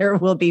and there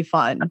will be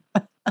fun.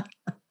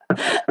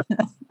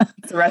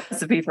 It's a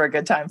recipe for a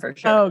good time for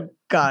sure. Oh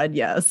God,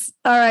 yes.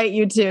 All right,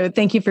 you two.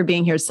 Thank you for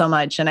being here so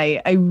much. And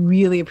I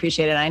really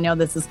appreciate it. I know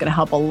this is going to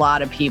help a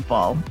lot of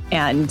people.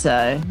 And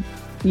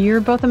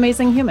you're both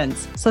amazing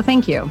humans. So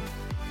thank you.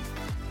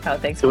 Oh,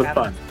 thanks for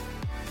having us.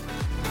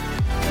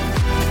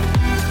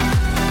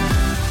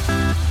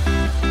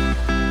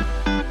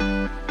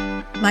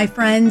 My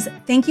friends,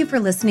 thank you for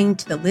listening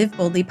to the Live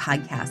Boldly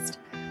podcast.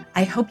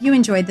 I hope you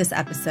enjoyed this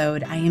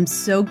episode. I am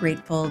so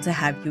grateful to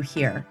have you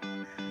here.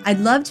 I'd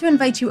love to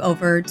invite you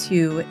over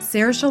to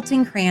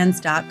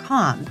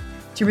sarahschultingkranz.com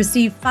to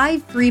receive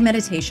 5 free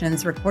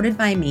meditations recorded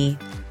by me,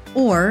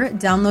 or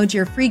download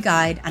your free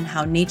guide on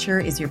how nature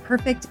is your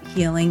perfect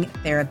healing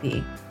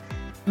therapy.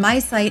 My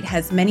site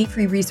has many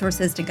free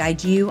resources to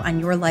guide you on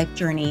your life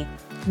journey,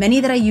 many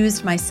that I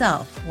used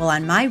myself while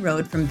on my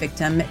road from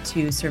victim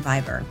to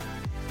survivor.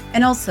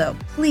 And also,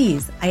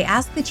 please, I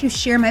ask that you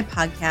share my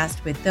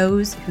podcast with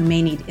those who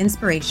may need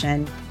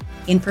inspiration,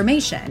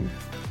 information,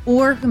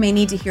 or who may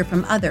need to hear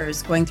from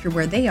others going through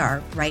where they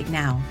are right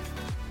now.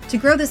 To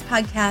grow this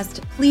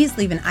podcast, please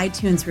leave an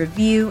iTunes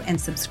review and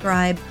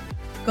subscribe.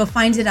 Go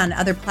find it on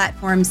other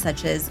platforms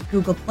such as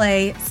Google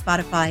Play,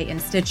 Spotify, and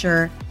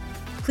Stitcher.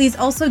 Please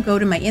also go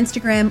to my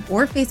Instagram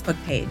or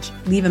Facebook page,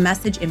 leave a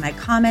message in my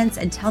comments,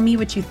 and tell me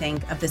what you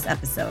think of this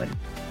episode.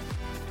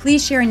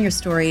 Please share in your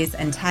stories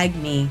and tag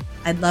me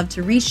I'd love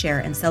to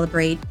reshare and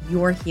celebrate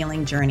your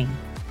healing journey.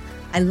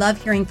 I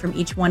love hearing from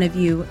each one of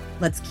you.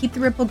 Let's keep the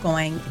ripple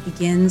going. It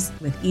begins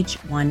with each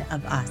one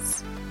of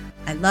us.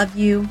 I love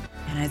you,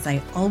 and as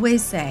I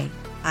always say,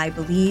 I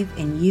believe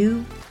in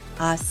you,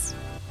 us,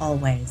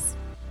 always.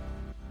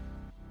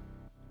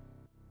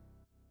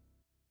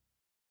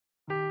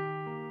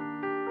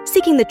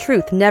 Seeking the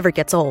truth never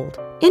gets old.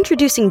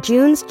 Introducing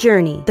June's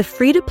Journey, the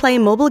free-to-play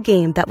mobile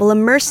game that will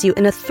immerse you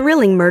in a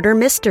thrilling murder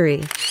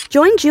mystery.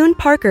 Join June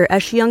Parker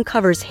as she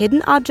uncovers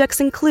hidden objects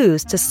and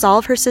clues to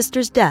solve her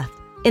sister's death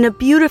in a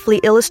beautifully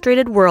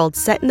illustrated world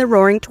set in the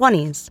Roaring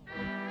 '20s.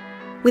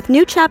 With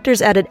new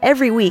chapters added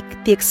every week,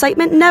 the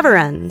excitement never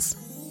ends.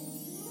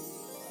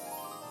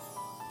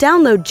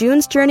 Download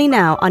June's Journey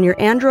now on your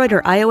Android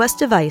or iOS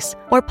device,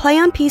 or play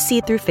on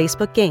PC through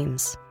Facebook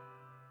Games.